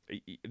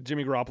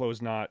 Jimmy Garoppolo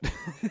is not.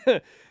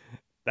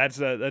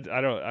 That's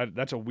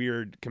a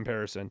weird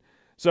comparison.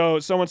 So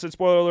someone said,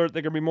 spoiler alert,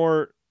 there could be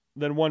more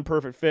than one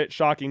perfect fit.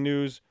 Shocking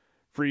news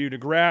for you to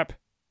grab.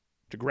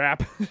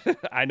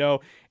 I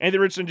know. Anthony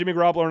Richardson and Jimmy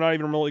Garoppolo are not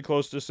even remotely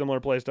close to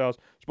similar play styles.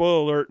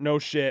 Spoiler alert, no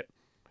shit.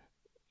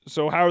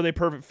 So how are they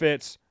perfect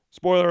fits?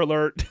 Spoiler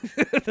alert.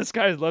 This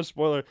guy loves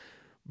spoiler.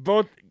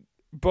 Both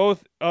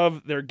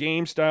of their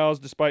game styles,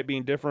 despite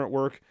being different,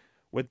 work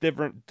with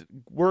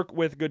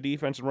good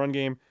defense and run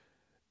game.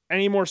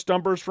 Any more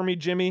stumpers for me,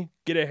 Jimmy?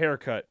 Get a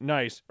haircut.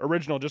 Nice.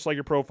 Original, just like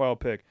your profile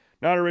pic.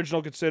 Not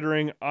original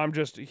considering I'm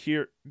sure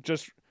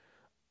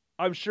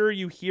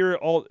you hear it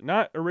all.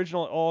 Not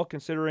original at all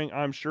considering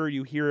I'm sure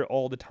you hear it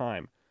all the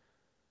time.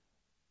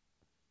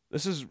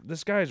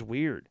 This guy's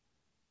weird.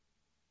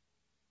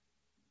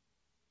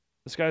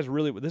 This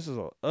is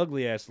an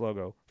ugly ass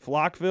logo.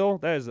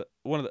 Flockville, that is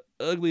one of the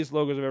ugliest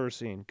logos I've ever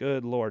seen.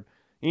 Good Lord.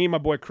 You need my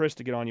boy Chris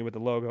to get on you with the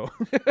logo.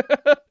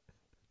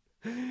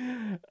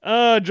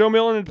 Joe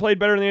Milton had played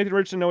better than Anthony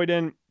Richardson. No, he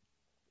didn't.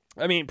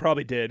 I mean,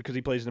 probably did because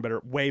he plays in a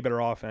way better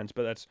offense,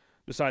 but that's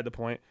beside the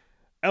point.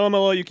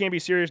 LMLO, you can't be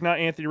serious. Not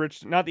the Anthony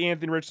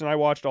Richardson I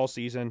watched all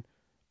season.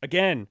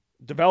 Again,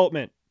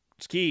 development.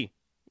 It's key.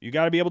 You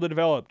got to be able to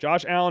develop.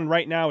 Josh Allen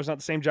right now is not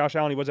the same Josh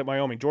Allen he was at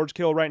Wyoming. George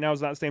Kittle right now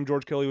is not the same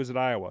George Kittle he was at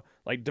Iowa.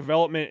 Like,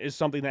 development is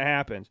something that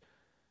happens.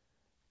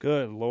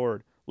 Good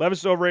Lord. Levis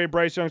is overrated.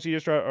 Bryce Young,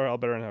 CJ Stroud. Or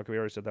better than how we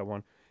already said that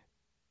one.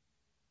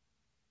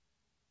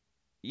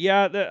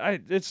 Yeah,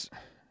 it's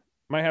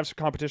might have some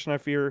competition, I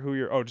fear.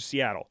 Just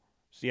Seattle.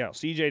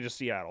 CJ just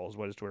Seattle is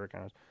what his Twitter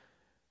account is.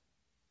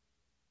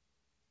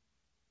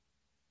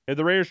 If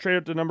the Raiders trade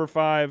up to number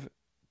 5,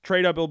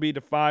 trade up will be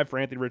to 5 for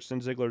Anthony Richardson.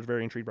 Ziegler is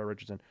very intrigued by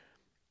Richardson.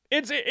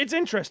 It's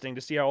interesting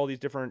to see how all these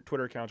different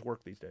Twitter accounts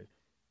work these days.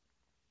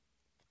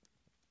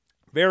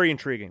 Very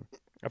intriguing.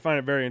 I find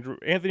it very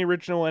intriguing. Anthony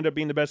Richardson will end up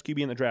being the best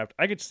QB in the draft.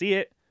 I could see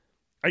it.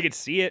 Who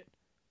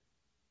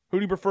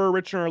do you prefer,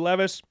 Richardson or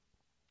Levis?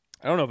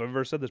 I don't know if I've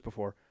ever said this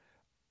before.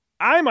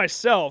 I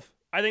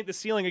think the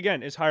ceiling,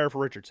 again, is higher for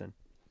Richardson.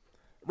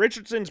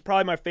 Richardson's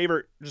probably my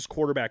favorite just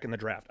quarterback in the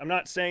draft. I'm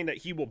not saying that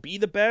he will be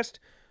the best,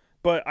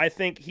 but I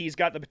think he's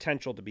got the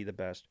potential to be the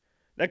best.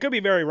 That could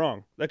be very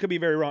wrong.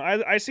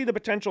 I see the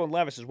potential in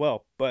Levis as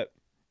well, but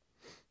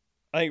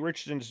I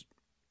think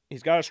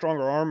he's got a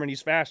stronger arm and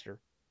he's faster.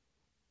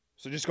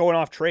 So just going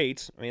off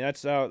traits, I mean,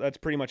 that's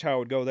pretty much how it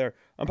would go there.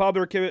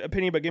 Unpopular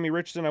opinion, but give me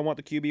Richardson. I want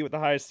the QB with the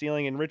highest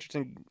ceiling, and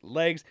Richardson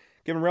legs,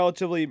 give him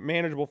relatively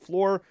manageable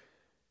floor,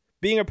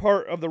 being a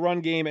part of the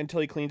run game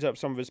until he cleans up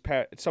some of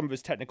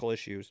his technical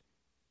issues.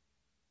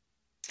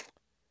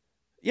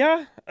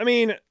 Yeah, I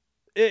mean,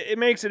 it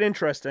makes it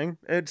interesting.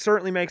 It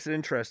certainly makes it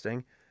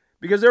interesting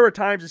because there were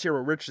times this year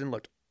where Richardson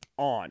looked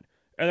on,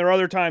 and there were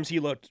other times he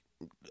looked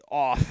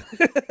off.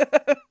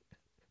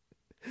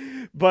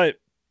 But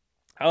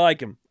I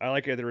like him. I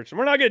like Anthony Richardson.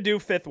 We're not going to do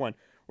fifth one.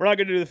 We're not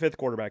going to do the fifth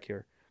quarterback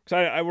here.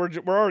 Because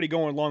we're already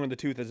going long in the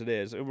tooth as it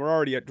is. We're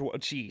already at,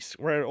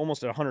 we're at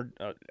almost 100,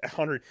 an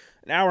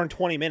hour and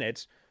 20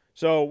 minutes.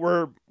 So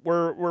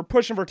we're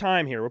pushing for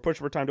time here. We're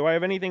pushing for time. Do I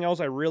have anything else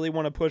I really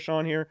want to push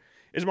on here?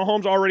 Is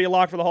Mahomes already a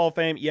lock for the Hall of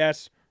Fame?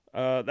 Yes.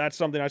 That's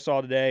something I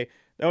saw today.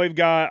 Then we've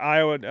got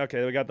Iowa.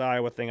 Okay, we got the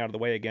Iowa thing out of the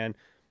way again.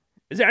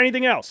 Is there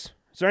anything else?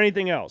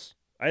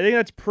 I think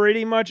that's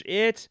pretty much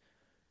it.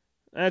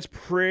 That's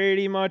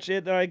pretty much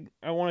it that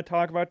I want to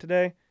talk about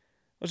today.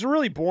 It's a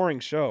really boring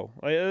show.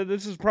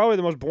 This is probably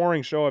the most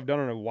boring show I've done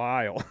in a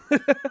while.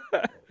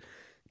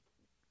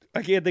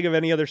 I can't think of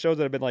any other shows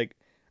that have been like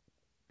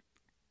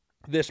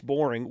this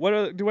boring.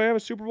 Do I have a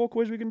Super Bowl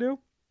quiz we can do?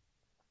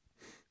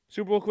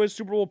 Super Bowl quiz,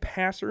 Super Bowl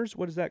passers.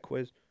 What is that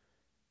quiz?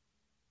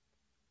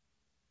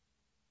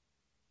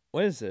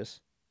 What is this?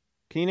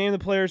 Can you name the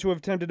players who have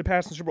attempted to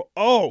pass in the Super Bowl?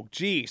 Oh,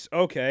 geez.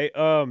 Okay.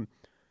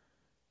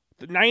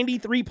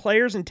 93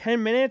 players in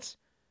 10 minutes?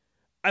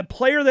 A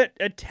player that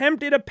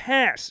attempted a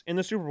pass in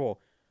the Super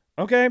Bowl.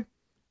 Okay,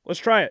 let's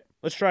try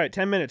it.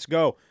 10 minutes,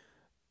 go.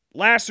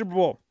 Last Super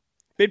Bowl,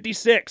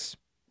 56,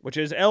 which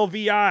is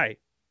LVI,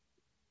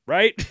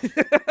 right?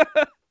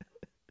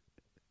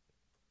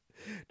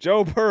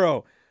 Joe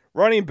Burrow,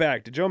 running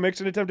back. Did Joe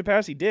Mixon attempt to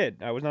pass? He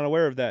did. I was not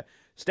aware of that.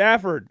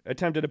 Stafford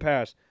attempted to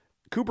pass.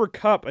 Cooper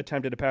Kupp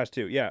attempted to pass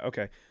too. Yeah,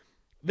 okay.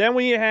 Then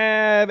we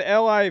have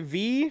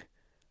LIV,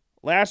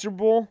 last Super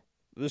Bowl.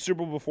 The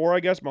Super Bowl before,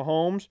 I guess,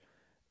 Mahomes.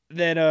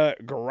 Then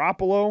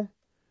Garoppolo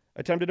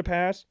attempted to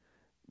pass.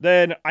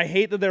 Then I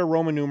hate that they're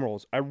Roman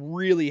numerals. I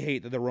really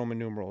hate that they're Roman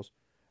numerals.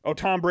 Oh,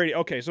 Tom Brady.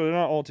 Okay, so they're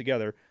not all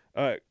together.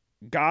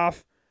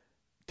 Goff.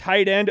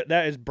 Tight end,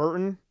 that is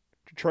Burton.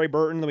 Trey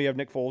Burton. Then we have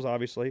Nick Foles,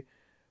 obviously.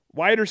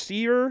 Wide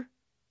receiver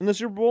in the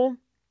Super Bowl.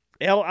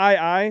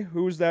 LII.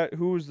 Who's that?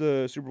 Who was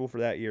the Super Bowl for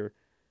that year?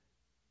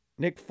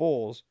 Nick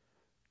Foles.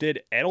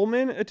 Did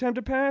Edelman attempt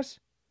to pass?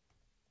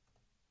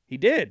 He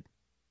did.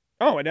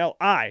 Oh, an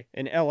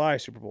LI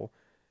Super Bowl.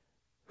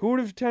 Who would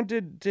have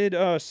attempted? Did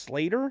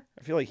Slater?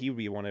 I feel like he would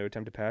be one to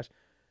attempt to pass.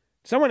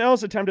 Someone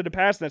else attempted to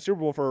pass in that Super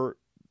Bowl for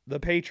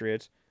the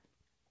Patriots.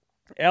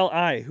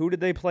 LI. Who did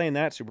they play in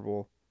that Super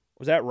Bowl?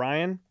 Was that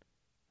Ryan?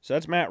 So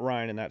that's Matt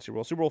Ryan in that Super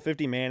Bowl. Super Bowl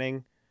 50,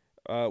 Manning,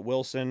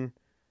 Wilson.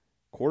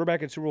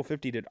 Quarterback at Super Bowl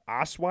 50, did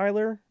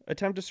Osweiler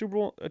attempt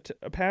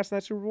a pass in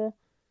that Super Bowl?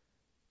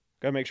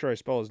 Gotta make sure I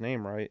spell his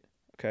name right.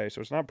 Okay, so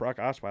it's not Brock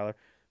Osweiler.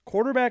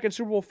 Quarterback at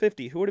Super Bowl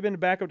 50. Who would have been the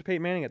backup to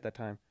Peyton Manning at that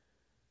time?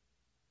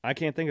 I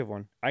can't think of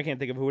one. I can't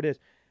think of who it is.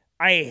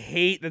 I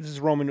hate that this is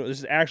Roman. This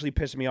is actually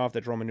pissing me off that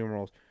it's Roman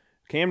numerals.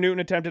 Cam Newton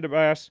attempted to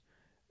pass.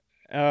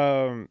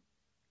 Wow.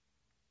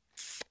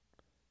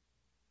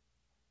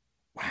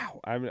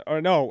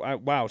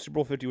 Wow. Super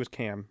Bowl 50 was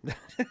Cam.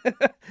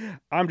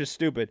 I'm just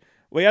stupid.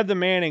 We have the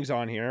Mannings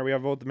on here. We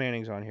have both the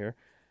Mannings on here.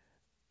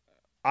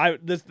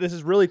 This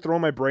is really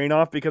throwing my brain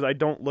off because I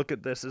don't look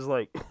at this as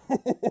like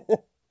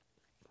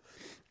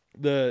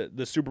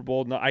the Super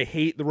Bowl. No, I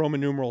hate the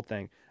Roman numeral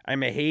thing.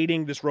 I'm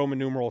hating this Roman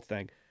numeral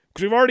thing.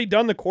 Because we've already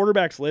done the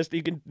quarterbacks list.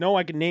 I can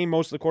name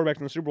most of the quarterbacks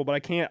in the Super Bowl, but I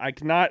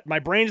cannot, my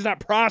brain is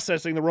not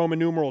processing the Roman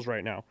numerals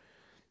right now.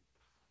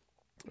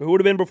 Who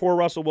would have been before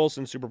Russell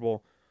Wilson Super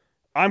Bowl?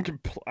 I'm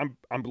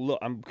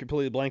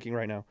completely blanking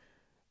right now.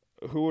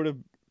 Who would have,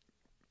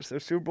 so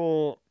Super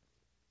Bowl,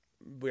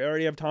 we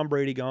already have Tom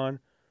Brady gone.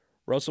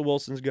 Russell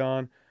Wilson's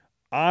gone.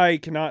 I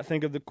cannot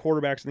think of the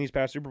quarterbacks in these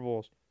past Super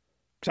Bowls.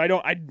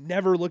 Because I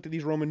never looked at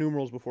these Roman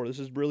numerals before. This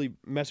is really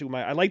messing with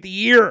I like the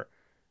year.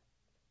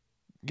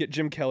 Get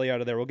Jim Kelly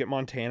out of there. We'll get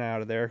Montana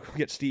out of there. We'll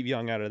get Steve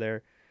Young out of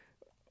there.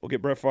 We'll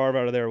get Brett Favre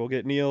out of there. We'll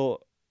get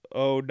Neil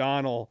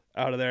O'Donnell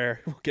out of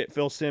there. We'll get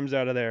Phil Simms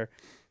out of there.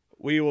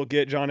 We will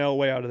get John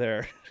Elway out of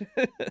there.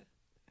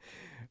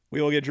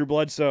 We will get Drew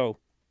Bledsoe.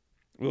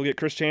 We'll get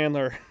Chris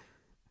Chandler.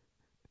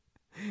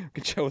 We'll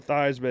get Joe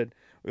Theismann.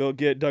 We'll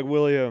get Doug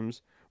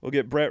Williams. We'll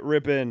get Brett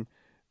Rippin.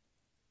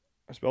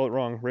 I spelled it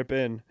wrong.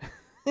 Rippin.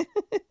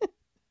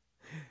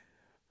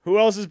 Who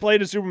else has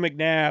played a Super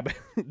McNabb?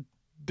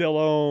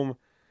 Delhomme.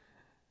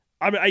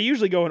 I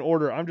usually go in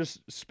order. I'm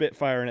just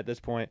spitfiring at this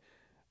point.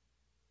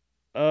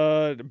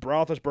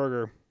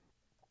 Roethlisberger.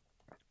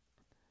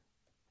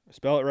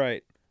 Spell it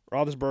right.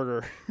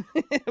 Roethlisberger.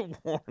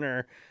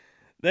 Warner.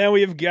 Then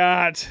we've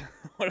got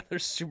what other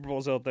Super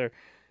Bowls out there?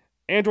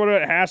 Antoine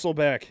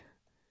Hasselbeck.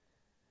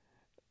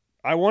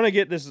 I want to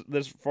get this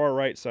far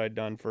right side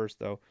done first,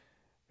 though.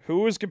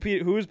 Who has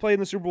played in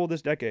the Super Bowl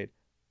this decade?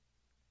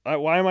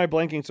 Why am I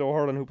blanking so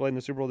hard on who played in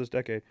the Super Bowl this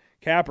decade?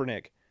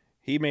 Kaepernick.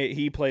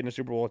 He played in the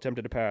Super Bowl,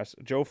 attempted to pass.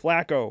 Joe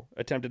Flacco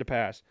attempted to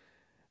pass.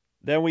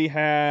 Then we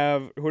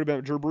have who would have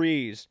been Drew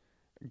Brees,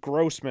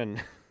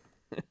 Grossman,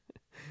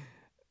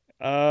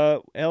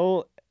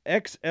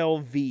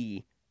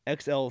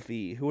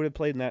 XLV. Who would have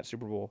played in that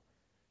Super Bowl?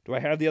 Do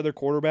I have the other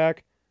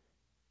quarterback?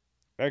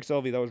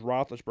 XLV. That was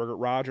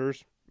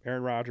Roethlisberger,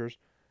 Aaron Rodgers.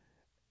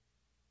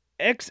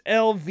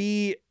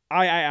 XLVIII.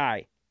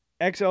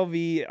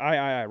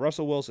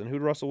 Russell Wilson. Who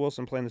did Russell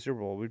Wilson play in the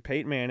Super Bowl? We had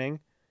Peyton Manning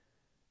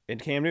and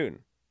Cam Newton.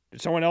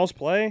 Did someone else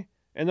play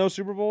in those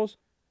Super Bowls?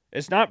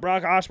 It's not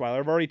Brock Osweiler.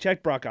 I've already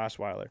checked Brock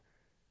Osweiler.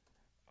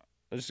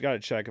 I just got to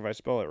check if I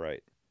spell it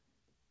right.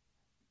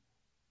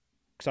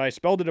 Because I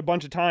spelled it a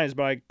bunch of times,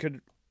 but I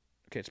could...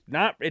 Okay,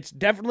 it's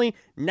definitely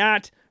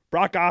not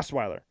Brock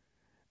Osweiler.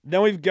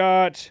 Then we've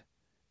got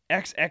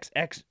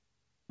XXXVII.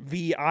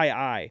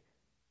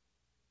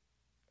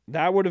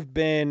 That would have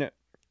been,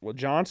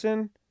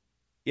 Johnson?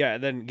 Yeah,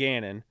 then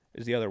Gannon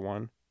is the other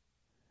one.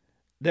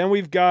 Then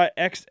we've got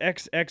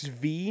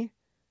XXXV.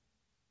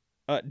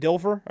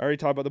 Dilfer. I already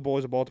talked about the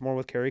Boys of Baltimore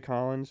with Kerry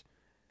Collins.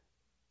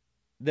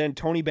 Then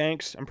Tony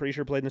Banks, I'm pretty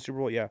sure played in the Super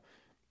Bowl. Yeah.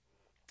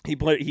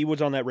 He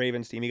was on that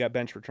Ravens team. He got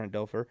benched for Trent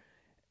Dilfer.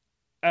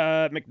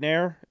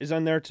 McNair is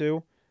on there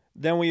too.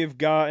 Then we've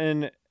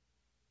gotten,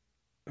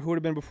 who would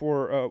have been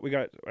before?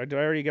 Did I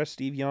already guess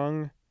Steve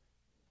Young?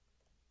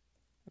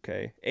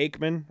 Okay.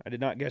 Aikman. I did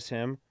not guess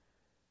him.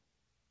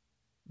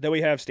 Then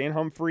we have Stan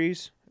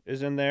Humphries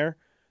is in there.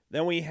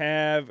 Then we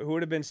have, who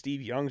would have been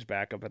Steve Young's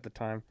backup at the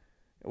time?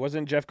 It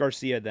wasn't Jeff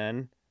Garcia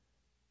then.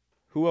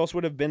 Who else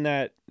would have been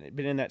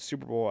in that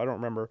Super Bowl? I don't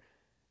remember.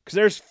 Because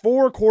there's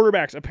 4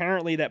 quarterbacks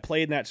apparently that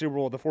played in that Super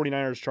Bowl, the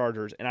 49ers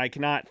Chargers, and I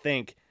cannot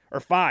think, or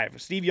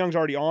 5. Steve Young's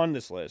already on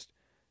this list.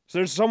 So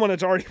there's someone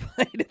that's already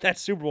played at that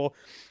Super Bowl,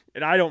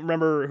 and I don't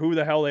remember who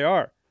the hell they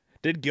are.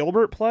 Did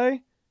Gilbert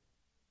play?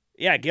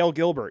 Yeah, Gail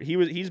Gilbert.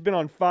 He's been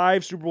on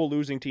 5 Super Bowl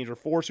losing teams, or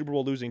 4 Super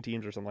Bowl losing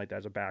teams, or something like that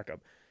as a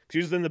backup.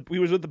 Because he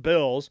was with the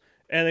Bills,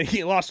 and then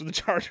he lost with the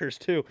Chargers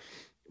too.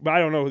 But I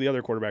don't know who the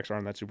other quarterbacks are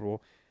in that Super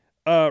Bowl.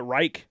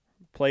 Reich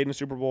played in the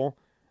Super Bowl.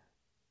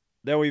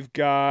 Then we've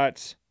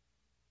got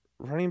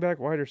running back,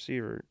 wide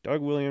receiver,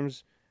 Doug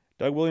Williams.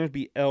 Doug Williams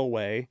beat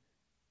Elway.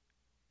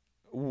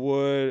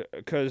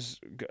 Because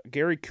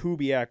Gary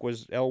Kubiak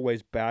was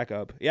Elway's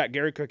backup. Yeah,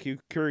 Gary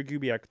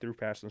Kubiak threw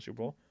past in the Super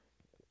Bowl.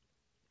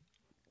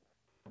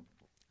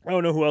 I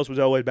don't know who else was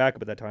Elway's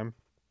backup at that time.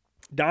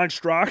 Don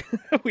Strock.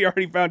 We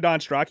already found Don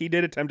Strock. He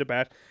did attempt to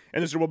pass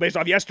in the Super Bowl based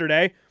off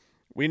yesterday.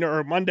 We know,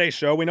 or Monday's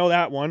show. We know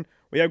that one.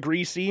 We have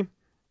Greasy.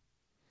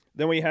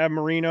 Then we have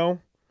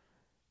Marino.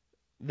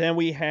 Then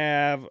we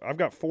have, I've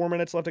got 4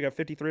 minutes left. I got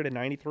 53 to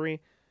 93.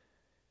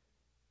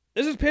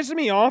 This is pissing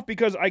me off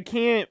because I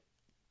can't,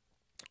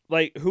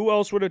 who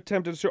else would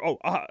attempt to,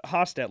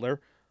 Hostetler.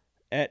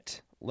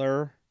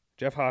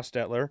 Jeff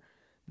Hostetler.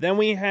 Then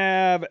we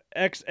have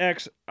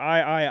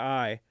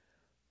XXIII.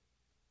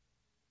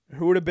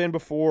 Who would have been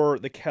before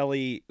the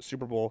Kelly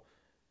Super Bowl?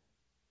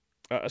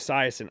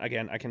 Esiason.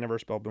 Again, I can never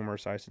spell Boomer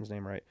Esiason's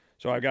name right.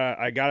 So I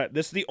got it.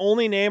 This is the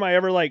only name I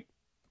ever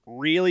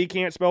really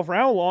can't spell for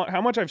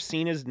how much I've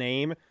seen his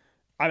name.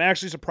 I'm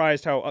actually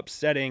surprised how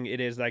upsetting it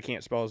is that I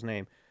can't spell his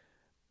name.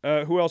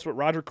 Who else?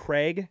 Roger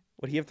Craig?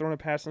 Would he have thrown a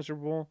pass in the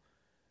Super Bowl?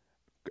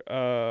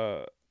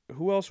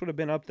 Who else would have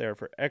been up there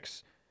for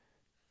XXII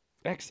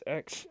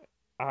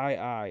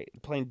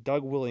playing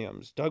Doug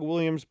Williams? Doug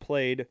Williams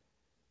played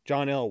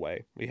John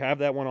Elway. We have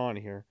that one on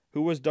here.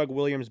 Who was Doug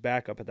Williams'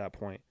 backup at that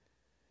point?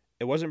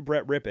 It wasn't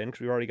Brett Rippon,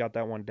 because we already got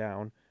that one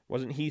down. It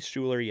wasn't Heath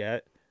Schuler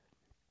yet.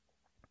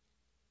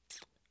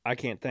 I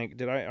can't think.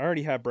 Did I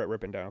already have Brett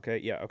Rippon down? Okay,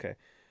 yeah, okay.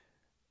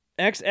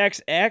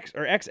 XXX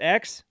or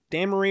XX,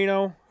 Dan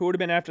Marino. Who would have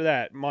been after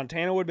that?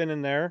 Montana would have been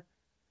in there.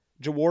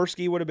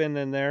 Jaworski would have been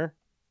in there.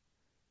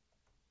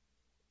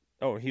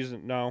 Oh, he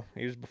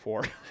was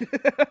before.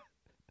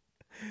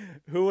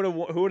 Who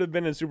would have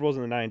been in Super Bowls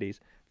in the 90s?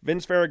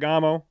 Vince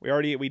Ferragamo.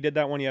 We did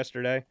that one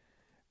yesterday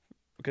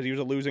because he was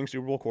a losing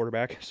Super Bowl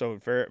quarterback. So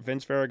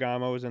Vince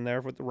Ferragamo is in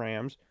there with the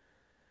Rams.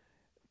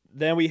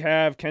 Then we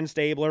have Ken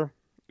Stabler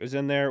is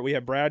in there. We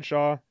have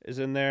Bradshaw is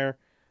in there.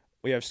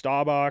 We have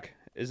Staubach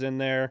is in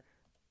there.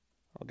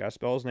 I gotta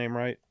spell his name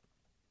right.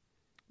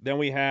 Then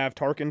we have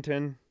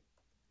Tarkenton.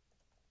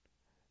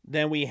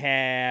 Then we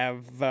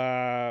have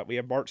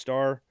Bart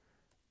Starr.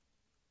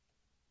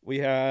 We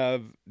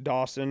have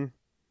Dawson.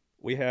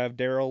 We have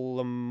Daryl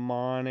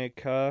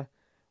LaMonica.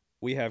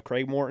 We have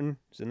Craig Morton.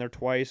 He's in there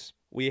twice.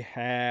 We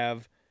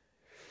have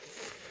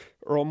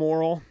Earl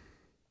Morrill.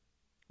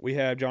 We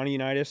have Johnny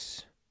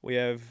Unitas. We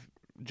have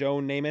Joe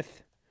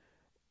Namath.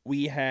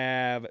 We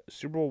have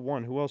Super Bowl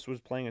I. Who else was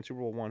playing in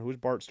Super Bowl I? Who was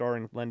Bart Starr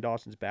and Len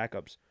Dawson's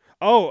backups?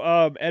 Oh,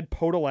 Ed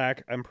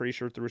Podolak, I'm pretty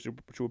sure, threw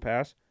a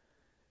pass.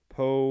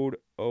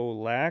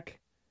 Podolak.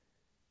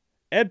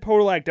 Ed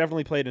Podolak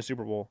definitely played in a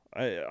Super Bowl.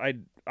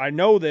 I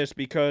know this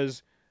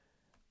because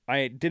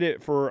I did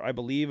it for, I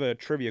believe, a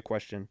trivia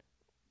question.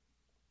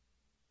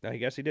 I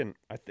guess he didn't.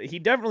 He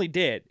definitely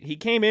did. He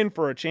came in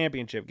for a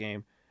championship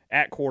game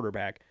at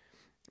quarterback.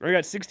 We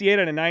got 68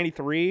 out of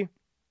 93.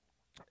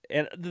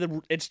 And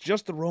it's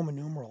just the Roman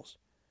numerals.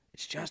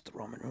 It's just the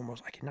Roman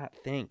numerals. I cannot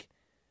think.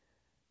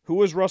 Who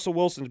was Russell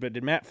Wilson's bid?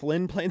 Did Matt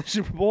Flynn play in the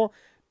Super Bowl?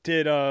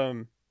 Did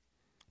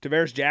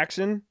Tavares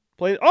Jackson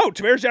play? Oh,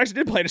 Tavares Jackson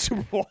did play in the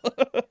Super Bowl.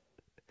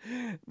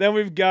 Then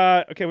we've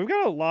got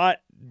a lot.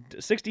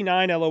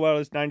 69 LOL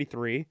is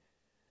 93.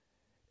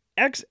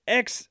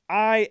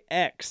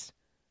 XXIX.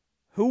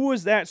 Who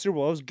was that Super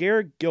Bowl? It was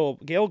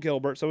Gail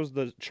Gilbert, so it was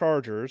the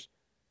Chargers.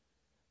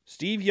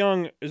 Steve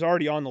Young is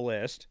already on the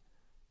list.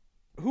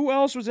 Who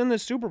else was in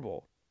this Super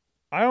Bowl?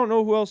 I don't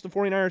know who else the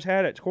 49ers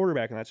had at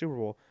quarterback in that Super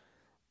Bowl.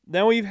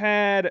 Then we've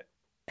had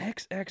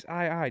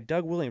XXII,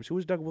 Doug Williams. Who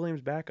was Doug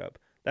Williams' backup?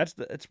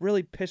 It's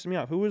really pissing me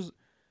off. Who was...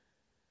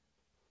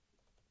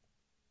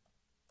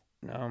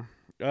 No.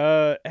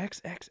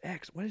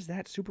 XXX. What is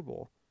that Super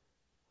Bowl?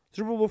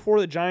 Super Bowl before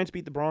the Giants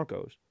beat the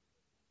Broncos.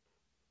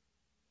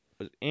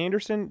 Was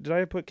Anderson? Did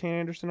I put Ken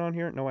Anderson on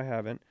here? No, I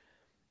haven't.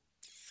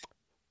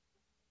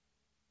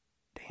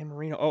 Dan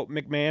Marino. Oh,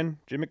 McMahon.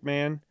 Jim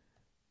McMahon.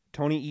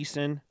 Tony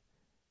Eason.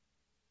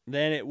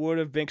 Then it would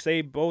have been, because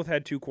they both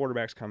had two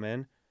quarterbacks come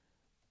in.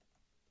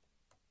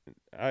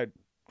 I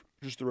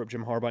just threw up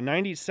Jim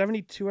Harbaugh.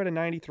 72 out of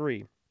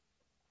 93.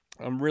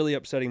 I'm really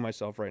upsetting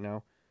myself right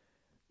now.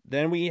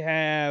 Then we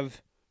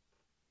have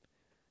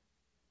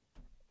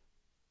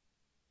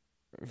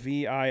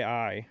VII.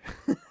 I'm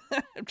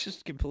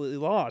just completely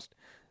lost.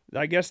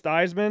 I guess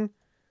Theismann.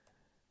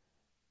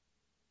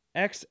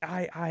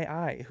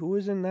 XIII. Who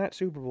was in that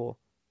Super Bowl?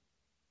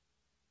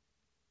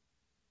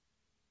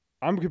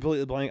 I'm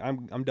completely blank.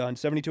 I'm done.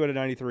 72 out of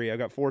 93. I've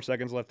got 4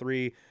 seconds left.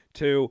 3,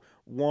 2,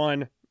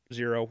 1,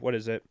 0. What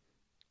is it?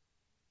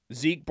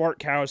 Zeke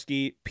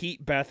Bartkowski,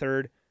 Pete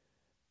Beathard,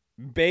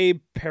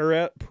 Babe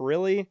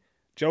Perilli,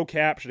 Joe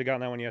Kapp, should have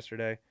gotten that one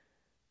yesterday.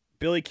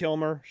 Billy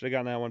Kilmer, should have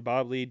gotten that one.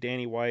 Bob Lee,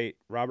 Danny White,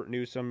 Robert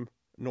Newsom,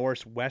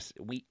 Norris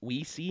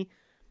Weesey,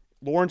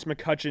 Lawrence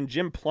McCutcheon,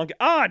 Jim Plunkett.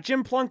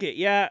 Jim Plunkett.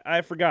 Yeah,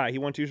 I forgot. He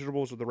won 2 Super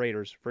Bowls with the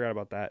Raiders. Forgot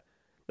about that.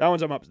 That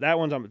one's I'm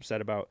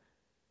upset about.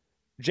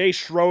 Jay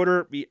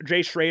Schroeder.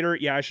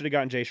 Yeah, I should have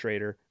gotten Jay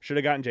Schrader.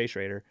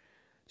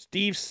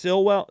 Steve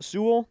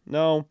Sewell?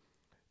 No.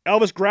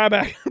 Elvis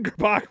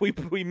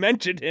Grabach. We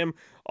mentioned him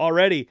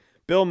already.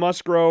 Bill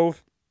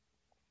Musgrove.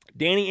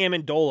 Danny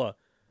Amendola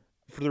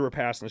for the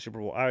repass in the Super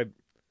Bowl.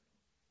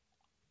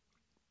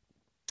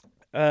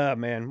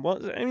 Man.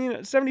 Well, I mean,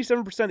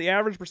 77%. The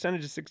average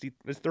percentage is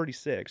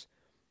 36.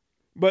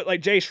 But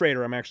like Jay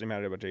Schrader, I'm actually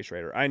mad about Jay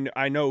Schrader.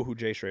 I know who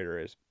Jay Schrader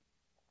is.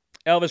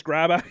 Elvis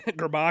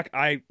Grabach,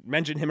 I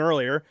mentioned him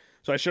earlier,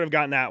 so I should have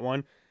gotten that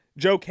one.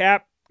 Joe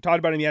Kapp, talked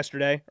about him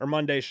yesterday, or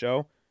Monday's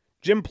show.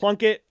 Jim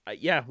Plunkett,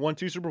 won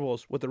 2 Super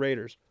Bowls with the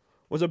Raiders.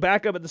 Was a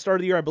backup at the start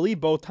of the year, I believe,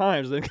 both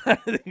times. Then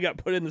he got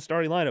put in the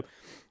starting lineup.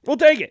 We'll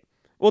take it.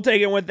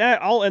 And with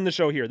that, I'll end the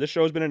show here. This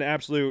show has been an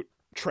absolute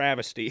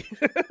travesty.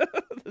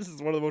 This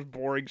is one of the most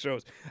boring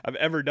shows I've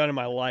ever done in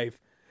my life.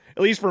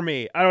 At least for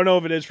me. I don't know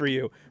if it is for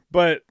you.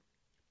 But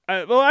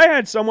I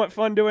had somewhat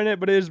fun doing it,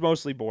 but it is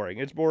mostly boring.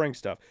 It's boring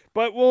stuff.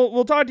 But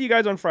we'll talk to you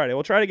guys on Friday.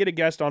 We'll try to get a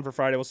guest on for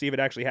Friday. We'll see if it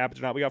actually happens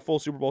or not. We got full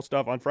Super Bowl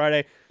stuff on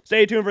Friday.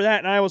 Stay tuned for that,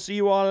 and I will see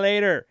you all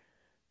later.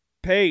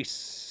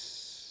 Peace.